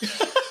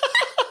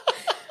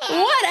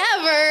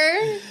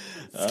 Whatever.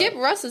 Skip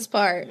Russ's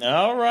part.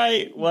 All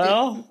right.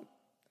 Well,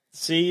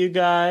 see you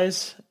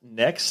guys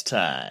next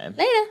time.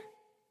 Later.